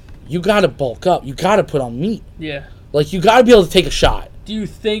you got to bulk up. You got to put on meat. Yeah. Like, you got to be able to take a shot. Do you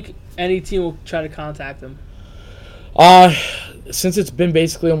think any team will try to contact him? Since it's been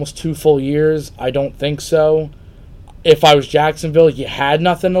basically almost 2 full years, I don't think so. If I was Jacksonville, you had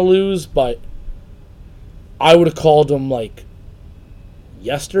nothing to lose, but I would have called him, like,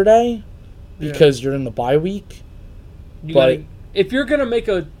 yesterday, because you're in the bye week. If you're going to make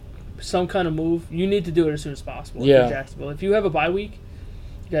some kind of move, you need to do it as soon as possible. Yeah. In Jacksonville. If you have a bye week,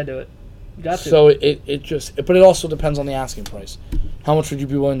 you got to do it. You got to. So but it also depends on the asking price. How much would you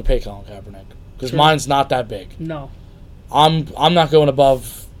be willing to pay Colin Kaepernick? Because mine's not that big. No. I'm not going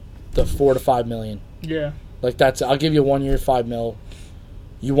above the $4 to $5 million. Yeah. Like, I'll give you 1 year, $5 million.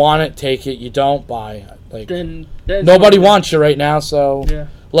 You want it, take it. You don't, buy. Like, then nobody wants you right now. So yeah.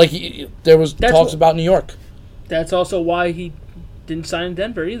 Like, there was talks about New York. That's also why he didn't sign in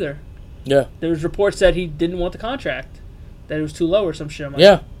Denver either. Yeah. There was reports that he didn't want the contract, that it was too low or some shit. I'm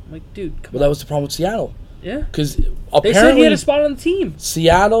like, dude, come on. That was the problem with Seattle. Yeah. Because They apparently said he had a spot on the team.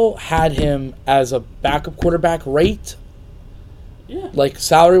 Seattle had him as a backup quarterback rate. Yeah. Like,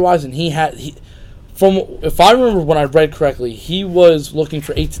 salary-wise, and if I remember when I read correctly, he was looking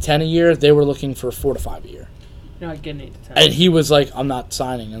for 8 to 10 a year. They were looking for 4 to 5 a year. You're not getting 8 to 10. And he was like, I'm not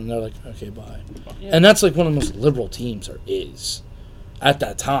signing. And they're like, okay, bye. Yeah. And that's like one of the most liberal teams there is at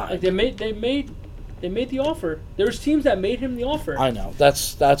that time. Like, they made the offer. There was teams that made him the offer. I know.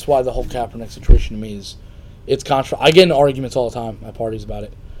 That's why the whole Kaepernick situation to me is, it's contra. I get into arguments all the time at parties about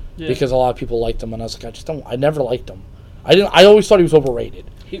it. Yeah. Because a lot of people liked him, and I was like, I never liked him. I always thought he was overrated.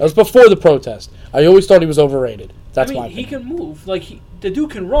 That was before the protest. I always thought he was overrated. That's my opinion. He can move. Like, the dude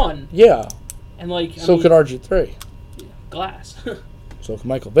can run. Yeah. And like, so could RG3. Yeah, glass. So could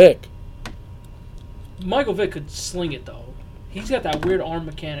Michael Vick. Michael Vick could sling it though. He's got that weird arm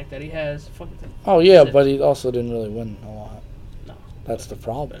mechanic that he has. Oh yeah, but he also didn't really win a lot. No. That's the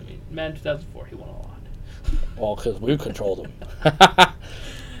problem. I mean, Madden 2004, he won a lot. Well, because we controlled him.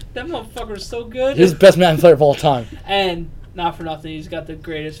 That motherfucker's so good. He's the best Madden player of all time. And not for nothing, he's got the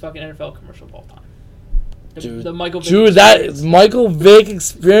greatest fucking NFL commercial of all time. The Michael Vick experience. That Michael Vick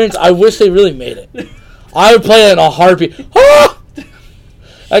experience, I wish they really made it. I would play that in a heartbeat. Ah!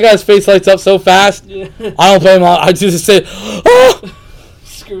 That guy's face lights up so fast. Yeah. I don't play him. I just say, ah!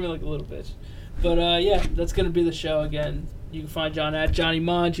 Screaming like a little bitch. But yeah, that's going to be the show again. You can find John at Johnny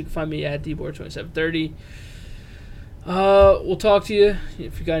Monge. You can find me at DBoard2730. We'll talk to you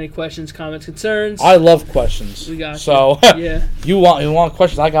if you got any questions, comments, concerns. I love questions. We got so you. Yeah. you want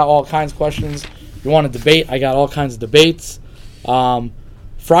questions? I got all kinds of questions. You want to debate? I got all kinds of debates.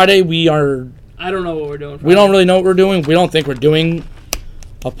 Friday we are. I don't know what we're doing. We don't really know what we're doing. We don't think we're doing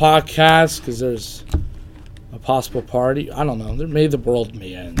a podcast because there's a possible party. I don't know. Maybe the world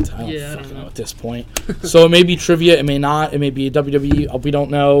may end. I don't fucking know at this point. So it may be trivia. It may not. It may be a WWE. We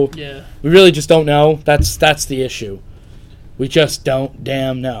don't know. Yeah. We really just don't know. That's the issue. We just don't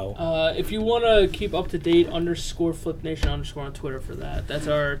damn know. If you want to keep up to date, _FlipNation_ on Twitter for that. That's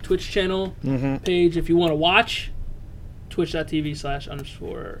our Twitch channel page. If you want to watch,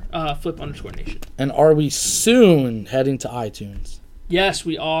 twitch.tv/_flip_nation. And are we soon heading to iTunes? Yes,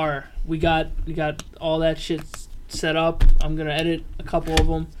 we are. We got all that shit set up. I'm gonna edit a couple of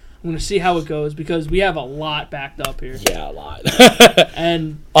them. I'm gonna see how it goes because we have a lot backed up here. Yeah, a lot.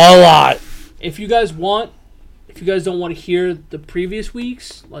 And a lot. If you guys want if you guys don't want to hear the previous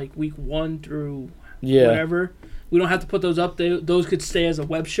weeks, like week 1 through whatever, we don't have to put those up. Those could stay as a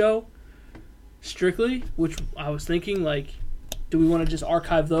web show strictly, which I was thinking, like, do we want to just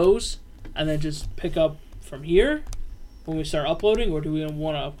archive those and then just pick up from here when we start uploading, or do we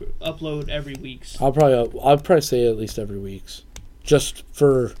want to upload every week's? I'll probably say at least every week's, just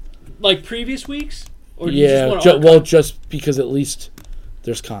for like previous weeks, or do you just want to just because at least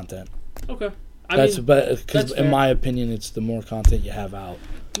there's content. Okay, because in my opinion, it's the more content you have out.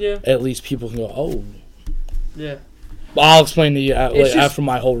 Yeah. At least people can go, oh. Yeah. I'll explain to you after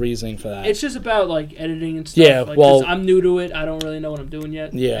my whole reasoning for that. It's just about like editing and stuff. Yeah, like, 'cause I'm new to it. I don't really know what I'm doing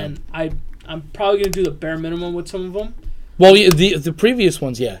yet. Yeah. And I'm probably gonna do the bare minimum with some of them. Well, the previous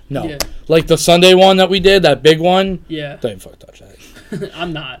ones, yeah. Like the Sunday one that we did, that big one. Yeah. Don't even fucking touch that.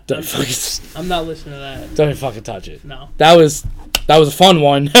 I'm not. I'm not listening to that. Don't even fucking touch it. No. That was a fun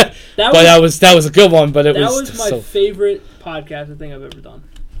one. That was a good one. But that was my favorite podcast I think I've ever done.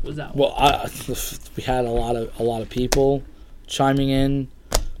 Was that one? Well, we had a lot of people chiming in.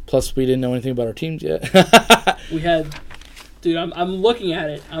 Plus, we didn't know anything about our teams yet. We had, dude. I'm looking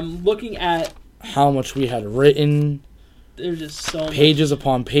at it. I'm looking at how much we had written. There's just so pages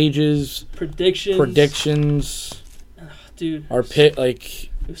upon pages. Predictions. Dude. Our pit, like,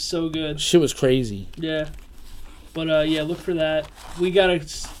 it was so good. Shit was crazy. Yeah. But yeah, look for that. We gotta.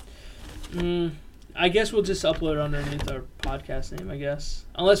 I guess we'll just upload it underneath our podcast name. I guess,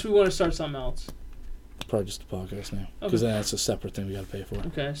 unless we want to start something else. Probably just the podcast name, because then that's a separate thing we gotta pay for.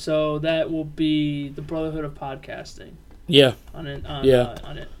 Okay, so that will be the Brotherhood of Podcasting. Yeah. On it.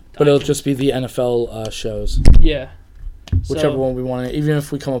 But it'll just be the NFL shows. Yeah. Whichever one we want to, even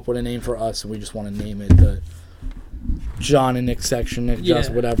if we come up with a name for us and we just want to name it the John and Nick section, Nick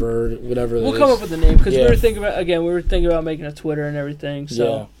just whatever. We'll come up with a name because we were thinking about making a Twitter and everything.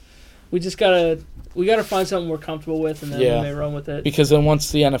 So we just gotta find something we're comfortable with, and then we may run with it. Because then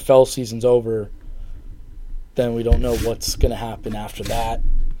once the NFL season's over, then we don't know what's gonna happen after that.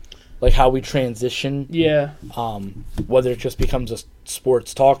 Like how we transition. Yeah. Whether it just becomes a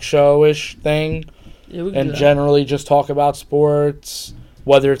sports talk show-ish thing. Yeah, we can and generally just talk about sports,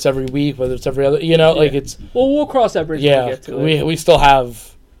 whether it's every week, whether it's every other, like it's... Well, we'll cross that bridge when we get to it. We still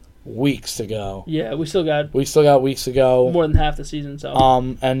have weeks to go. Yeah, we still got weeks to go. More than half the season, so...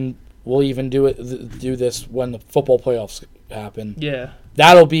 And we'll even do this when the football playoffs happen. Yeah.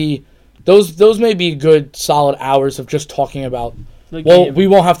 That'll be... Those may be good, solid hours of just talking about... we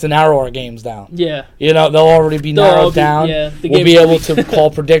won't have to narrow our games down. Yeah. They'll already be narrowed down. We'll be able to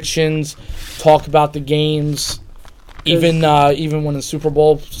call predictions, talk about the games, even when the Super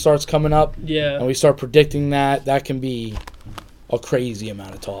Bowl starts coming up. Yeah. And we start predicting that can be a crazy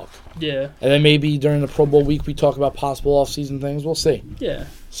amount of talk. Yeah. And then maybe during the Pro Bowl week we talk about possible off-season things. We'll see. Yeah.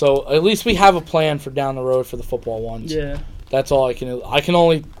 So at least we have a plan for down the road for the football ones. Yeah. That's all I can do. I can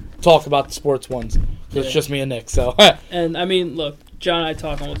only talk about the sports ones. It's just me and Nick, so. And, I mean, look, John and I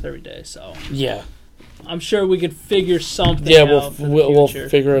talk almost every day, so. Yeah. I'm sure we could figure something out. Yeah, we'll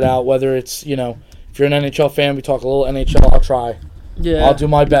figure it out, whether it's, if you're an NHL fan, we talk a little NHL, I'll try. Yeah. I'll do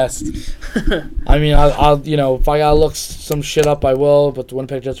my best. I mean, I'll if I gotta look some shit up, I will, but the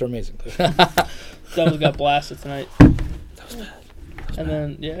Winnipeg Jets are amazing. Devils got blasted tonight. That was bad. And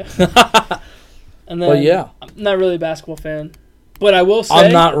then, yeah. And then, well, yeah. I'm not really a basketball fan. But I will say...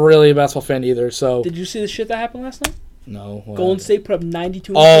 I'm not really a basketball fan either, so... Did you see the shit that happened last night? No. Golden State put up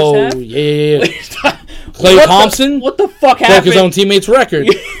 92 in the first half. Oh, yeah. Klay Thompson? What the fuck happened? Broke his own teammate's record.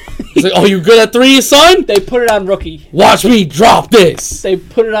 He's like, you good at threes, son? They put it on Rookie. Watch me drop this. They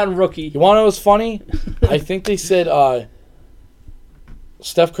put it on Rookie. You want to know what's funny? I think they said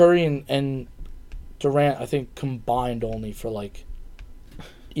Steph Curry and Durant, I think, combined only for,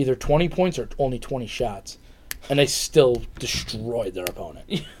 either 20 points or only 20 shots. And they still destroyed their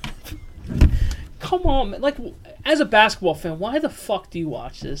opponent. Come on, man. As a basketball fan, why the fuck do you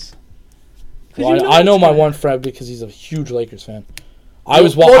watch this? Well, I know my one friend because he's a huge Lakers fan.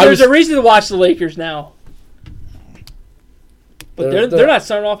 There's a reason to watch the Lakers now. But they're not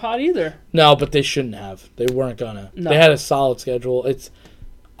starting off hot either. No, but they shouldn't have. They weren't gonna. No. They had a solid schedule.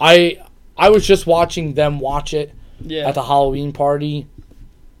 I was just watching them watch it at the Halloween party,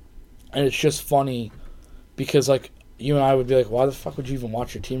 and it's just funny because you and I would be like, why the fuck would you even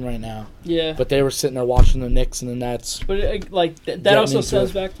watch your team right now? Yeah. But they were sitting there watching the Knicks and the Nets. But that also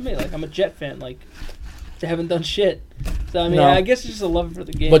sounds back to me. I'm a Jet fan. They haven't done shit. So I mean, I guess it's just a love for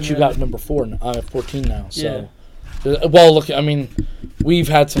the game. But you got number 14 now. So. Yeah. Well, look, I mean, we've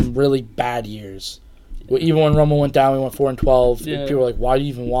had some really bad years. Even when Romo went down, we went 4-12. Yeah. People were like, why do you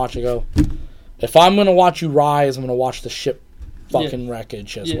even watch? I go, if I'm gonna watch you rise, I'm gonna watch the ship fucking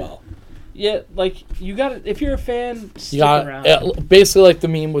wreckage as well. Yeah, like you got to. If you're a fan, stick around. Basically, like the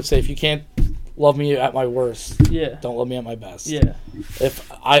meme would say, if you can't love me at my worst, don't love me at my best. Yeah.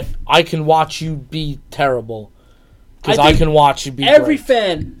 If I can watch you be terrible, because I can watch you be. Every great.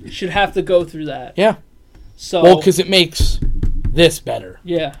 fan should have to go through that. Yeah. So. Because it makes this better.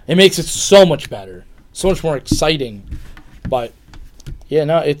 Yeah. It makes it so much better, so much more exciting. But yeah,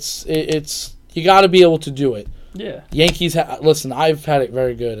 no, it's you got to be able to do it. Yeah. Yankees, listen, I've had it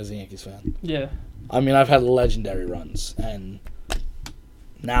very good as a Yankees fan. Yeah. I mean, I've had legendary runs, and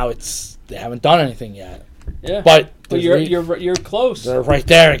now they haven't done anything yet. Yeah. But you're close. They're right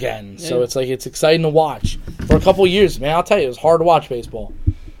there again. Yeah. So it's like it's exciting to watch. For a couple of years, man, I'll tell you, it was hard to watch baseball.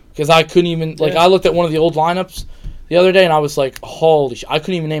 Because I couldn't even, I looked at one of the old lineups the other day, and I was like, holy shit, I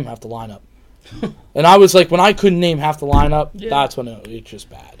couldn't even name half the lineup. And I was like, when I couldn't name half the lineup, that's when it's just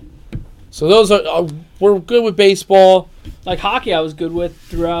bad. So those we're good with baseball. Like hockey, I was good with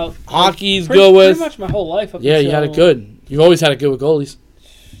throughout. Hockey's good with. Pretty much my whole life. Yeah, you had it good. You've always had it good with goalies.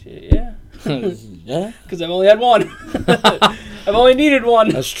 Yeah. Yeah. Because I've only had one. I've only needed one.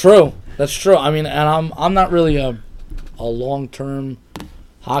 That's true. I mean, and I'm not really a long-term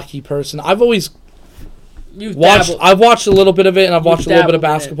hockey person. I've always I've watched a little bit of it, and I've watched a little bit of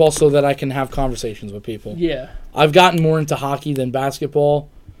basketball so that I can have conversations with people. Yeah. I've gotten more into hockey than basketball,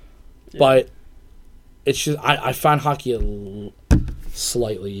 but it's just I find hockey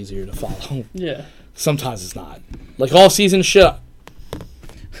slightly easier to follow. Yeah. Sometimes it's not. Like all season shit,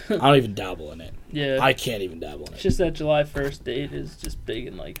 I don't even dabble in it. Yeah. I can't even dabble in it. It's just that July 1st date is just big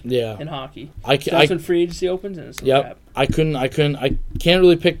in in hockey. That's when free agency opens, and it's crap. I can't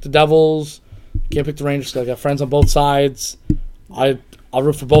really pick the Devils. Can't pick the Rangers because I got friends on both sides. I'll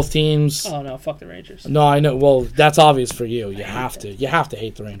root for both teams. Oh no, fuck the Rangers. No, I know. Well, that's obvious for you. You have to. You have to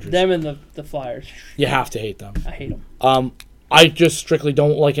hate the Rangers. Them and the Flyers. You have to hate them. I hate them. I just strictly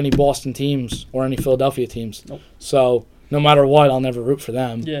don't like any Boston teams or any Philadelphia teams. Nope. So no matter what, I'll never root for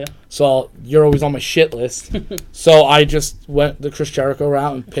them. Yeah. So you're always on my shit list. So I just went the Chris Jericho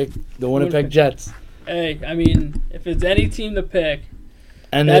route and picked the Winnipeg Jets. Hey, I mean, if it's any team to pick,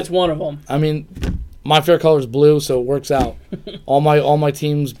 that's one of them. I mean, my favorite color is blue, so it works out. all my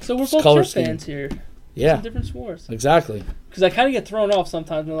teams. So we're both color Jet fans here. Yeah. Some different sports. Exactly. Because I kind of get thrown off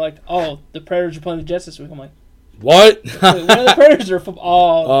sometimes. They're like, "Oh, the Predators are playing the Jets this week." I'm like, "What? Wait, when are the Predators are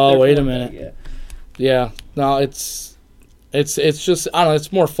football?" Oh, wait a minute. Yeah. No, it's just I don't know.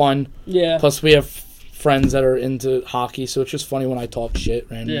 It's more fun. Yeah. Plus, we have friends that are into hockey, so it's just funny when I talk shit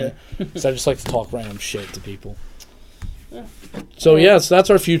randomly. Yeah. So I just like to talk random shit to people. Yeah. So so that's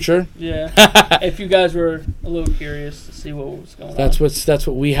our future. Yeah. If you guys were a little curious to see what was going on, that's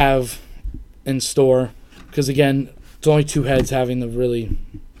what we have in store. Because again, it's only two heads having the really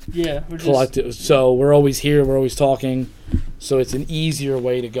collective. So we're always here. We're always talking. So it's an easier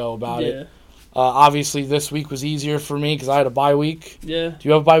way to go about it. Obviously, this week was easier for me because I had a bye week. Yeah. Do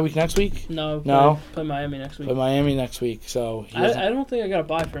you have a bye week next week? No. Play Miami next week. Play Miami next week. So I don't think I got a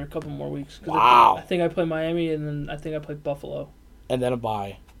bye for a couple more weeks. Wow. I think I play Miami, and then I think I play Buffalo. And then a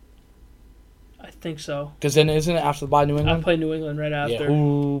bye. I think so. Because then isn't it after the bye New England? I play New England right after. Yeah.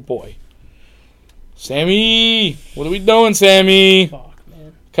 Ooh, boy. Sammy! What are we doing, Sammy? Fuck,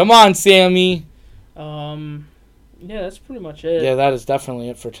 man. Come on, Sammy. Yeah, that's pretty much it. Yeah, that is definitely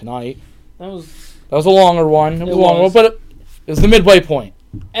it for tonight. That was a longer one. It was a longer one, but it was the midway point.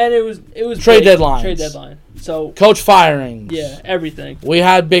 And it was trade deadline. Trade deadline. So coach firings. Yeah, everything. We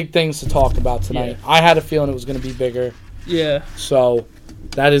had big things to talk about tonight. Yeah. I had a feeling it was going to be bigger. Yeah. So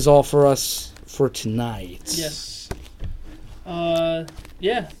that is all for us for tonight. Yes.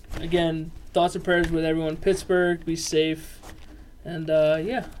 Yeah. Again, thoughts and prayers with everyone in Pittsburgh. Be safe. And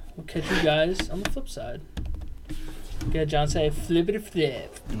we'll catch you guys on the flip side. Yeah, John, say flippity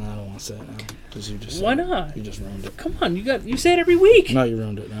flip. No, I don't want to say it now because you just. Why not? You just ruined it. Come on, you say it every week. No, you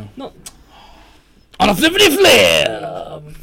ruined it now. No. On a flippity flip.